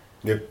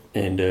 Yep.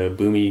 And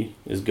Boomy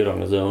is good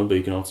on his own, but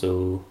you can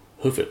also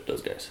hoof it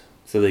those guys.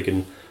 So they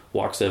can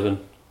walk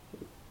 7,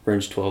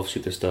 range 12,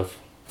 shoot their stuff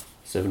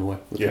 7 away.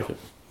 With hoof it.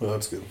 Well,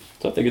 that's good.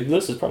 So I think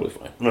this is probably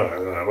fine. No,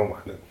 I don't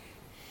mind it.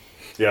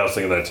 Yeah, I was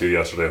thinking that too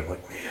yesterday. I'm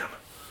like, man,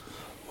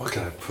 what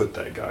can I put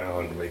that guy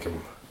on to make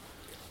him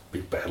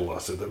be battle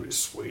lusted? That'd be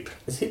sweet.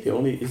 Is he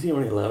only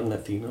allowed in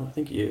that theme though? I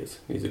think he is.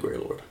 He's a Grey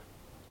Lord.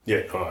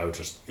 Yeah, no, I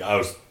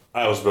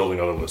was building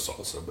other lists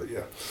also, but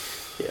yeah.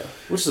 Yeah,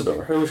 which is a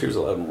bummer. I wish he was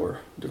allowed in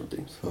more different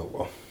themes. Oh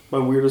well. My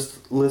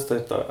weirdest list, I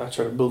thought I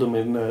tried to build him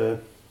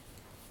in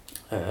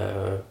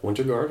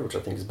Winter Guard, which I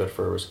think is better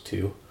for Irusk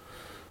 2.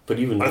 But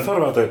even I thought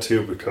about that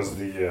too because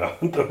the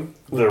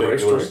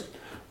regular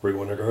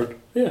Winter Guard.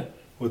 Yeah.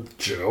 With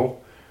Joe.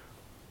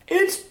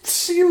 It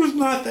seems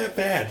not that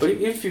bad. But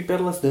if you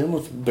battle against them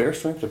with Bear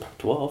Strength or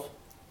 12,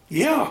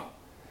 yeah.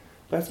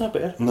 that's not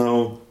bad.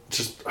 No,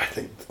 just I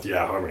think the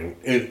Iron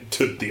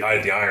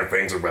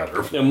Fangs are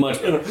better. Yeah,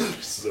 much better.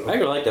 So. I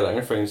really like that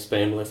Iron Fang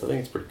spam list. I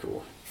think it's pretty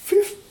cool.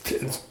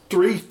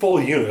 3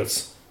 full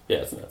units. Yeah,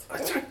 it's nuts.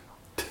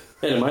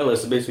 And in my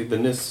list, basically the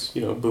Nis,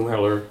 Boom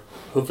Howler,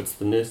 hoof it's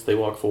the Nis, they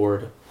walk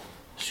forward,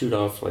 shoot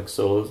off like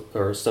solos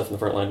or stuff in the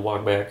front line,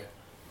 walk back,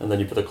 and then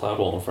you put the Cloud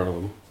Wall in front of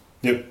them.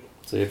 Yep.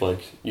 So you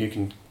have you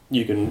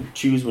can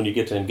choose when you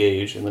get to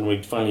engage, and then when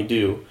you finally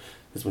do,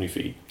 is when you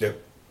feed. Yep.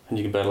 And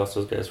you can battle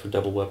those guys for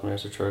double weapon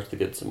master charge to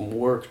get some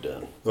work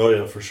done. Oh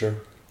yeah, for sure.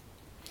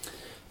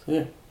 So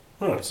yeah.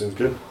 Oh, that seems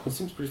good. It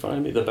seems pretty fine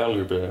to me. The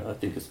battle group, I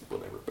think, is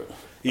whatever. But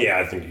yeah,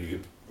 I think you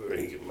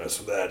could mess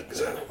with that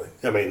exactly.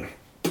 I mean,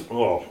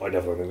 I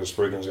definitely think the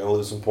Spriggan's going to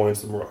lose some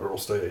points. The Marauder will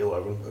stay at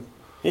 11. But.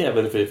 Yeah,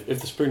 but if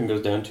the Spriggan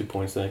goes down 2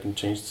 points, then I can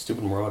change the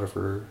stupid Marauder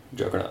for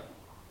Juggernaut,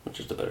 which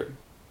is the better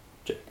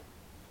jack.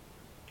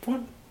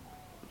 What?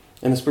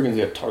 And the Spriggan's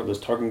got those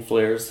targeting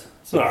flares.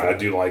 So no, I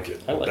do like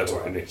it. I like That's it.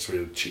 why it needs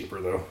to be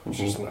cheaper, though. It's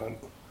Mm-hmm. just not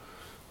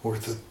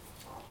worth it.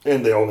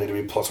 And they all need to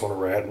be +1 a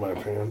rat, in my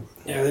opinion.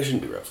 Yeah, they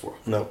shouldn't be rough for.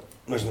 No,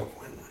 there's no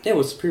point. Yeah,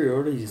 with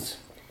superiority, he's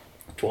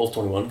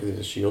 12-21 because he has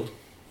a shield.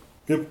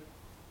 Yep,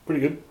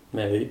 pretty good.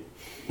 Mat 8.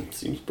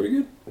 Seems pretty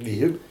good.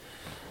 Yep.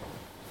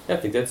 Yeah, I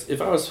think that's... If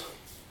I was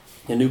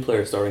a new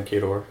player starting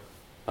Kador,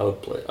 I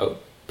would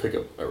pick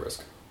up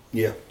Irusk.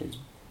 Yeah. He's,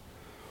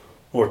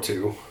 Or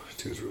 2.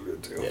 2 is real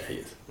good, too. yeah, he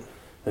is.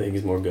 I think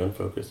he's more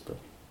gun-focused, but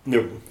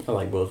Yep. I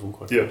like both of them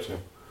quite Yeah, much. yeah.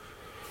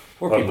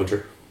 Or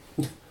P-Butcher.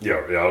 Yeah,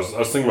 I was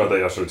thinking about that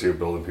yesterday, too,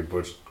 building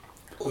P-Butch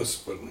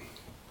list, but...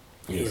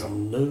 He's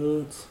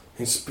nuts.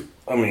 He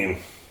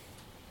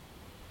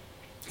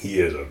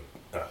is a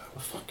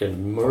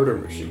fucking murder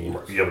machine.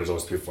 Yeah, but he's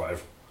always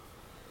P5.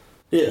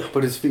 Yeah,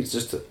 but his feet's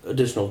just an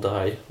additional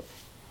die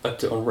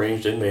on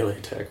ranged and melee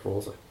attack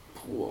rolls. Like,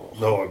 whoa.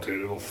 No,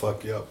 dude, it'll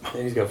fuck you up.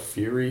 And he's got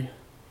Fury.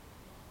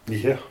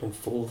 Yeah. And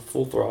full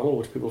throttle,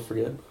 which people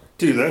forget.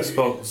 Dude, that's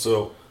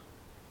so.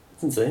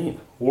 It's insane.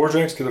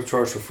 Warjacks get a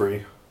charge for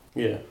free.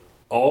 Yeah.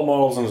 All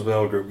models in his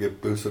battle group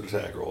get boosted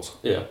attack rolls.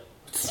 Yeah.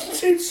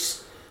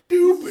 It's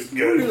stupid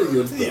good. Really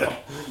good stuff.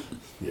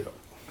 Yeah.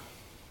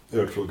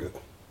 Yeah, it's real good.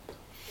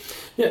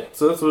 Yeah,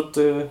 so that's what.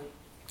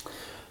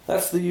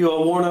 That's the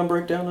worn out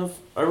breakdown of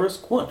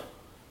Irusk 1.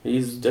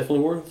 He's definitely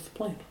worth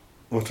playing.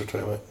 What's your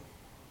time at?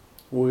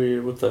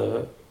 With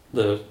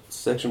the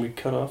section we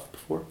cut off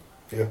before.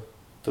 Yeah.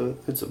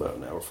 It's about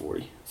an hour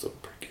 40, so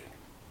pretty good.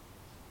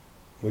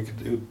 We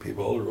could do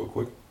people real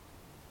quick.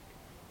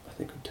 I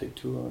think it would take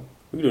too long.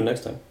 We can do it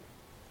next time.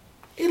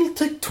 It'll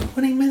take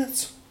 20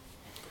 minutes.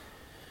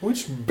 We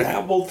just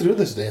babble through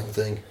this damn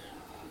thing.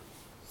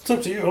 It's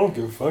up to you. I don't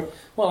give a fuck.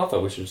 Well, I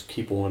thought we should just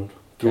keep one.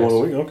 Do one a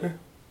week? Okay.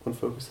 One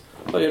focus.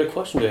 Oh, you had a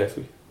question to ask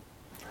me.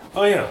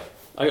 Oh, yeah.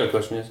 I got a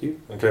question to ask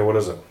you. Okay, what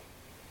is it?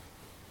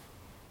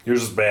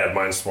 Yours is bad.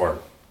 Mine's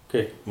smart.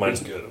 Okay.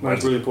 Mine's good.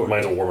 Mine's really important.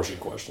 Mine's a War Machine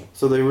question.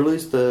 So they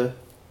released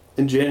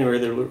in January,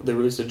 they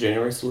released a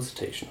January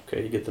solicitation.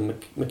 Okay, you get the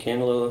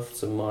Mechanolith,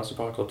 some Monster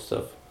Apocalypse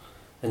stuff,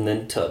 and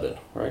then Tubbin,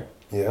 right?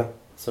 Yeah.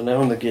 So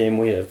now in the game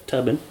we have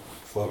Tubbin,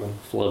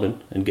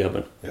 Flubbin, and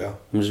Gubbin. Yeah.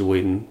 I'm just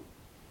waiting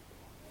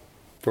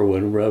for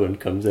when Rubbin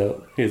comes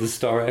out. He has a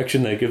star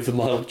action that gives the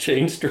model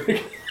chain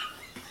string.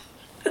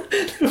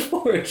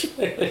 4-inch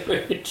melee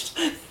range.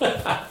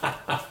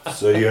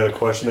 So you had a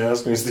question to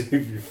ask me,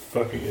 Steve? You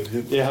fucking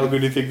idiot. Yeah, how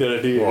good do you think that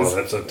idea is? Well,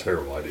 that's a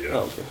terrible idea.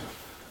 Oh,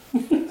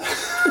 okay.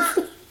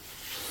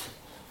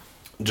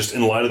 Just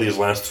in light of these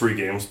last 3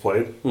 games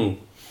played, Hmm.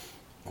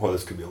 well,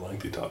 this could be a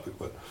lengthy topic,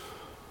 but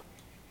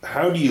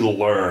how do you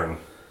learn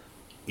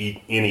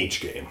in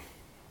each game?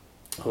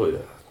 Oh, yeah.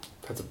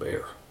 That's a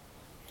bear.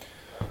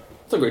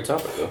 It's a great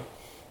topic,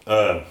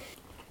 though.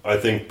 I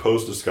think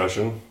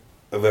post-discussion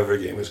of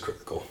every game is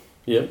critical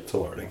Yep. to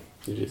learning.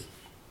 It is.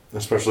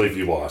 Especially if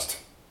you lost,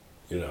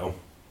 you know.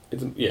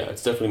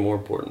 It's definitely more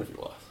important if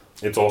you lost.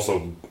 It's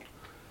also,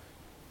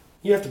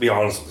 you have to be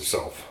honest with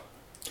yourself.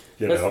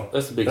 You know,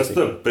 that's the biggest.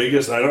 That's the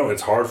biggest. I know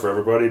it's hard for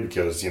everybody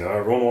because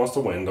everyone wants to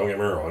win. Don't get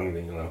me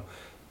wrong.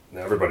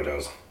 Everybody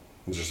does.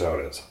 It's just how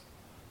it is.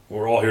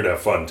 We're all here to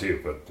have fun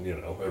too, but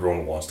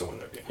everyone wants to win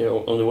their game. Yeah,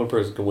 only one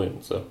person can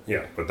win. So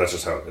yeah, but that's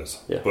just how it is.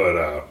 Yeah.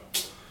 But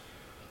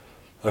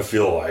I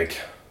feel like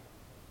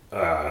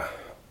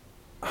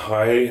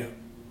high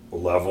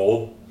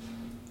level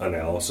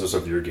analysis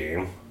of your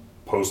game,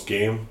 post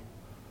game.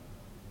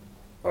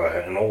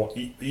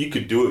 And you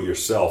could do it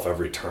yourself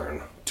every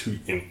turn,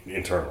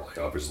 internally,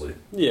 obviously.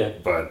 yeah,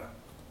 But,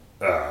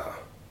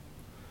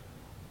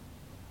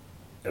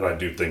 and I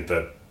do think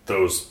that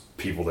those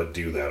people that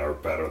do that are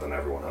better than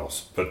everyone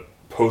else. But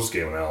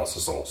post-game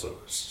analysis also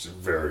is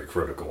very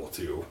critical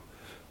to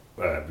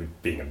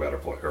being a better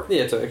player.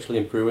 yeah, it's actually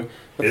improving.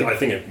 I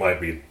think it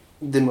might be,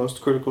 the most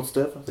critical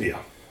step. yeah.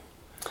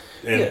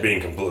 And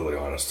being completely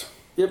honest.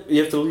 Yep,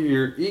 you have to leave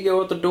your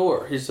ego at the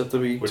door. You just have to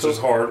be... Which is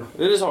hard.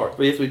 It is hard,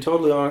 but you have to be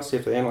totally honest. You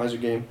have to analyze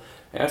your game.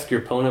 Ask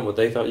your opponent what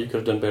they thought you could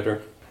have done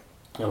better.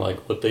 And,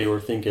 what they were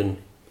thinking.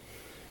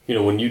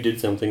 When you did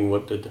something,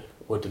 what did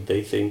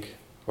they think?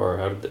 Or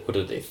what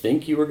did they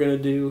think you were going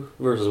to do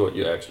versus what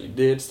you actually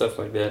did, stuff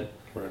like that.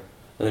 Right.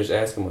 And just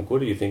ask them, what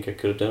do you think I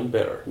could have done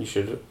better? You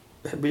should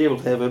be able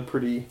to have a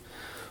pretty...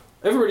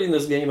 Everybody in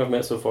this game I've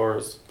met so far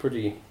is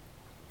pretty...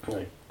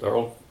 they're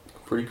all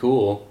pretty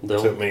cool.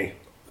 Except me.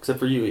 Except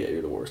for you, yeah,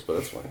 you're the worst, but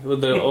that's fine. But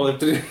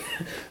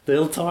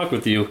they'll talk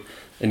with you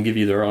and give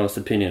you their honest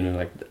opinion,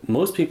 and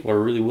most people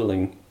are really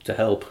willing to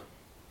help.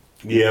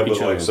 Yeah,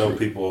 but some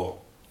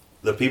people,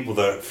 the people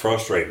that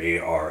frustrate me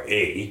are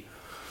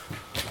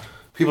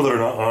people that are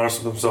not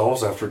honest with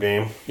themselves after a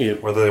game,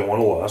 yep. whether they won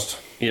or lost.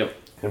 Yep.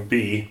 And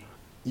B,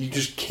 you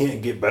just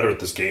can't get better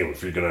at this game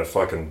if you're gonna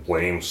fucking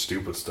blame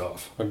stupid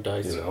stuff. Or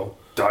dice.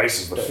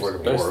 Dice is the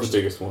friggin' Dice worst. is the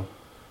biggest one.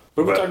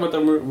 But we talked about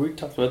that. We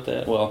talked about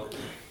that. Well.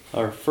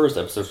 Our first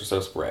episodes were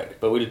so sporadic,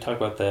 but we did talk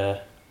about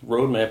the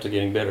roadmap to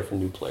getting better for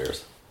new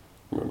players.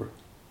 Remember?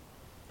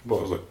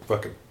 Well, it was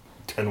fucking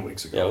 10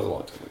 weeks ago. Yeah, it was a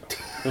long time ago.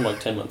 It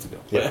was 10 months ago.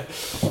 Yeah.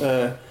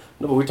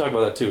 No, but we talked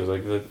about that too.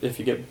 It was if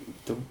you get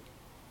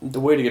the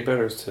way to get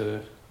better is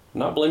to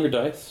not blame your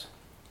dice.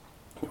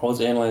 Always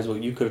analyze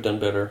what you could have done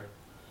better.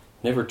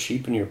 Never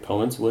cheapen your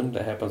opponent's win.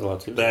 That happens a lot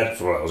too. That's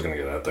what I was going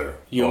to get at there.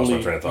 You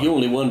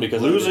only won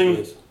because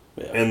losing,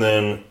 and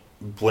then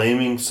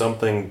blaming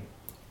something.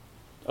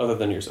 Other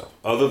than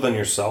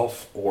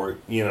yourself, or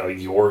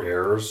your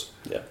errors.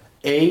 Yeah.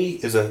 A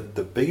is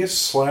the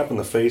biggest slap in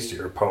the face to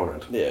your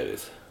opponent. Yeah, it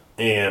is.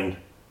 And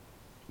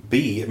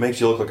B, it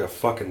makes you look like a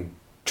fucking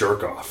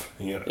jerk off.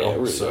 Yeah, it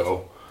really does.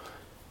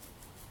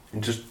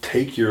 Just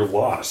take your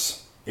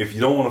loss. If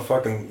you don't want to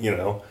fucking,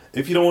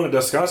 if you don't want to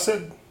discuss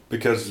it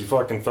because you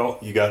fucking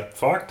felt you got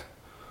fucked,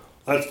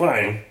 that's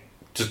fine.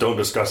 Just don't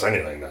discuss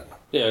anything then.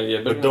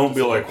 Yeah. But don't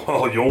be like,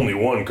 well, you only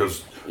won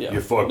because you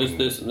fucking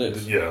this and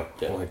this. Yeah.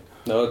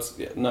 No, it's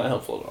not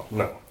helpful at all.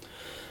 No.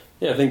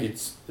 Yeah, I think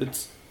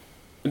it's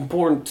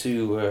important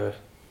to,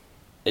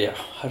 I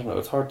don't know,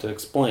 it's hard to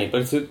explain,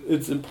 but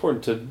it's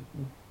important to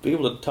be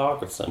able to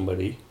talk with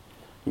somebody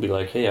and be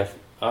like, hey,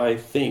 I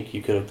think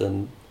you could have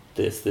done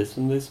this,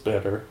 and this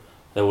better.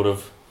 That would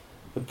have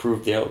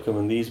improved the outcome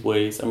in these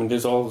ways. I mean,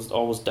 there's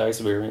always dice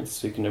variance,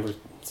 so you can never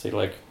say,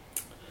 like,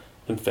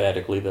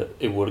 emphatically that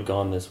it would have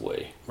gone this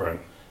way. Right.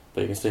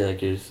 But you can say,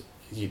 like,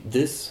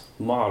 this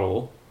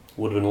model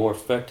would have been more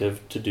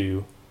effective to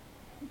do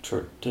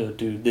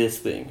this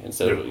thing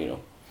instead of,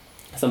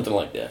 something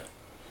like that.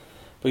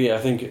 But yeah, I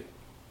think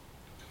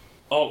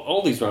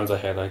all these rounds I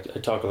had, I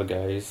talked to the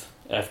guys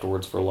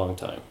afterwards for a long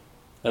time.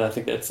 And I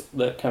think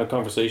that kind of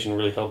conversation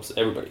really helps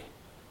everybody.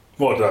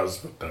 Well, it does.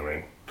 But, I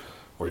mean,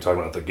 were you talking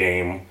about the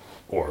game,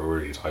 or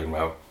were you talking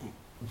about,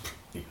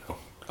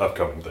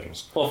 upcoming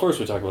things? Well, first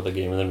we talk about the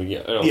game, and then we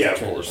get... of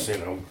course,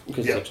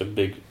 Because it's such a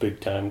big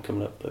time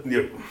coming up. But,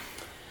 yep.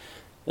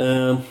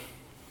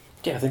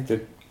 I think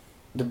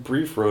the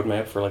brief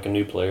roadmap for, like, a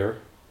new player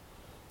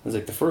is,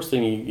 like, the first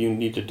thing you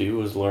need to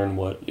do is learn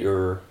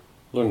the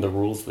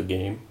rules of the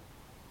game.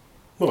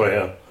 Oh,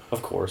 yeah.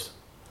 Of course.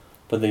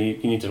 But then you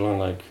need to learn,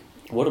 like,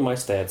 what do my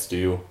stats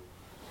do?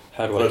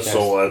 How do I cast...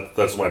 So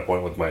that's my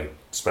point with my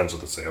Spencer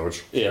the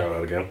Sandwich. Yeah. Shout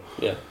out again.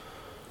 Yeah.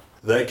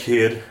 That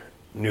kid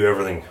knew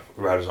everything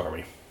about his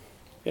army.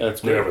 Yeah,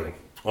 that's Knew great. everything.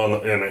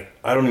 And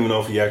I don't even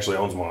know if he actually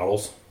owns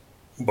models,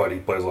 but he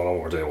plays a lot on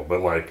War Table.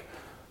 But, like,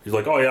 he's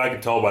like, oh, yeah, I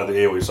can tell by the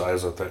AoE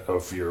size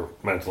of your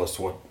mentalist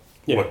what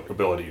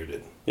ability you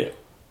did. Yeah.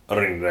 I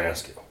don't even need to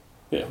ask you.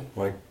 Yeah.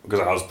 Like, because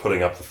I was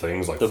putting up the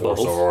things like The Force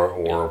bubbles.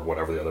 or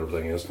whatever the other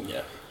thing is.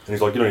 Yeah. And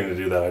he's like, you don't need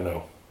to do that, I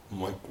know.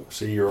 I'm like,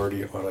 see, you're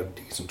already on a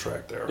decent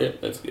track there. Yeah,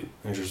 that's good.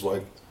 And he's just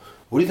like,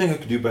 what do you think I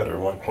could do better?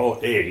 I'm like,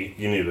 well, you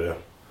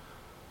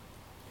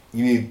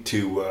need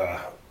to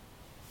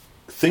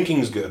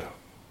thinking's good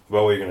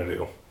about what you're going to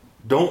do.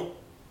 Don't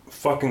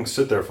fucking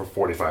sit there for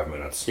 45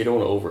 minutes. You don't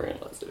want to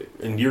overanalyze it.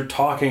 And you're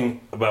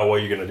talking about what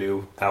you're going to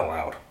do out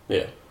loud.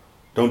 Yeah.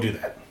 Don't do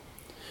that.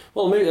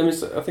 Well, maybe, I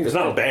think it's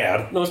not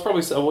bad. No, it's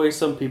probably a way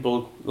some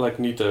people, like,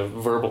 need to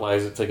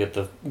verbalize it to get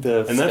the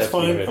and that's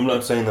fine. right. I'm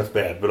not saying that's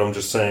bad, but I'm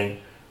just saying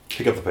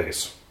pick up the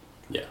pace.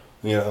 Yeah.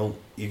 Your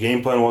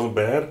game plan wasn't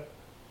bad.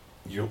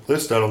 Your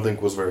list, I don't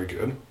think, was very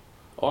good.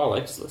 Oh, I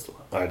liked this list a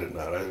lot. I did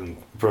not. I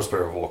didn't.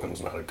 Prospero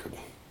Vulcan's not a good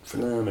fit.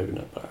 No, maybe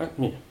not. But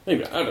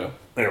maybe not. I don't know.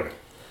 Anyway,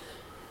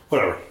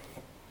 whatever.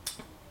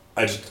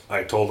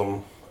 I told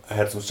him I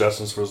had some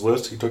suggestions for his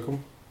list. He took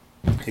them.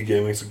 He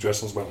gave me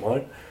suggestions about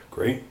mine.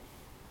 Great.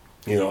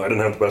 I didn't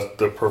have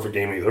the perfect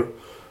game either.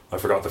 I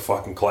forgot the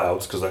fucking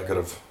clouds because that could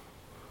have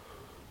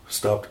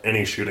stopped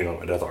any shooting on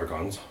my Death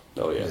Archons.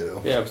 Oh, yeah.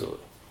 Yeah, absolutely.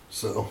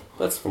 So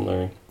that's from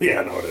learning.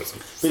 Yeah, no, it is.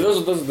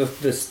 Those are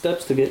the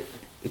steps to get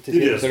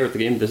better at the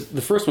game.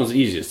 The first one's the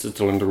easiest, is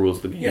to learn the rules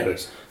of the game. Yeah, it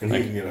is. And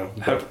like,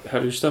 how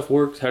do your stuff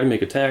work, how to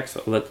make attacks,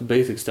 all that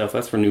basic stuff,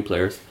 that's for new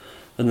players.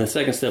 And the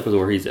second step is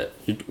where he's at.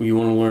 You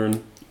want to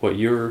learn what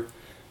your...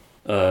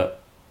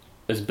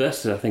 as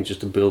best as I think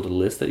just to build a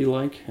list that you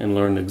like and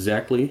learn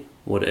exactly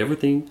what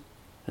everything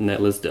in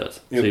that list does.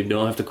 Yep. So you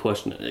don't have to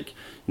question it. Like,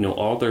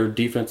 all their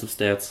defensive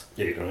stats.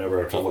 Yeah, you don't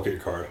ever have to look at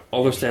your card.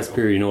 All their stats,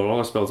 period. You know what all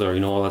their spells are. You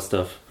know all that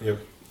stuff. Yep.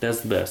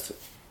 That's the best.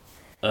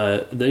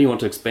 Then you want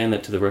to expand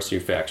that to the rest of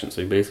your faction.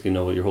 So you basically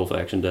know what your whole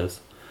faction does.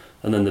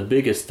 And then the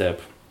biggest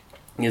step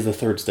is the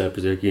third step.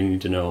 Is that you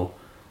need to know,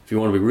 if you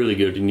want to be really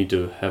good, you need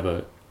to have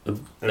a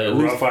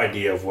rough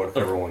idea of what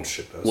everyone's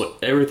shit does. What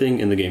everything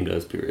in the game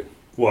does, period.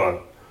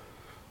 Well,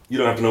 you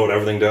don't have to know what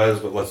everything does,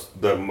 but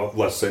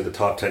let's say the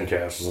top 10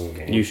 casters in the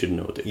game. You should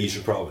know what they do. You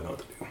should probably know what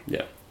they do.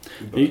 Yeah.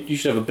 You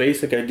should have a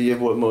basic idea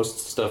of what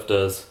most stuff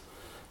does.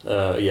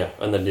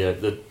 And then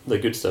the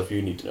good stuff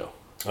you need to know.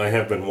 I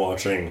have been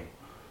watching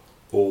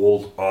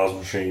old Oz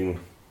Machine...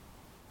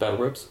 Battle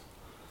Rips?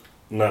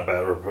 Not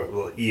Battle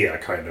Rips, yeah,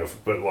 kind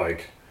of. But,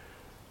 like,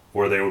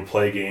 where they would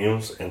play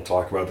games and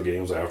talk about the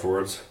games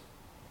afterwards.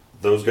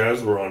 Those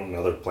guys were on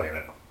another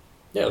planet.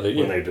 Yeah,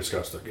 when they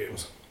discussed their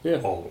games.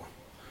 Yeah. All of them.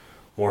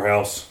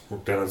 Morehouse,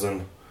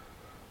 Denizen,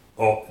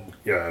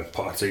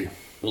 Potsy,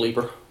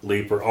 Leaper,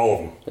 all of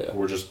them. Yeah.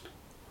 Were just,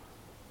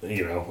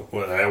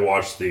 when I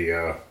watched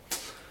the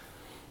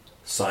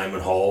Simon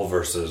Hall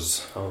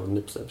versus... Oh,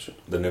 Nipception.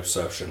 The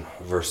Nipception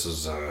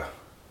versus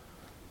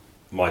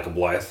Michael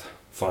Blythe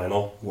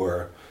final,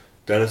 where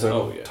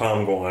Denizen,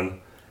 Tom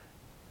Gwan,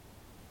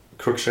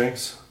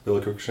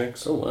 Billy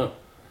Crookshanks. Oh, wow.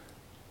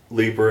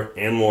 Leaper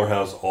and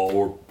Morehouse all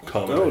were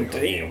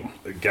commentating.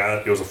 Oh, damn.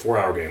 It was a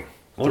 4-hour game.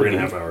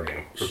 3.5 hour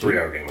game. Or 3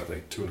 hour game, I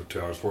think.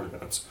 2 hours, 40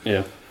 minutes.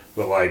 Yeah.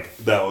 But, like,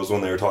 that was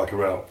when they were talking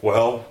about,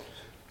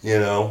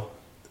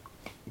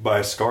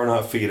 by Scar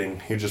not feeding,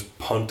 he just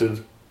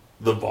punted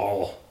the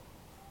ball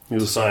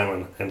to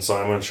Simon, and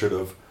Simon should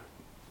have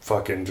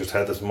fucking just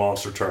had this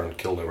monster turn and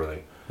killed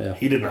everything. Yeah.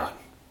 He did not.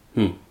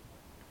 And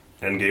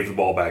gave the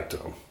ball back to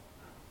him.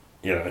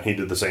 And he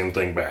did the same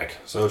thing back.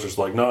 So it's just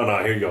like, no,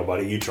 here you go,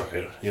 buddy, you try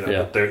it.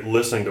 But they're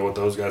listening to what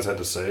those guys had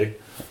to say.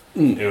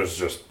 It was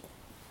just...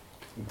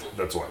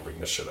 That's why I bring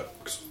this shit up.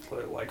 Because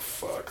they're like,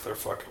 fuck, they're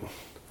fucking...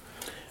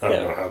 I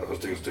don't know how those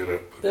dudes did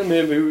it. Yeah,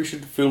 maybe we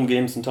should film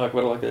games and talk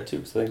about it like that too,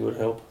 because I think it would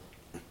help.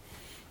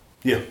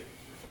 Yeah.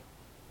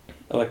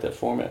 I like that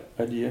format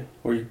idea,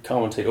 where you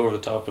commentate over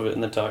the top of it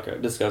and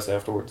then discuss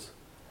afterwards.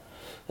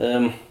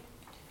 God,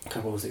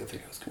 what was the other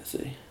thing I was going to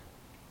say?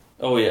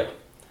 Oh, yeah.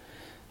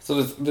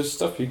 So there's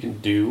stuff you can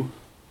do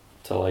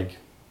to, like,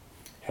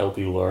 help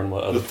you learn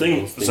what other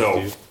people's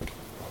things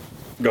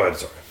do. Go ahead,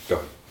 sorry. Go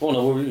ahead. Well,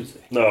 no, what were you going to say?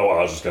 No, well,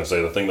 I was just going to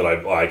say the thing that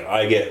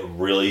I get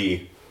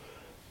really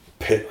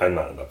I'm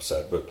not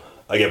upset, but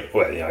I get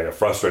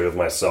frustrated with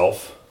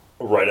myself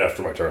right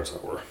after my turn's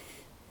over.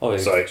 Oh, yeah.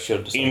 So I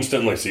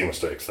instantly see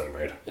mistakes that I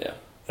made. Yeah.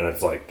 And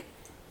it's like,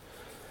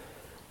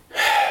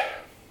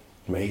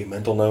 make a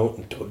mental note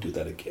and don't do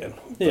that again.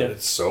 Yeah. But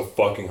it's so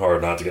fucking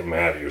hard not to get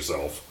mad at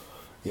yourself,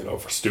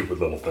 for stupid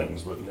little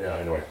things. But yeah,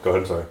 anyway, go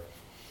ahead, sorry.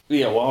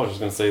 Yeah, well, I was just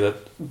going to say that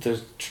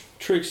there's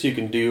tricks you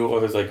can do,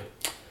 or there's, like,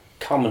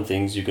 common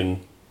things you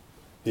can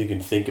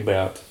think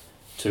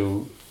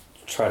to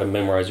try to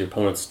memorize your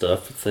opponent's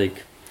stuff. It's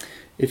like,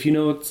 if you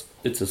know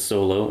it's a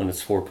solo and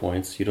it's 4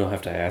 points, you don't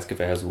have to ask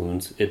if it has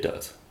wounds. It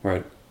does,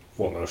 right?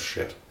 Well, no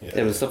shit. Yeah,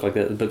 but stuff like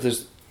that. But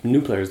there's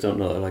new players don't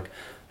know. They're like,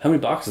 how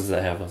many boxes does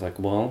that have? I was like,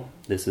 well,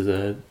 this is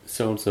a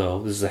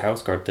so-and-so. This is a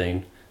house card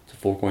thing. It's a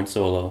 4-point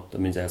solo.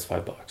 That means it has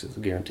 5 boxes,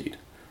 guaranteed.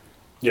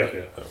 Yeah.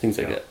 Things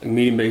like that.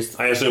 Medium-based.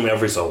 I assume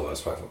every solo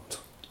has 5 points.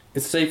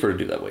 It's safer to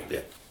do that way.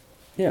 Yeah.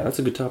 Yeah, that's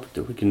a good topic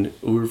that we can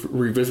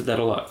revisit that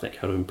a lot, I think,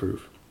 how to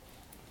improve.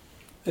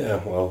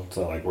 Yeah, well, it's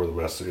not like we're the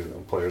best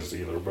players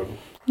either, but...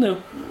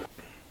 No.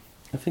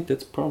 I think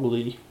that's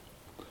probably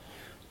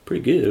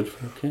pretty good.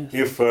 Okay.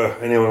 If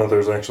anyone out there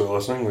is actually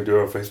listening, we do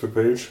have a Facebook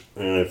page,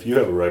 and if you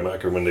have a right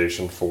back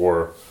recommendation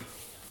for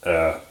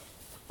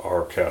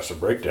our caster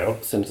breakdown,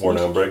 or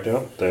now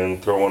breakdown, then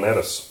throw one at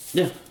us.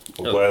 Yeah.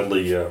 We'll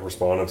gladly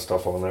respond and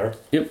stuff on there.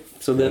 Yep.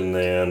 So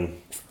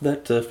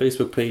that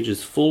Facebook page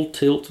is Full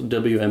Tilt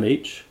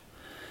WMH,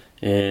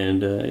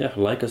 and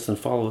like us and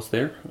follow us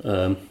there.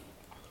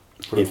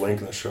 Put a link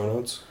in the show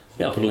notes.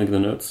 Yeah, I'll put a link in the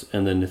notes,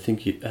 and then I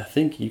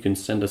think you can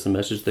send us a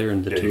message there,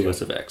 and the two of us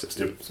have access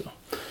to it. So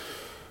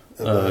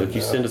if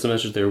you send us a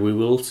message there, we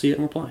will see it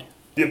and reply.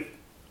 Yep.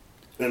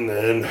 And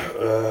then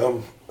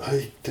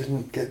I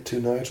didn't get to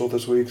Nigel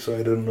this week, so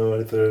I didn't know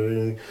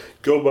anything.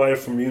 Go buy it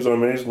from Muse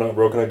on Minis, not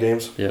Broken Net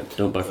Games. Yeah,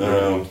 don't buy from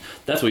Broken Net Games.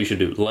 That's what you should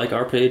do. Like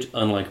our page,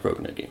 unlike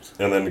Broken Net Games.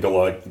 And then go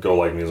like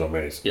Muse on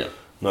Minis. Yeah.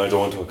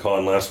 Nigel went to a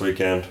con last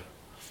weekend.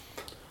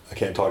 I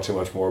can't talk too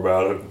much more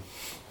about it.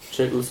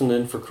 Listen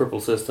in for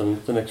Cripple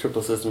System. The next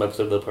Cripple System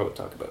episode, they'll probably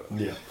talk about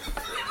it. Yeah.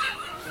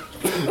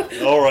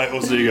 All right,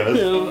 we'll see you guys.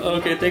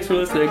 Okay, thanks for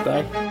listening.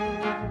 Bye.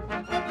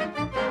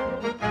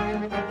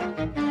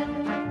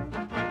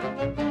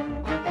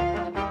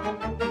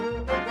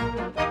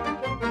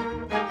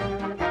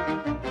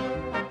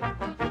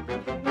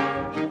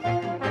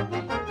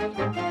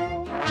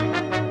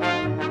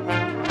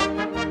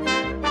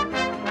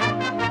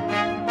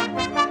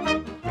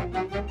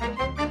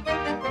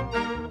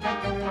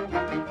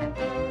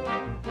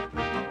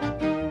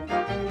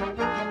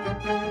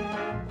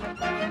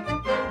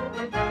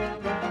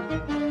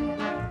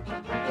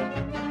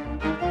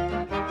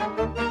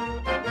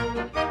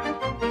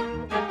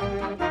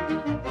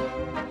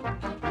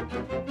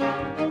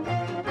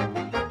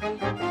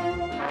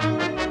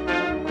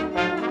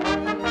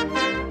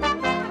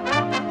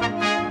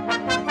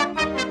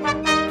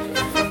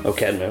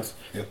 Cat and Mouse.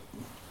 Yep.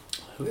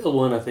 The other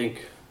one, I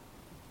think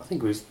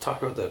we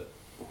talked about that.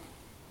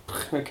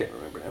 I can't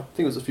remember now. I think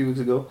it was a few weeks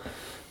ago.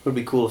 It would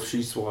be cool if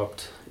she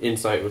swapped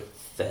Insight with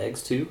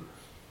Thags too.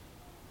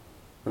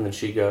 And then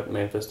she got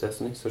Manifest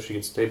Destiny, so she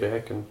could stay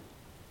back and,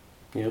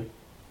 and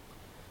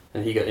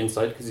he got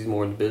Insight because he's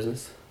more in the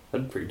business.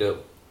 That'd be pretty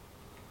dope.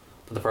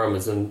 But the problem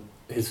is then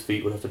his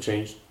feet would have to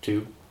change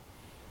too.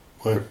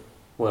 What?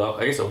 Well,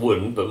 I guess it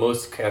wouldn't, but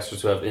most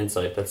casters who have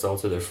Insight, that's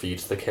also their feet.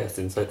 They cast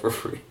Insight for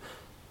free.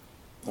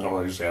 Oh,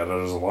 I just add it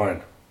as a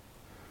line.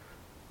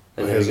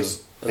 I think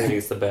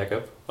it's the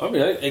backup. I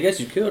mean, I guess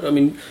you could. I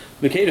mean,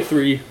 Makeda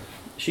 3,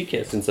 she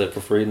casts Insight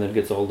for free and then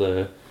gets all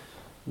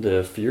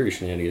the Fury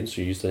shenanigans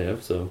she used to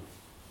have, so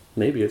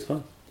maybe it's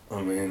fun.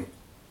 I mean,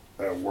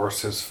 at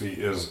worst, his feat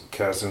is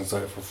cast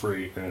Insight for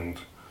free and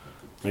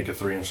make a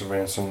 3-inch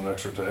advance and an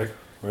extra tag,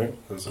 right?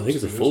 I think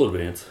it's a full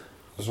advance.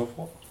 There's no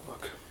full?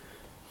 Fuck.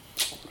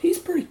 He's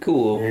pretty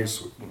cool.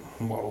 He's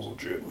model's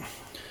legit.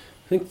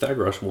 I think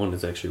Thagrosh 1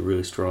 is actually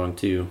really strong,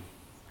 too.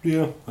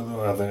 Yeah,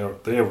 I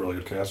think they have really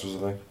good casters, I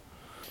think.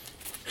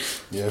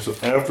 Yeah, so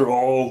after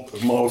all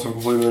the models have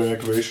completed their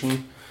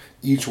activation,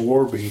 each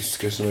War Beast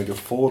gets to make a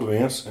full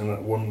advance and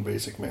that 1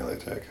 basic melee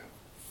attack.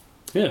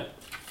 Yeah.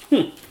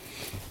 That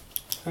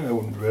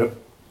wouldn't be bad.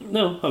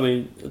 No, I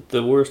mean, at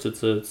the worst,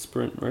 it's a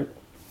sprint, right?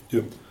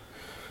 Yep.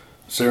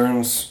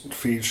 Saren's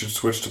feat should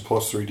switch to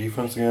 +3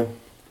 defense again.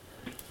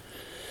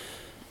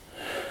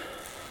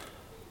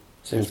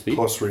 Saren's feat?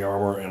 +3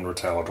 armor and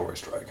retaliatory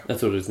strike.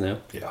 That's what it is now?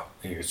 Yeah.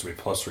 It used to be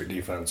 +3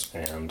 defense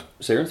and...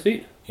 Saren's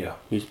feat? Yeah.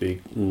 Used to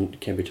be,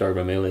 can't be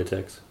targeted by melee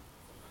attacks.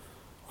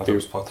 I thought it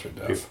was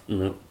 +3 def.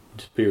 No,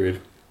 just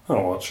period.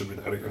 Oh, well, it should be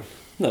that again.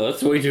 No,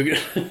 that's way too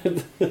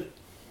good.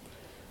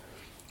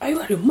 I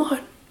let him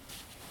on.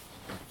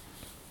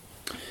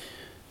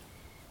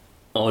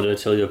 Oh, did I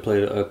tell you I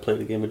played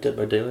a game of Dead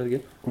by Daylight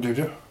again? Did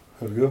you?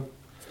 How'd it go?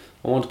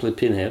 I wanted to play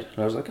Pinhead, and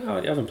I was like, oh,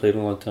 I haven't played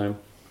in a long time.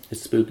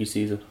 It's spooky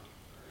season.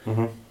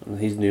 Mm-hmm. And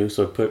he's new,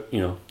 so I put,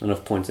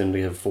 enough points in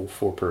to have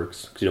four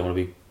perks, because you don't want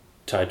to be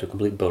tied to a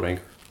complete boat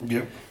anchor.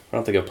 Yep. I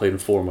don't think I've played in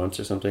 4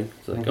 months or something.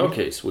 It's like,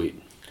 okay, sweet.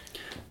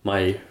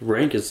 My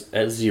rank is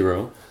at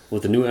 0.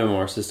 With the new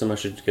MMR system, I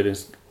should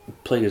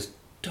play as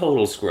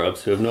total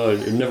scrubs who have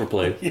never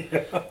played.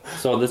 Yeah.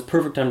 So this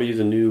perfect time to use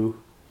a new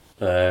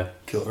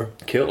Killer.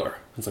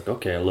 It's like,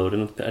 okay, I load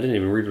in. I didn't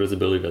even read what his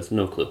ability does.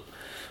 No clue.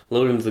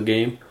 Load into the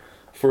game.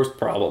 First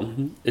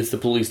problem, it's the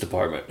police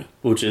department,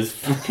 which is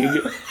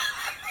fucking...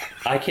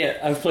 I've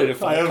played it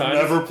 5 times. I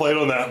have never played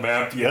on that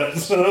map yet,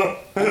 so...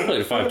 I've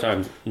played it 5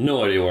 times.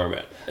 No idea where I'm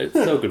at. It's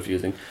so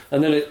confusing.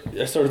 And then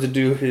I started to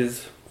do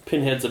his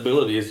Pinhead's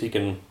abilities. He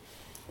can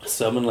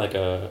summon like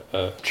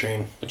a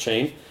chain.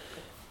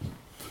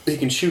 He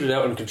can shoot it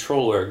out and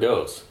control where it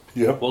goes.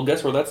 Yeah. Well,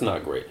 guess where that's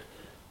not great?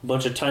 A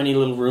bunch of tiny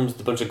little rooms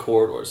with a bunch of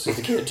corridors, so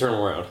you can't turn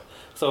around.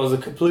 So it was a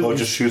completely... Oh, it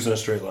just shoots in a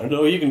straight line?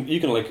 No, you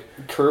can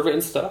like curve it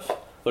and stuff,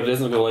 but it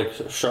doesn't go like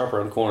sharp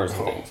around corners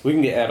and things. We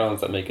can get add-ons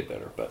that make it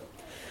better, but...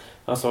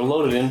 So I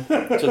loaded in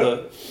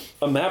to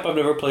a map I've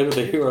never played with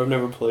a hero I've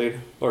never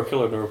played, or a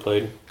killer I've never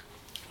played.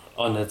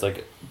 And it's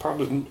like,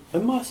 probably,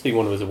 it must be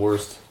one of his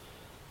worst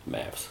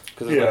maps.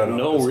 Because there's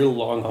no real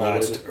long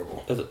hallways. That's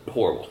terrible. It's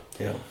horrible.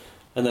 Yeah.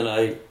 And then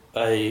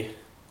I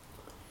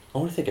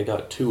only think I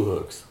got 2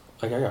 hooks.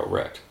 Like, I got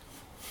wrecked.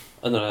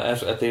 And then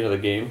at the end of the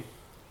game,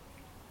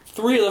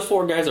 3 of the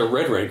 4 guys are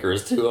red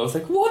rankers too. I was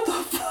like, what the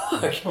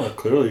fuck? Oh,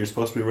 clearly you're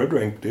supposed to be red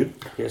rank, dude.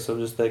 Yes, I'm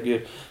just that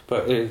good.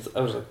 But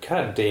I was like,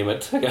 god damn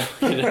it. I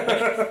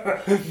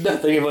got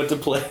nothing about to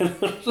play.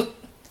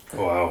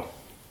 Wow.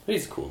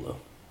 He's cool though.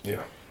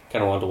 Yeah.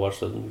 Kind of wanted to watch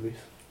those movies.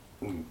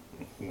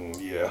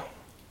 Yeah.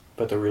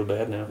 But they're real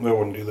bad now. I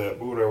wouldn't do that,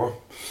 but whatever.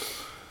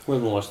 We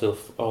haven't watched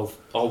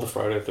all the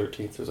Friday the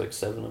 13th. There's like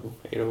 7 of them,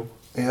 8 of them.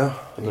 Yeah,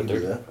 But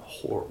they're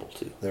horrible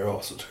too. They're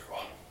also terrible.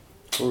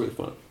 They're really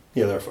fun.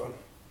 Yeah, they're fun.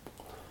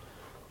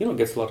 You know, it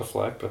gets a lot of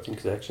flack, but I think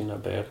it's actually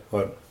not bad.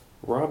 What?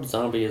 Rob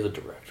Zombie is a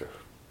director.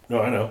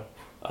 No, I know.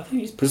 I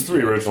think he's... His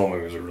 3 original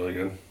movies are really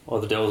good. Oh,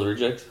 The Devil's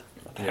Rejects?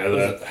 Yeah,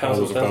 that House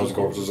of 1,000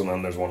 Corpses, and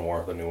then there's one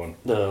more, the new one.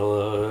 The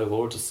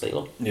Lords of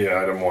Salem? Yeah,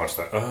 I didn't watch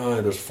that.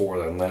 There's 4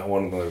 of them. That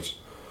one, there's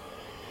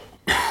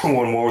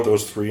one more with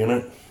those 3 in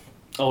it.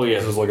 Oh, yeah.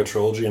 This is like a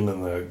trilogy, and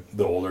then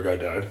the older guy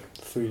died.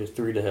 3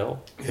 to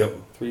Hell? Yep.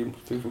 3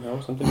 from Hell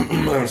or something? I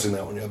haven't seen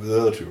that one yet, but the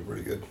other 2 are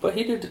pretty good. But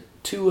he did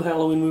 2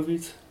 Halloween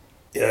movies.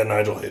 Yeah,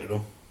 Nigel hated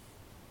them.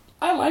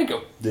 I like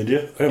them. Did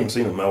you? I haven't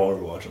seen them. I wanted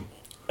to watch them.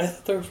 I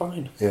thought they were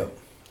fine. Yeah.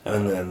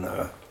 And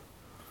then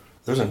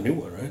there's a new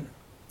one, right?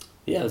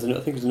 Yeah, I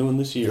think there's a new one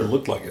this year. It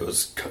looked like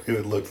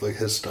it looked like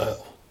his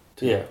style.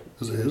 Yeah.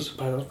 Is it his?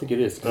 But I don't think it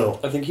is. Oh.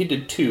 I think he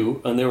did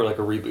 2, and they were like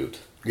a reboot.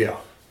 Yeah.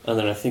 And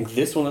then I think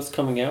this one that's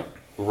coming out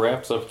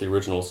wraps up the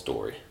original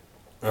story.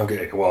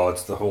 Okay, well,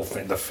 it's the whole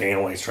thing. The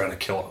family's trying to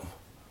kill him.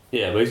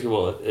 Yeah, basically,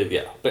 well,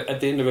 yeah. But at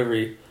the end of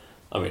every...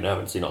 I mean, I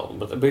haven't seen all of them,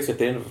 but basically at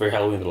the end of every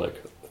Halloween, they're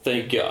like,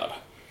 thank God,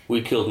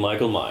 we killed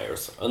Michael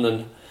Myers. And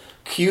then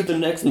cue the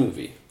next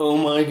movie. Oh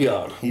my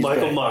God,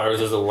 Michael Myers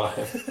is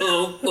alive.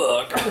 Oh,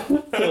 fuck.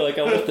 So, like,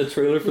 I watched the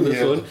trailer for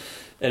this one,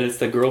 and it's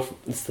the girl...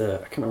 I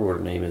can't remember what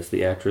her name is,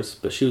 the actress,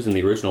 but she was in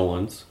the original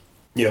ones.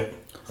 Yep,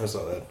 I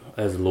saw that.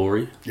 As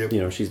Laurie. Yep.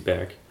 You know, she's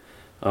back.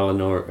 All I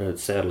know her,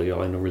 sadly,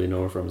 all I really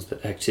know her from is the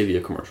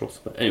Activia commercials.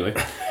 But anyway,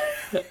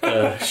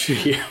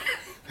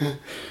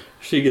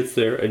 she gets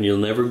there, and you'll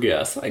never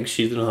guess. Like,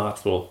 she's in a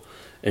hospital,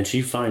 and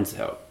she finds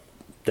out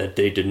that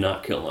they did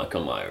not kill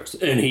Michael Myers,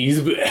 and he's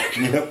back.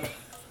 Yep.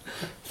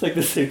 It's like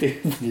the same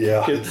thing.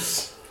 Yeah.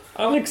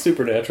 I like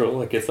Supernatural.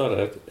 Like, it's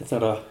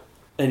not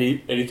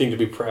anything to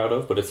be proud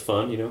of, but it's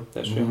fun. You know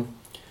that show. Mm-hmm.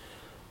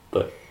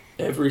 But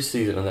every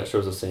season on that show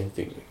is the same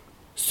thing.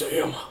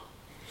 Sam,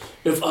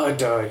 if I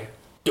die,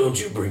 don't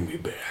you bring me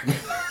back.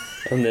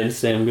 And then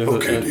Sam goes,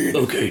 okay, Dean.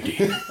 Okay,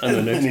 Dean. And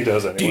the next, and he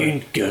does anyway.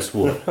 Dean, guess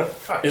what?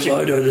 If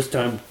I die this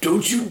time,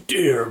 don't you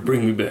dare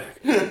bring me back.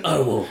 I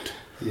won't.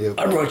 Yep.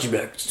 I brought you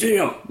back.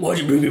 Sam, why'd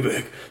you bring me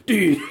back?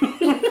 Dean.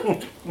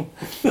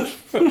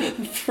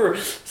 For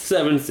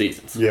 7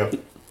 seasons. Yep.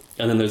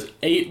 And then there's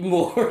 8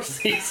 more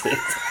seasons.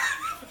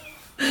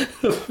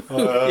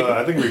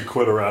 I think we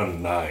quit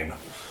around 9.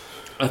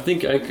 I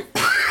think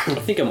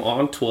I'm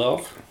on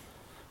 12.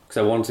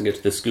 Because I wanted to get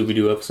to the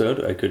Scooby-Doo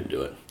episode. I couldn't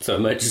do it. So I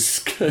might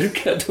just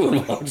cut to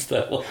and watch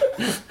that one.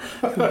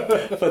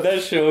 But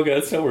that show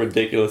got so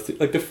ridiculous.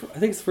 Like, I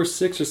think it's the first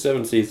 6 or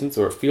 7 seasons,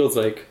 or it feels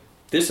like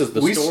this is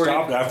the story. We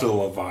stopped after the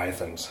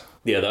Leviathans.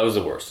 Yeah, that was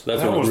the worst.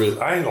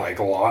 I like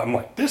a lot. I'm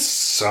like, this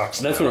sucks.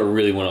 That's when it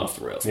really went off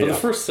the rails. But the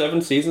first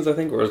 7 seasons, I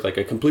think, was like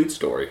a complete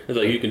story. It's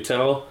like you can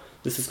tell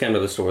this is kind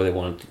of the story they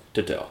wanted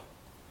to tell.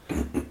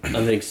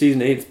 I think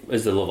season 8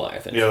 is the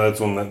Leviathan. Yeah,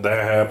 that's when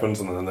that happens,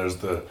 and then there's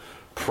the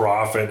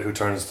prophet who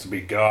turns to be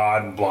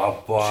God and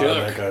blah blah. Chuck.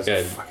 And that guy's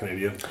a fucking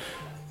idiot.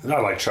 I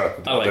like Chuck.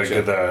 I like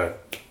Chuck. The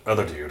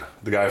other dude.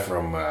 The guy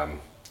from...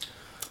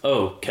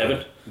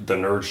 Kevin? The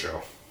Nerd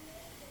Show.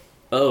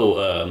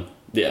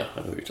 Yeah, I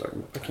know what you're talking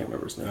about. I can't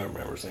remember his name. I don't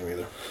remember his name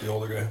either. The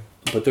older guy.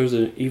 But there's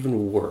an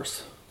even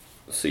worse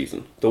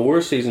season. The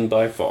worst season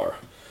by far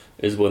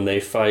is when they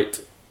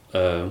fight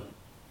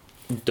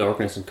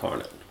Darkness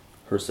Incarnate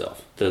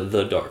herself.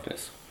 The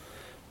Darkness.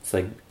 It's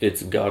like,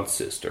 it's God's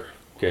sister.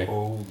 Okay?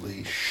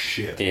 Holy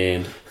shit.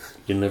 And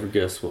you'll never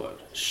guess what.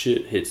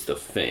 Shit hits the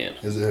fan.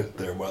 Is it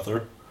their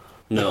mother?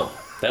 No.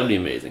 That would be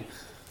amazing.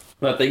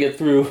 But they get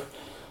through...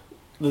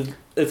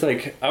 It's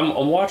like,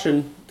 I'm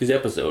watching these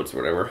episodes or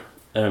whatever,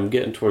 and I'm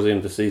getting towards the end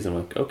of the season. I'm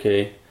like,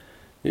 okay,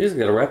 you just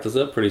gotta wrap this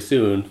up pretty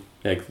soon.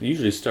 Like,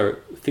 usually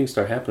things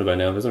start happening by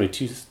now. There's only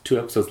two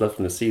episodes left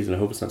in the season. I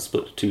hope it's not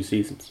split to 2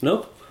 seasons.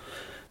 Nope.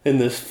 In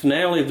the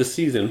finale of the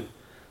season,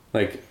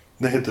 like...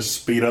 They hit the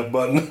speed up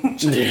button.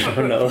 Yeah,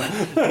 I know.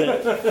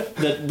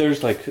 That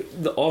there's like,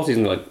 all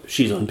season, like,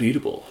 she's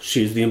unbeatable.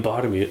 She's the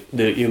embodiment,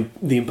 the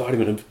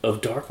embodiment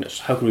of darkness.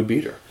 How can we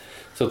beat her?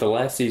 So the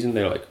last season,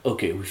 they're like,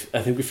 okay,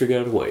 I think we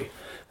figured out a way.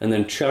 And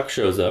then Chuck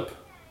shows up,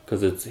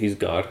 because he's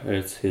God, and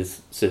it's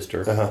his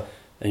sister. Uh-huh.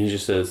 And he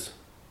just says,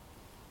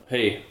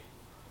 hey,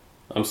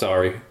 I'm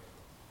sorry.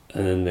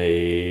 And then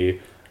they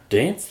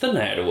danced the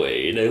night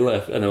away. They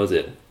left, and that was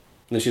it. And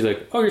then she's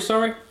like, oh, you're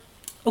sorry?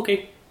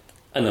 Okay.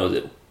 And that was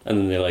it. And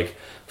then they, like,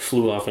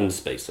 flew off into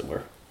space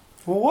somewhere.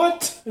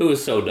 What? It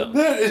was so dumb.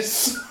 That is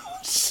so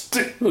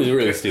stupid. It was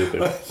really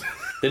stupid.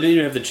 They didn't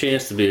even have the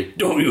chance to be like,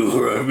 don't you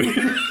hurt me.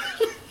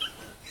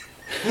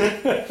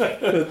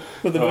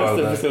 But the best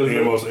episode...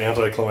 The most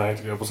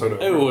anticlimactic episode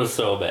ever. It was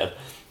so bad.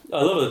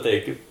 I love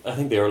that I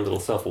think they are a little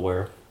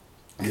self-aware.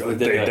 Yeah,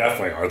 they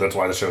definitely are. That's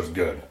why the show's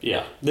good.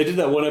 Yeah. They did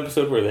that one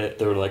episode where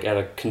they were like at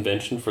a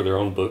convention for their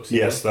own books.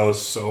 Yes, that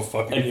was so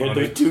fucking funny. And you had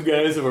those 2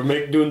 guys that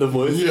were doing the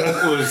voice.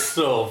 Yeah. It was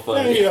so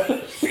funny. Yeah.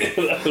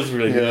 That was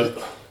really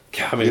good.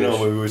 God, You know what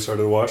movie we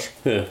started to watch?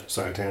 Yeah.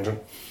 Side tangent.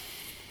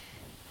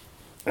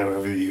 And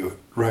if you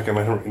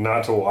recommend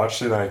not to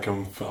watch it, I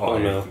can... Oh,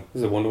 no.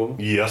 Is it Wonder Woman?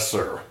 Yes,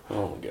 sir.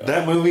 Oh, my God.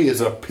 That movie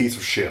is a piece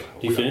of shit.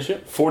 Did you finish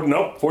it?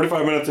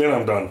 45 minutes in,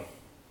 I'm done.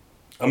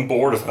 I'm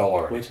bored as hell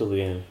already. Wait till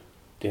the end.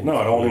 No,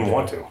 I don't even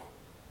want to.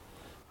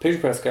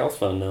 Pedro Pascal's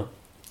fun, though.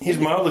 He's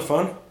mildly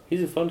fun.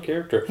 He's a fun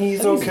character.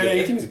 He's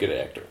okay. I think he's a good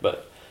actor,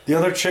 but... The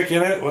other chick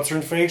in it, what's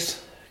her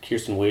face?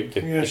 Kirsten Wiig.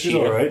 Yeah, she's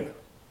alright.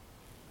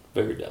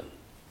 Very dumb.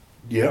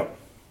 Yep.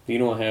 You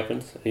know what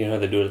happens? You know how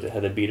they do it?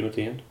 How they beat him at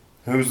the end?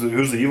 Who's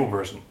the evil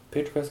person?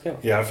 Pedro Pascal.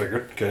 Yeah, I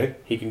figured. Okay.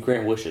 He can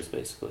grant wishes,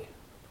 basically.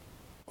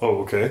 Oh,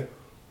 okay.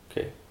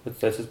 Okay,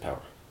 that's his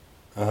power.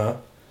 Uh-huh.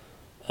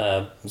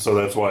 So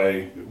that's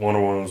why Wonder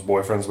Woman's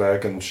boyfriend's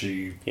back and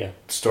she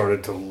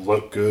started to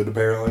look good,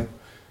 apparently?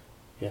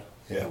 Yeah.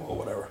 Yeah, well,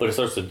 whatever. But it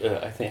starts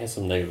to, I think it has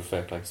some negative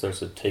effect, like it starts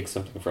to take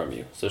something from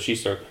you. So she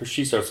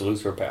starts to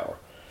lose her power.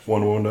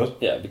 Wonder Woman does?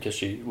 Yeah, because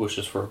she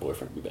wishes for her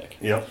boyfriend to be back.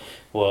 Yep.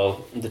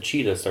 Well, the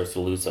cheetah starts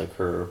to lose, like,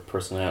 her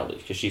personality,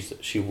 because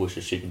she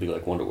wishes she could be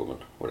like Wonder Woman,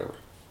 whatever.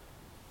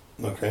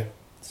 Okay.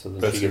 So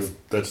then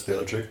that's the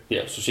other chick?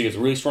 Yeah, so she gets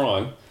really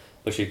strong,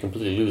 but she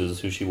completely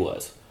loses who she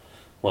was.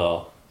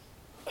 Well,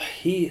 I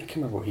can't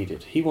remember what he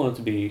did. He wanted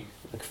to be,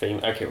 like,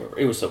 famous. I can't remember.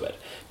 It was so bad.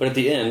 But at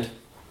the end,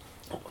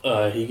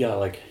 he got,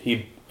 like,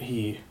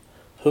 he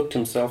hooked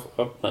himself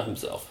up, not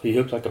himself, he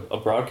hooked, like, a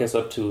broadcast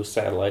up to a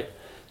satellite,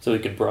 so he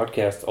could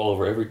broadcast all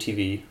over every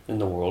TV in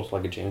the world,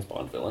 like a James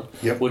Bond villain.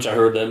 Yep. Which I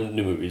heard them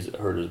new movies. I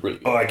heard is really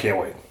good. Oh, I can't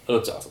wait. Oh,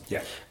 it's awesome.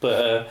 Yeah.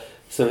 But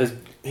so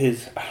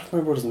his I don't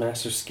remember what his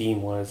master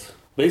scheme was.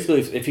 Basically,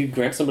 if you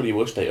grant somebody a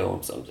wish, they owe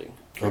him something.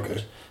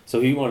 Okay.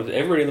 So he wanted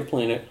everybody on the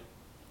planet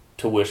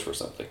to wish for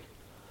something.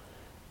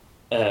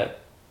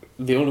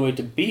 The only way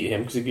to beat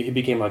him, because he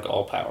became like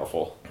all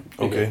powerful.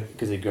 Okay.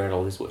 Because he granted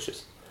all these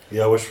wishes.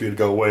 Yeah, I wish for you to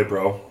go away,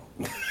 bro.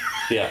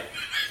 Yeah.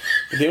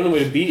 But the only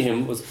way to beat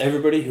him was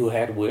everybody who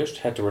had wished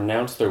had to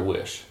renounce their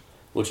wish,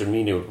 which would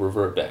mean it would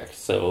revert back.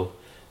 So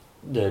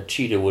the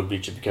cheetah would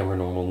become her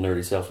normal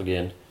nerdy self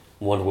again.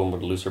 Wonder Woman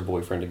would lose her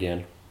boyfriend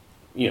again.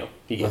 You know,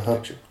 you get the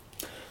picture.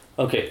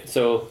 Okay,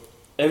 so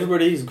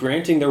everybody's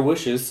granting their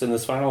wishes in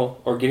this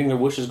getting their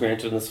wishes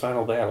granted in this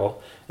final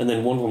battle, and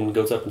then Wonder Woman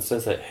goes up and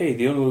says that, hey,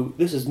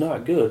 this is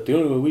not good. The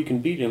only way we can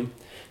beat him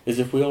is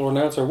if we all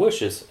renounce our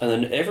wishes. And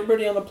then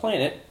everybody on the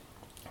planet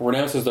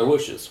renounces their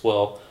wishes.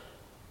 Well,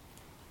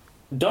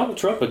 Donald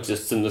Trump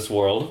exists in this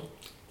world.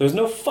 There's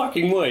no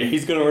fucking way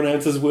he's going to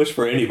renounce his wish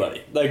for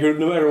anybody. Like,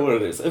 no matter what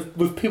it is.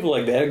 If people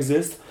like that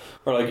exist,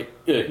 or like,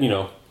 you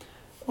know...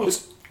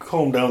 Let's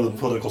calm down the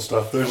political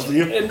stuff. I'm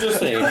just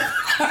saying.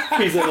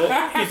 He's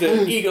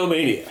an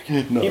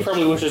egomaniac. No. He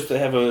probably wishes to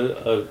have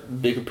a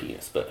bigger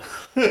penis, but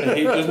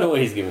there's no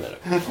way he's giving that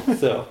up.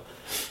 So,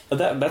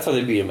 that's how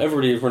they beat him.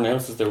 Everybody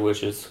renounces their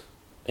wishes,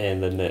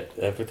 and then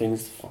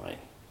everything's fine.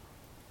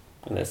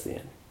 And that's the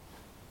end.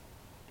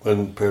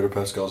 When Pedro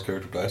Pascal's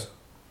character dies?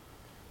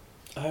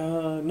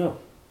 No.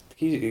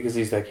 Because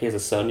he has a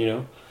son, you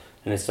know,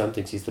 and his son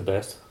thinks he's the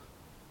best.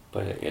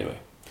 But anyway,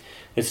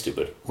 it's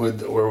stupid.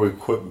 Where we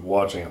quit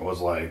watching it was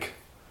like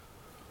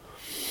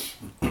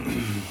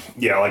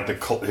Yeah, like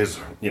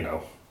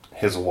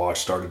his watch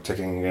started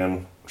ticking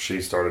again. She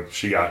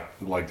got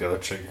like the other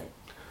chick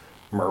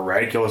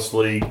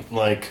miraculously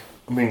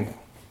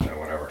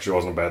whatever. She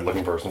wasn't a bad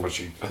looking person, but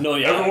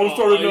everyone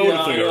started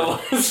noticing her.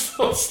 It's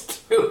so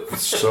stupid.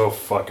 It's so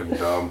fucking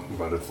dumb,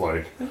 but it's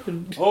like,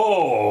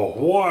 oh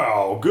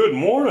wow, good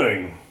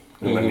morning,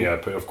 and then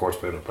of course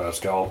Pedro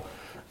Pascal.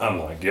 I'm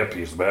like, yep,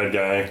 he's the bad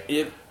guy.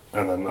 Yep.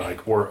 And then I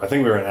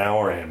think we were an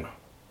hour in,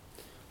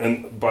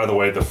 and by the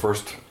way,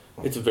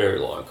 it's very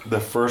long. The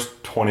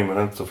first 20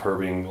 minutes of her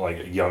being like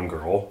a young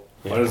girl.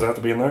 Yeah. Why does that have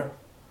to be in there?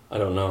 I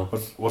don't know.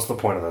 What's the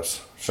point of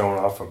this? Showing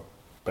off a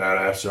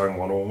badass young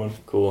Wonder Woman?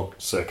 Cool.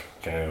 Sick.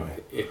 Okay, anyway.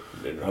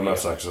 I'm not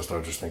sexist.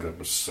 I just think that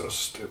was so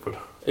stupid.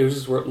 It was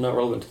just not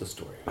relevant to the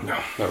story. No.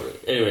 Not really.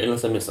 Anyway,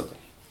 unless I missed something.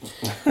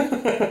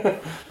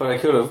 But I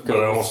could have.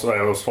 But I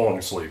was falling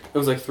asleep. It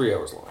was like 3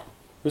 hours long.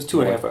 It was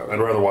 2.5 hours. I'd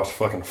rather watch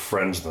fucking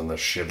Friends than this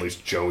shit. At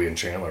least Joey and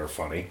Chandler are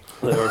funny.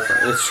 They are funny.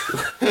 That's true.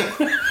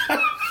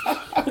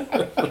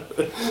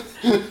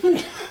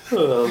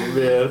 Oh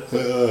man.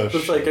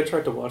 It's like I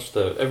tried to watch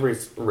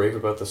everybody's rave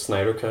about the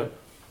Snyder Cut.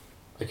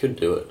 I couldn't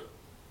do it.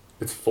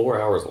 It's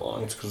 4 hours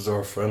long. It's because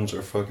our friends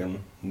are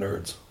fucking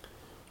nerds.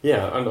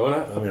 Yeah, I know.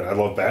 I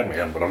love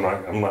Batman, but I'm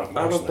not. I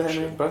love Batman,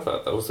 shit. but I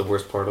thought that was the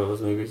worst part of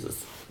those movies.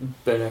 Is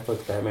Ben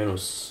Affleck's Batman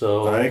was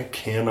so. I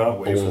cannot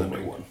wait for the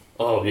new one.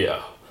 Oh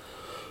yeah.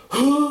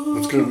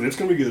 It's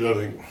gonna be good. I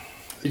think.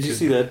 Did you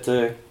see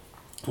that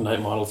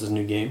Night Models'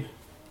 new game?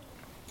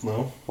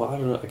 No. Well, I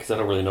don't know, because I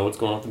don't really know what's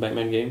going on with the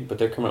Batman game, but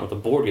they're coming out with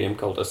a board game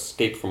called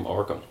Escape from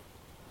Arkham.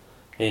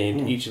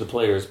 And each of the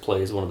players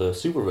plays one of the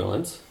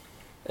supervillains,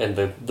 and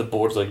the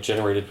board's like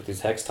generated with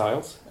these hex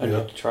tiles, and you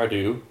have to try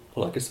to,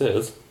 like it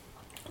says,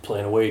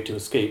 plan a way to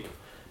escape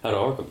out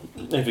of Arkham.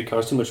 And if you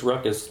cause too much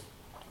ruckus,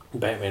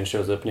 Batman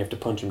shows up and you have to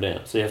punch him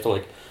down. So you have to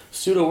like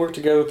pseudo work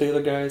together with the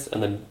other guys,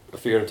 and then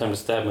figure out a time to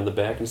stab him in the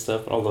back and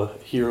stuff. And all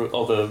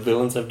the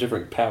villains have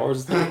different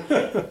powers.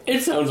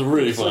 It sounds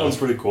really fun. Sounds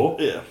pretty cool.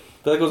 Yeah.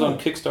 That goes on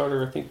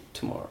Kickstarter, I think,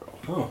 tomorrow.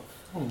 Oh,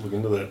 I'll look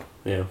into that.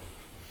 Yeah.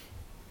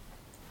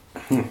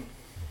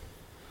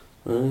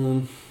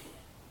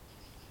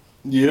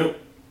 Yep.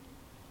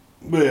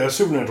 But yeah,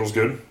 Supernatural's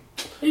good.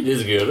 It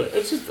is good.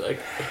 It's just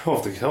like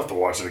I'll have to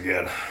watch it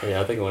again.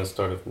 Yeah, I think I want to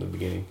start it from the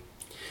beginning.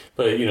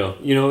 But you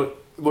know,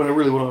 when I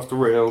really went off the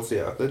rails,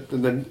 yeah.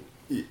 And then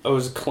I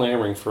was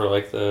clamoring for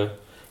like the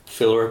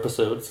filler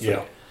episodes. Yeah.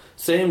 Like,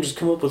 Sam just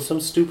come up with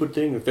some stupid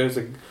thing that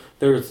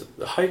there's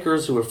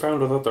hikers who are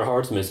found without their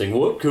hearts missing.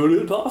 What could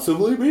it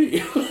possibly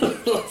be?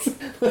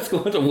 let's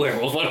go into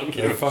werewolf. I don't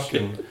care. I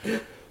don't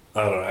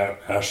know. I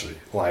actually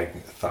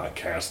thought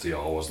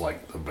Castiel was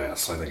like the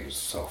best. I think he's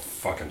so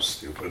fucking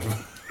stupid.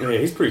 Yeah,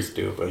 he's pretty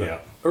stupid. Yeah.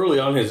 Early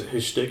on,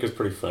 his shtick is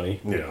pretty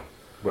funny. Yeah,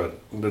 but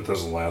it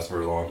doesn't last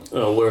very long.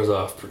 Oh, wears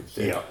off pretty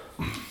thick.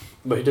 Yeah.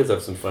 But he does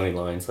have some funny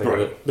lines. Like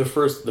right. the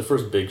first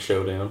big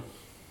showdown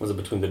was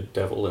between the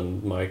devil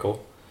and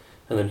Michael.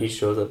 And then he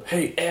shows up,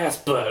 hey, ass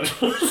bud.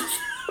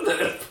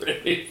 That's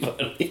pretty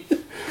funny.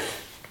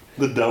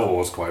 The devil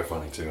was quite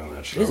funny, too, on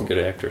that show. He's a good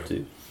actor,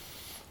 too.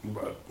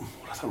 But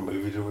what other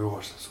movie did we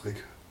watch this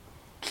week?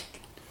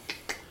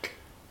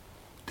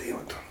 Damn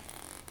it.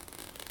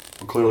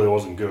 Well, clearly it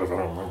wasn't good if I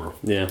don't remember.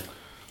 Yeah.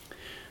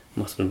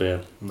 Must have been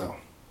bad. No.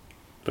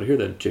 But I hear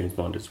that James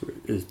Bond is good.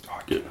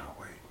 I cannot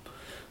wait.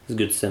 It's a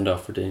good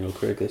send-off for Daniel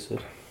Craig, they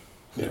said.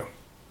 Yeah.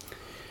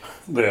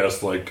 They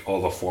asked,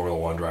 all the Formula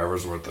One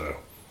drivers were at the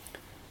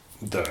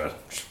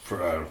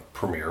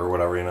premiere or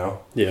whatever,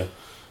 Yeah.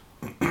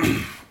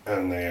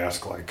 And they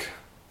ask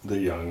the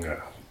young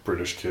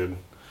British kid,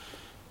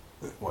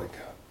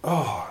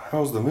 oh,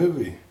 how's the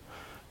movie?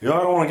 Yeah,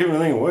 I don't want to give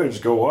anything away.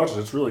 Just go watch it.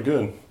 It's really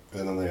good.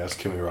 And then they ask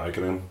Kimi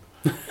Räikkönen,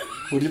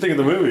 what do you think of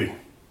the movie?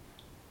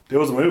 It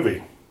was a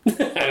movie.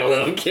 I don't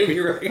know, Kimi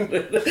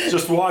Räikkönen.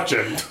 Just watch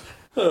it.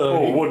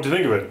 What do you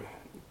think of it?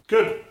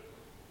 Good.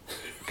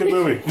 Good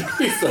movie.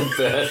 He's so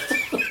bad.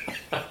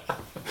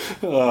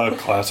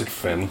 Classic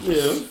Finn.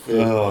 Yeah.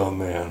 Oh,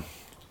 man.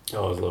 I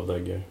always love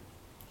that guy.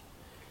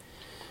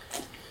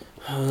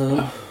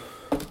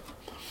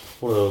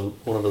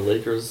 One of the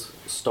Lakers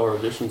star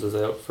editions is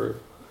out for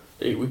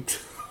 8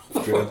 weeks.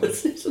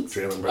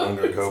 Jaylen Brown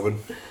got COVID.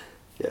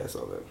 Yeah, I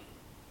saw that.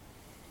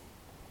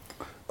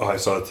 Oh, I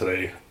saw it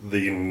today.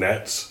 The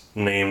Nets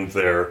named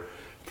their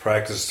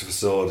practice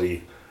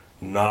facility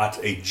not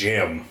a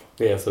gym.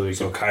 Yeah,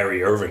 so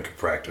Kyrie Irving could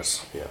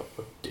practice. Yeah,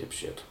 what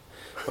dipshit.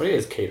 Why do you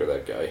guys cater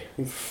that guy?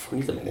 He's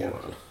a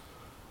moron.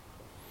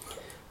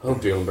 I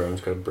hope Jaylen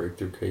Brown's got a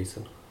breakthrough case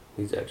and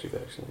he's actually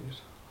vaccinated.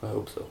 I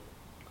hope so.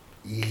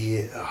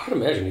 Yeah. I can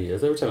imagine he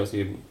is. Every time I see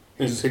him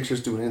in his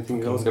pictures doing anything,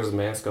 he's always got his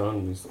mask on.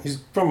 And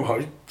he's from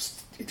Harvard.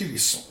 He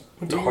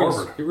went to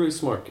Harvard. He's a really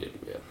smart kid,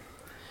 yeah.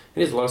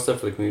 He does a lot of stuff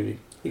for the community.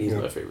 He's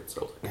my favorite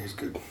Celtic. He's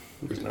good.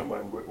 He's not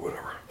mine, but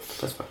whatever.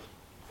 That's fine.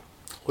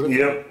 What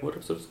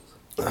episode is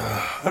this?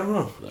 I don't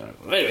know.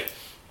 Anyway.